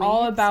seven It's waves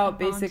all about of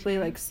basically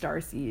volunteers?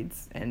 like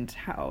starseeds and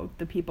how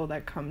the people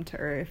that come to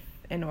Earth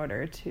in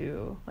order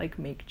to like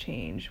make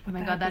change. Oh What my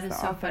the god, heck that is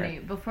the so author? funny.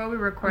 Before we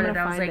I'm recorded, gonna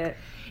I was find like, it.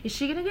 is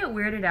she gonna get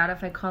weirded out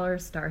if I call her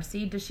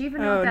Starseed? Does she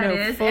even know Oh, what that no,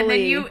 is?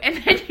 fully.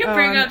 And then you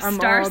bring up I'm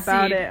Starseed. all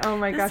about it. Oh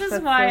my gosh, This is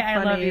that's why so I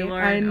funny. love you,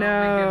 Lauren. I know.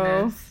 Oh my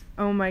goodness.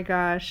 Oh my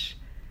gosh.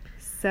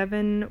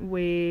 7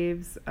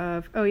 waves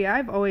of... Oh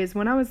yeah,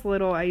 when I was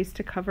little, I used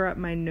to cover up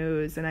my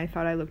nose, and I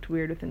thought I looked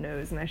weird with a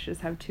nose, and I should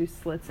just have 2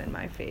 slits in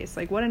my face.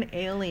 Like, what an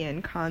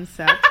alien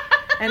concept.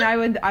 And I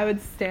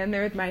would stand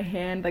there with my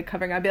hand, like,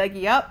 covering. I'd be like,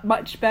 yep,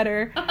 much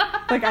better.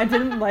 Like, I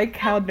didn't like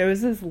how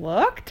noses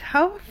looked.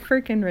 How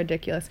freaking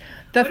ridiculous.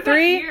 What about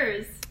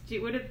ears?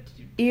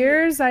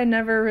 Ears, I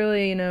never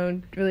really,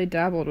 really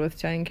dabbled with.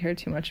 So I didn't care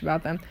too much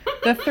about them.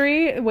 The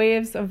 3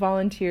 Waves of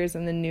Volunteers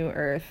in the New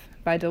Earth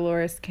by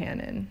Dolores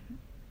Cannon.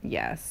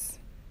 Yes.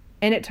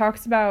 And it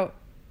talks about...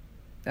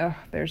 Oh,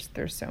 there's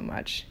so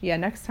much. Yeah,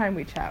 next time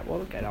we chat,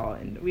 we'll get all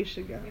in. We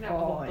should go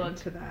all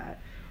into that.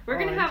 We're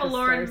going to have a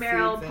Lauren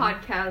Merrill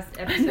podcast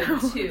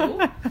episode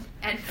 2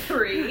 and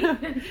 3 4.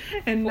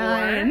 and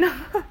 9.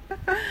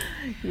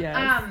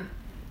 Yes.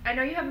 I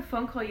know you have a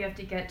phone call you have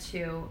to get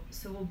to,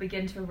 so we'll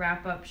begin to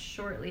wrap up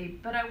shortly.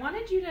 But I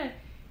wanted you to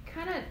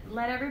kind of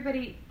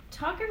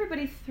talk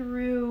everybody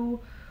through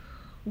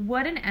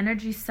what an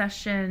energy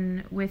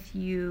session with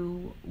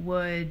you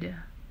would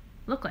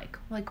look like.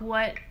 Like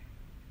what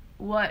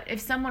if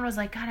someone was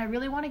like, God, I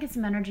really want to get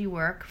some energy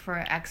work for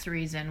X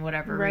reason,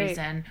 whatever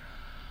reason.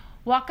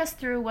 Walk us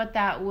through what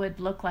that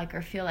would look like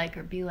or feel like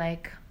or be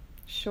like.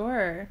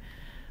 Sure.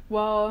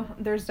 Well,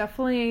 there's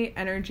definitely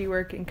energy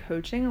work and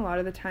coaching. A lot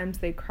of the times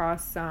they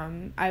cross.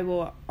 I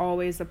will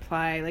always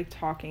apply like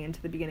talking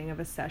into the beginning of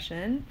a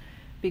session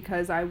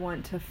because I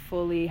want to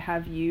fully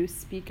have you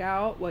speak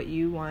out what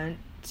you want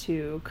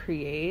to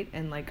create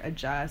and like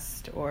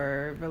adjust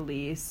or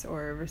release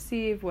or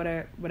receive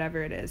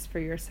whatever it is for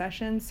your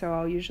session. So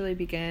I'll usually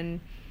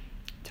begin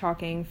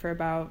talking for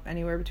about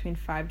anywhere between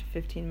 5 to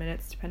 15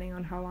 minutes depending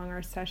on how long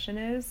our session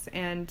is,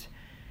 and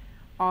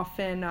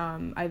often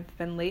I've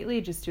been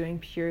lately just doing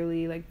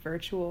purely like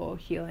virtual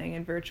healing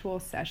and virtual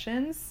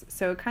sessions,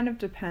 so it kind of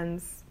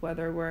depends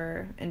whether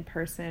we're in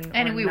person or not.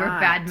 And we were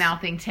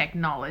bad-mouthing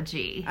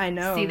technology. I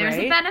know, See, there's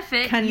right? a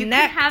benefit. Connect. You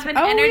can have an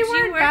we energy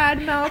weren't work.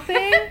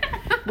 bad-mouthing.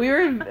 We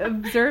were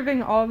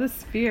observing all the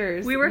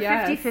spheres. We were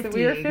yes, 50-50.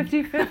 We were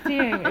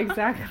 50-50ing.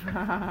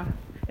 Exactly.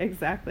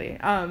 Exactly.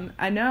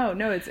 I know.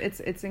 No,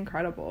 it's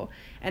incredible.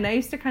 And I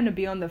used to kind of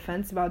be on the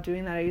fence about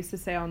doing that. I used to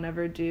say I'll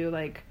never do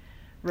like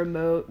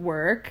remote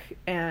work,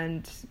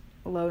 and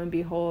lo and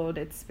behold,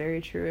 it's very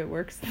true. It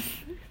works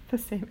the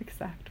same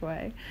exact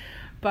way.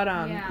 But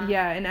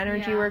an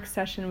energy work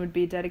session would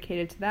be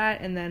dedicated to that,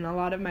 and then a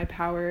lot of my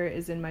power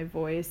is in my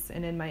voice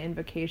and in my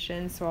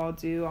invocation. So I'll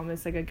do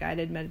almost like a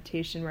guided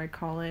meditation where I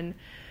call in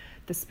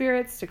the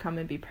spirits to come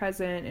and be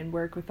present and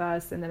work with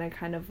us, and then I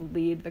kind of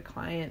lead the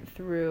client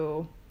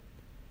through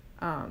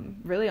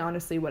really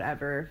honestly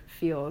whatever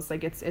feels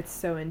like. It's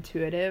so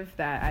intuitive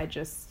that I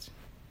just,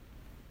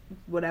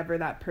 whatever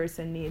that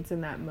person needs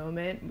in that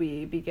moment,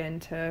 we begin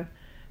to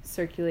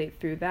circulate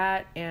through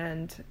that.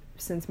 And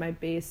since my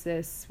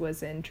basis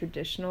was in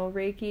traditional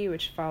Reiki,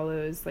 which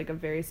follows like a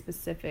very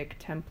specific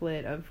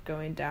template of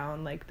going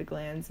down like the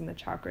glands and the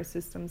chakra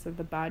systems of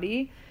the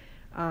body,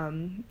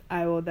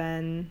 I will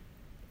then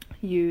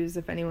use,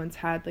 if anyone's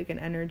had like an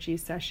energy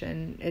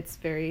session, it's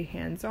very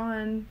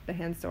hands-on. The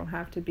hands don't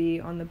have to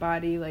be on the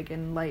body like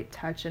in light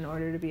touch in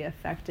order to be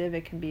effective.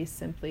 It can be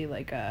simply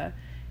like a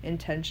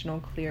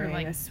intentional clearing,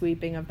 like a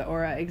sweeping of the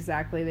aura.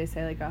 Exactly. They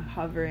say like a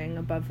hovering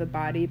above the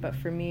body, but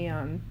for me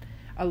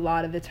a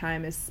lot of the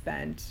time is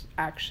spent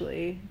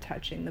actually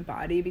touching the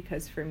body,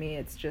 because for me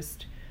it's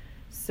just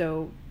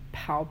so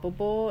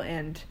palpable.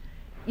 And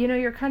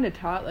you're kind of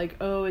taught like,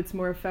 oh, it's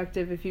more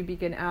effective if you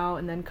begin out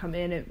and then come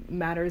in. It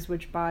matters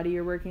which body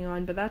you're working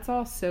on, but that's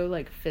all so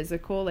like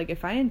physical. Like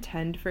if I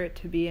intend for it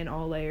to be in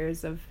all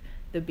layers of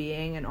the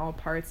being and all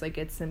parts, like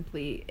it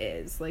simply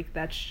is. Like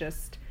that's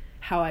just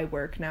how I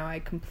work now. I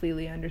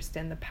completely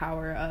understand the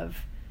power of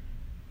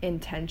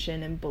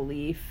intention and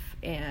belief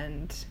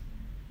and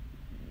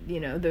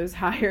those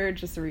higher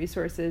just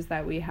resources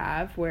that we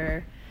have,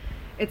 where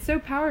it's so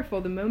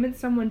powerful. The moment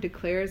someone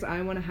declares,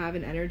 I want to have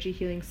an energy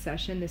healing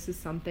session, this is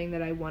something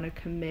that I want to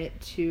commit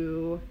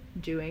to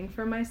doing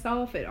for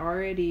myself, it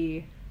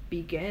already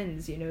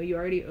begins. You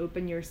already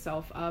open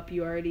yourself up.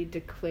 You already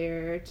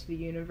declare to the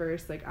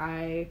universe, like,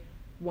 I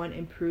want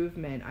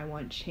improvement, I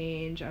want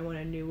change, I want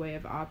a new way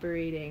of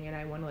operating, and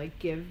I want to like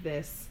give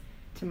this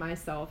to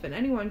myself. And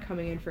anyone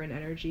coming in for an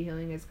energy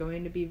healing is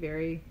going to be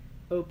very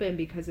open,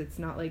 because it's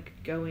not like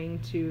going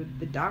to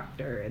the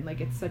doctor, and like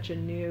it's such a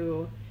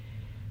new,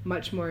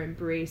 much more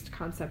embraced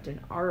concept in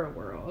our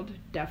world.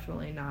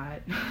 Definitely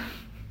not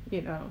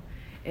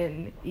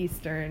in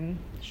Eastern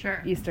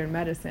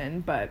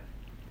medicine. But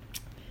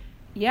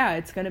yeah,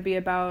 it's going to be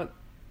about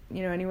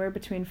anywhere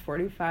between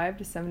 45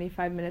 to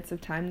 75 minutes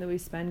of time that we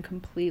spend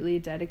completely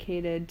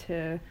dedicated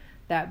to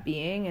that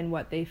being and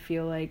what they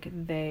feel like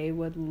they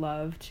would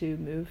love to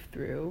move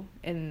through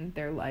in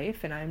their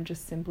life. And I'm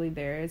just simply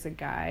there as a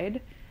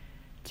guide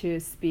to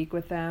speak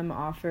with them,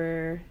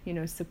 offer,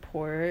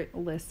 support,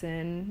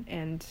 listen,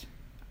 and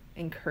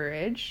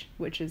encourage,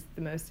 which is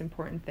the most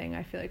important thing,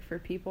 I feel like, for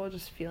people,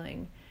 just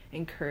feeling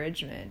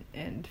encouragement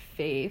and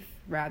faith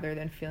rather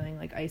than feeling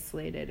like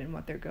isolated in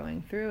what they're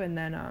going through. And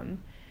then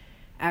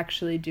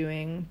actually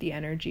doing the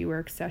energy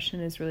work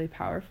session is really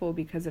powerful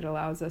because it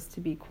allows us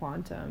to be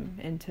quantum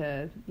and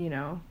to,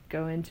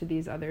 go into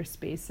these other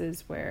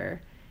spaces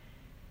where,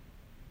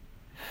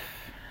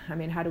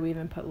 how do we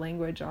even put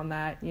language on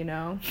that,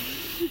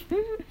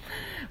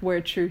 where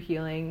true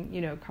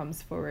healing,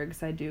 comes forward,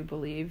 because I do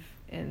believe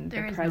in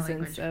the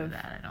presence of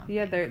that,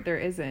 there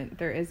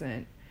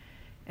isn't.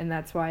 And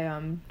that's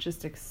why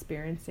just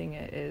experiencing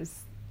it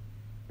is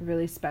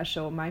really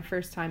special. My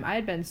first time, I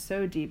had been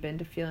so deep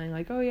into feeling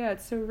like, oh yeah,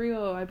 it's so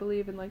real, I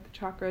believe in like the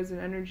chakras and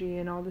energy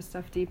and all this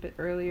stuff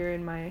earlier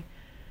in my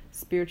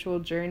spiritual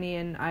journey,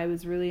 and I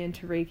was really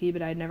into Reiki,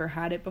 but I'd never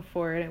had it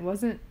before, and it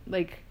wasn't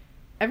like,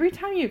 every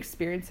time you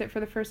experience it for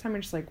the first time,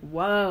 you're just like,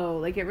 whoa,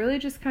 like it really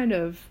just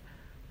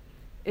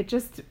it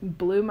just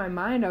blew my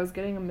mind. I was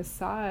getting a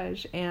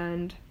massage,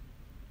 and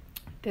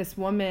this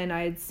woman,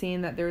 I had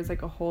seen that there was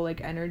like a whole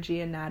like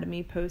energy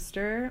anatomy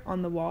poster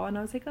on the wall, and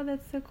I was like, oh,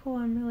 that's so cool,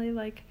 I'm really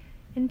like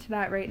into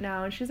that right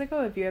now. And she's like,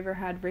 oh, have you ever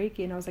had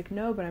Reiki? And I was like,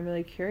 no, but I'm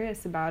really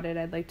curious about it,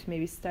 I'd like to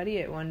maybe study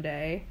it one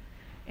day.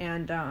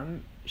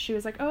 And she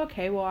was like, oh,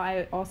 okay, well,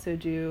 I also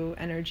do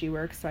energy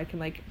work, so I can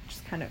like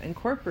just kind of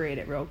incorporate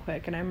it real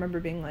quick. And I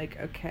remember being like,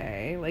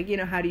 okay, like,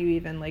 how do you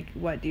even like,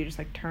 what do you just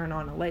like turn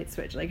on a light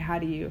switch? Like, I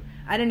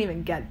didn't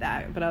even get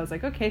that, but I was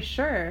like, okay,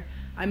 sure,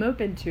 I'm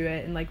open to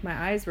it. And like my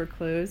eyes were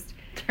closed.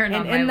 Turn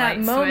on my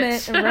light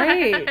switch.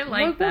 Right. I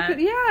like that.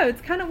 Yeah,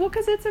 it's kind of,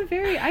 because it's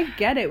I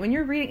get it. When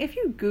you're reading, if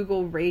you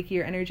Google Reiki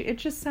or energy, it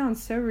just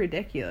sounds so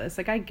ridiculous.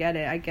 Like, I get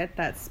it. I get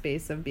that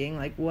space of being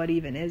like, what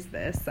even is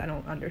this? I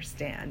don't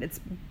understand. It's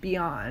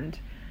beyond,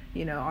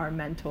 our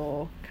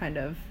mental kind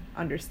of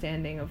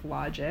understanding of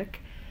logic.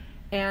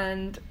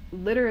 And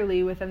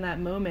literally within that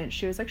moment,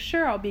 she was like,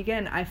 sure, I'll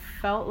begin. I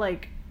felt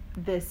like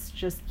this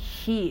just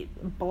heat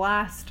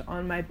blast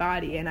on my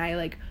body, and I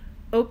like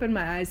opened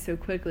my eyes so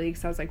quickly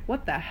because I was like,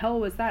 what the hell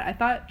was that? I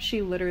thought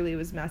she literally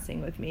was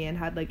messing with me and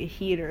had like a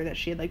heater that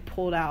she had like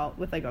pulled out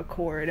with like a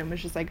cord and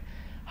was just like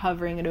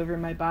hovering it over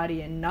my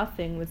body, and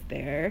nothing was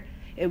there.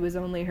 It was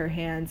only her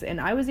hands. And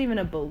I was even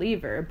a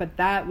believer, but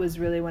that was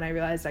really when I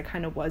realized I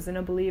kind of wasn't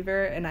a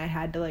believer, and I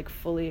had to like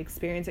fully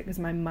experience it because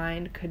my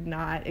mind could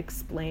not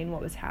explain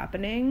what was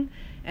happening.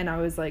 And I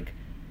was like,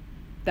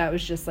 that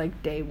was just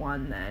like day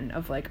one then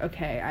of like,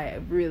 okay, I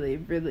really,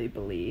 really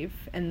believe.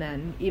 And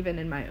then even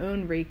in my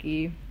own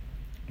Reiki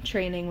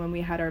training, when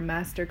we had our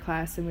master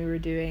class and we were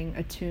doing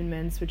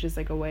attunements, which is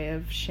like a way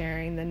of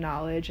sharing the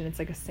knowledge, and it's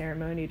like a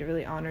ceremony to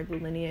really honor the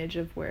lineage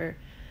of where,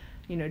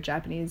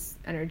 Japanese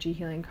energy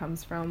healing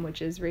comes from,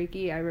 which is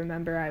Reiki. I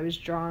remember I was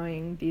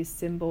drawing these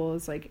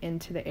symbols like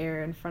into the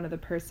air in front of the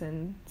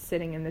person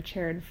sitting in the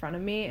chair in front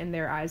of me, and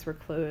their eyes were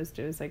closed.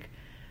 It was like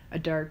a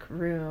dark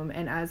room,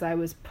 and as I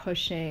was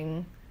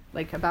pushing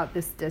like about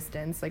this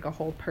distance, like a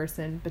whole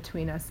person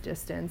between us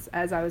distance,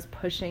 as I was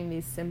pushing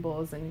these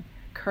symbols and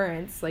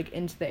currents like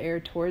into the air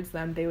towards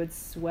them, they would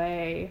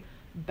sway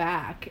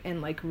back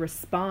and like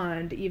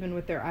respond even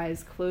with their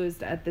eyes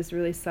closed at this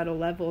really subtle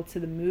level to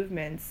the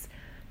movements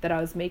that I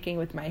was making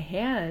with my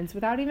hands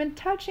without even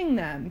touching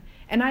them.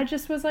 And I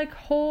just was like,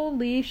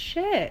 holy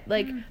shit,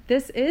 like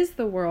this is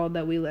the world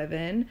that we live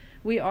in.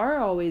 We are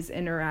always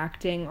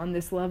interacting on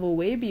this level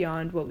way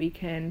beyond what we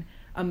can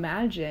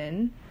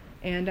imagine.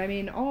 And I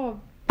mean, a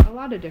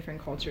lot of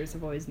different cultures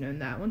have always known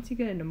that. Once you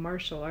get into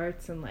martial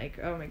arts and like,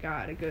 oh my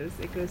God, it goes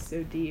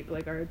so deep,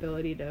 like our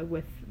ability to,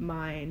 with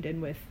mind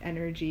and with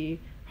energy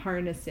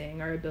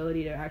harnessing, our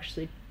ability to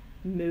actually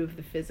move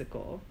the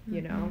physical,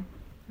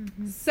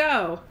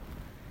 So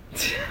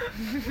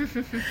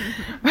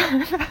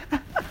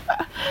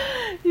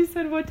you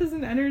said, what does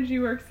an energy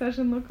work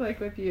session look like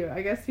with you?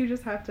 I guess you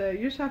just have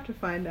to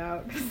find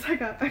out, because I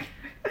got a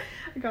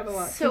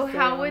lot to say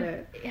on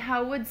it. So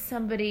how would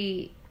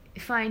somebody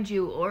find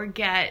you or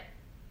get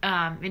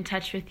in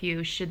touch with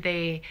you? Should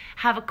they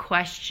have a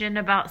question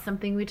about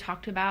something we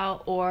talked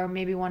about, or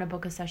maybe want to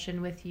book a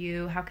session with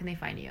you? How can they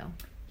find you?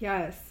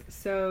 Yes,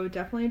 so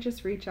definitely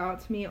just reach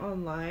out to me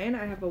online.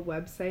 I have a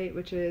website,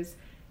 which is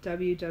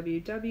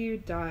www.roots,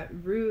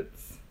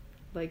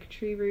 like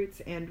tree roots,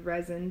 and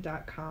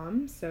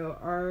resin.com. So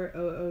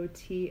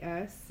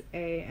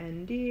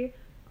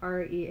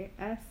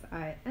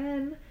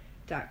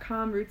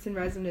ROOTSANDRESIN.com. Roots and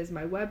Resin is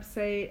my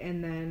website.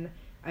 And then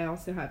I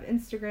also have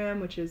Instagram,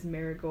 which is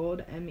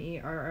Marigold,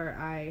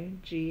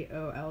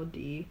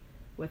 MERRIGOLD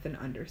with an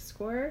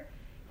underscore.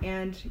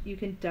 And you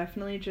can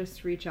definitely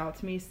just reach out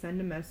to me,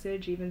 send a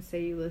message, even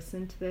say you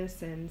listened to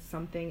this and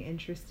something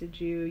interested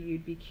you,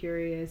 you'd be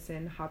curious,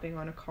 and hopping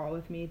on a call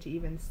with me to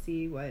even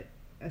see what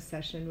a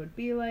session would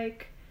be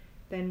like.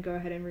 then go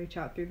ahead and reach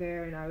out through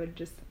there, and I would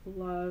just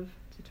love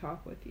to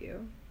talk with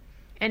you.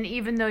 And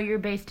even though you're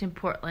based in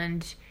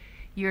Portland,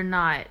 you're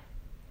not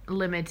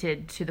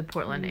limited to the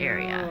Portland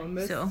area.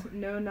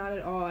 No, not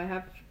at all. I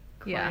have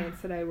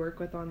clients that I work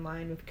with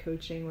online with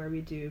coaching where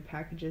we do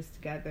packages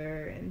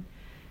together, and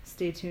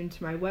stay tuned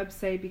to my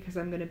website because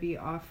I'm going to be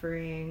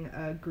offering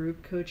a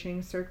group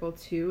coaching circle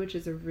too, which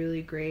is a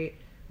really great,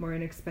 more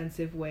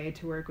inexpensive way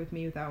to work with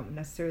me without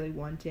necessarily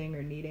wanting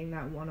or needing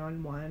that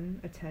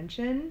one-on-one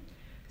attention.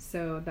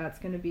 So that's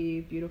going to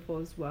be beautiful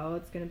as well.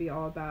 It's going to be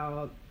all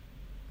about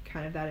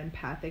kind of that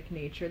empathic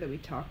nature that we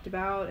talked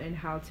about, and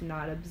how to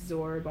not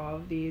absorb all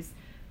of these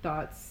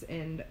thoughts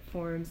and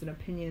forms and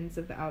opinions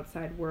of the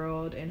outside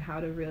world, and how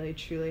to really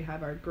truly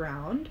have our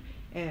ground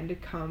and to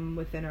come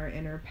within our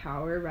inner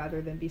power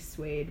rather than be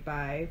swayed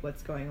by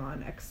what's going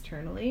on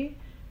externally,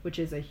 which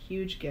is a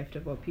huge gift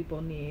of what people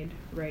need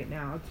right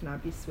now, to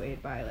not be swayed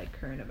by like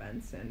current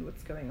events and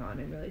what's going on,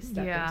 and really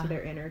step into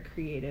their inner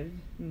creative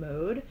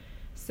mode.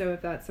 So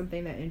if that's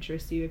something that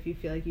interests you, if you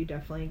feel like you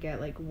definitely get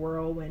like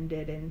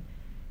whirlwinded and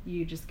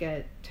you just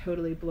get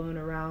totally blown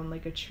around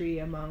like a tree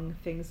among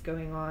things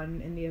going on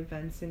in the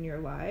events in your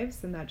lives,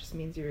 then that just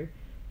means you're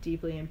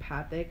deeply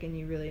empathic and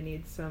you really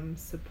need some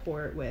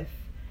support with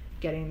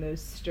getting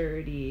those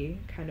sturdy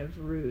kind of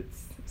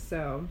roots.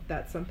 So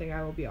that's something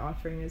I will be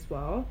offering as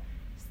well,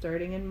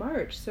 starting in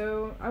March.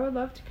 So I would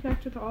love to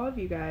connect with all of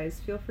you guys.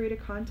 Feel free to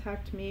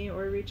contact me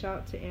or reach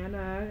out to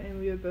Anna, and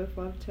we would both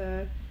love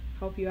to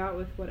help you out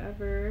with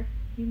whatever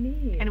you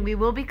need. And we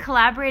will be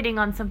collaborating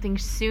on something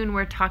soon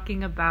we're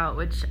talking about,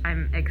 which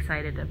I'm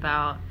excited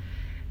about,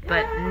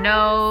 but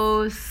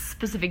no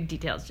specific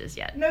details just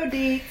yet. No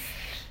deets.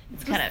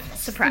 It's kind of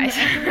surprise.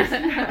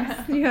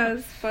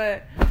 Yes,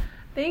 but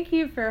thank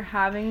you for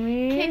having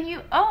me.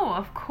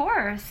 Of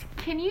course.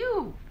 Can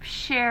you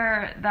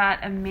share that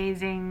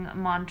amazing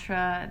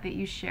mantra that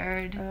you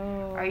shared?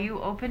 Oh. Are you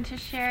open to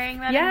sharing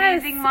that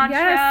amazing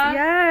mantra?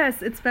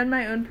 Yes. It's been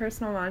my own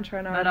personal mantra,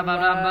 and I would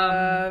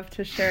love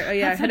to share. Oh,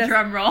 yeah. That's a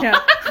drum roll. Yeah.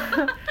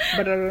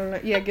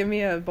 Yeah, give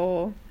me a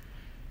bowl.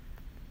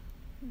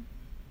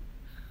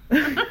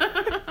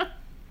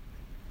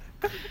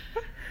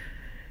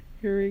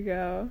 Here we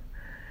go.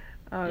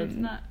 It's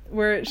not.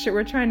 We're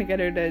trying to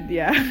get her to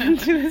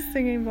do a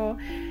singing bowl.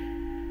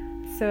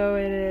 So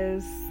it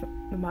is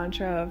the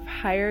mantra of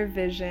higher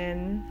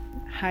vision,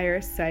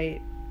 higher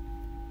sight,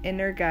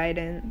 inner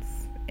guidance,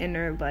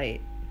 inner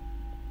light,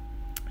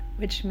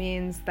 which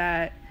means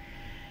that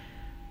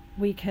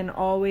we can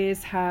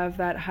always have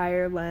that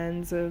higher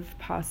lens of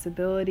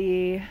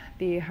possibility,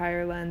 the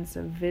higher lens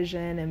of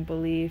vision and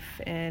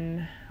belief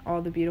in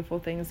all the beautiful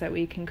things that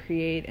we can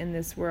create in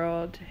this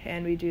world.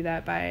 And we do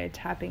that by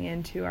tapping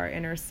into our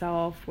inner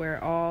self,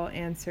 where all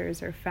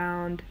answers are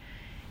found,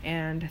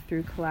 and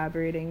through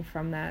collaborating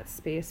from that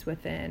space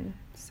within.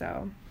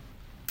 So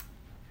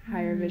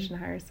higher vision,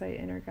 higher sight,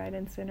 inner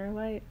guidance, inner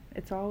light.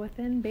 It's all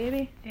within,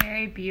 baby.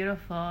 Very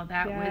beautiful.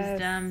 That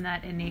wisdom,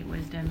 that innate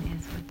wisdom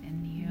is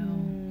within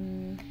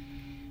you.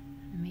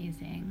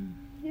 Amazing.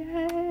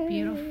 Yay.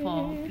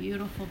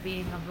 Beautiful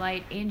being of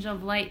light. Angel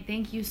of light,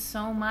 thank you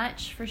so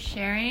much for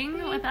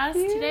sharing with us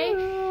today.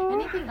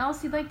 Anything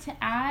else you'd like to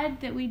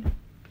add that we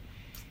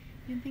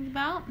didn't think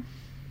about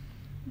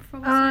before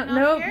we sign off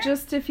nope, here?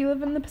 just if you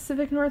live in the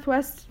Pacific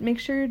Northwest, make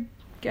sure you're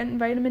getting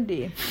vitamin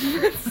D.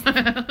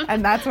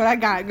 And that's what I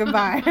got.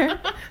 Goodbye.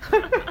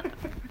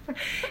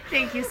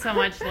 Thank you so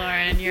much,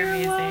 Lauren. You're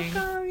amazing.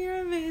 Welcome.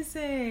 You're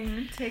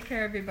amazing. Take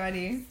care,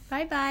 everybody.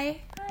 Bye-bye.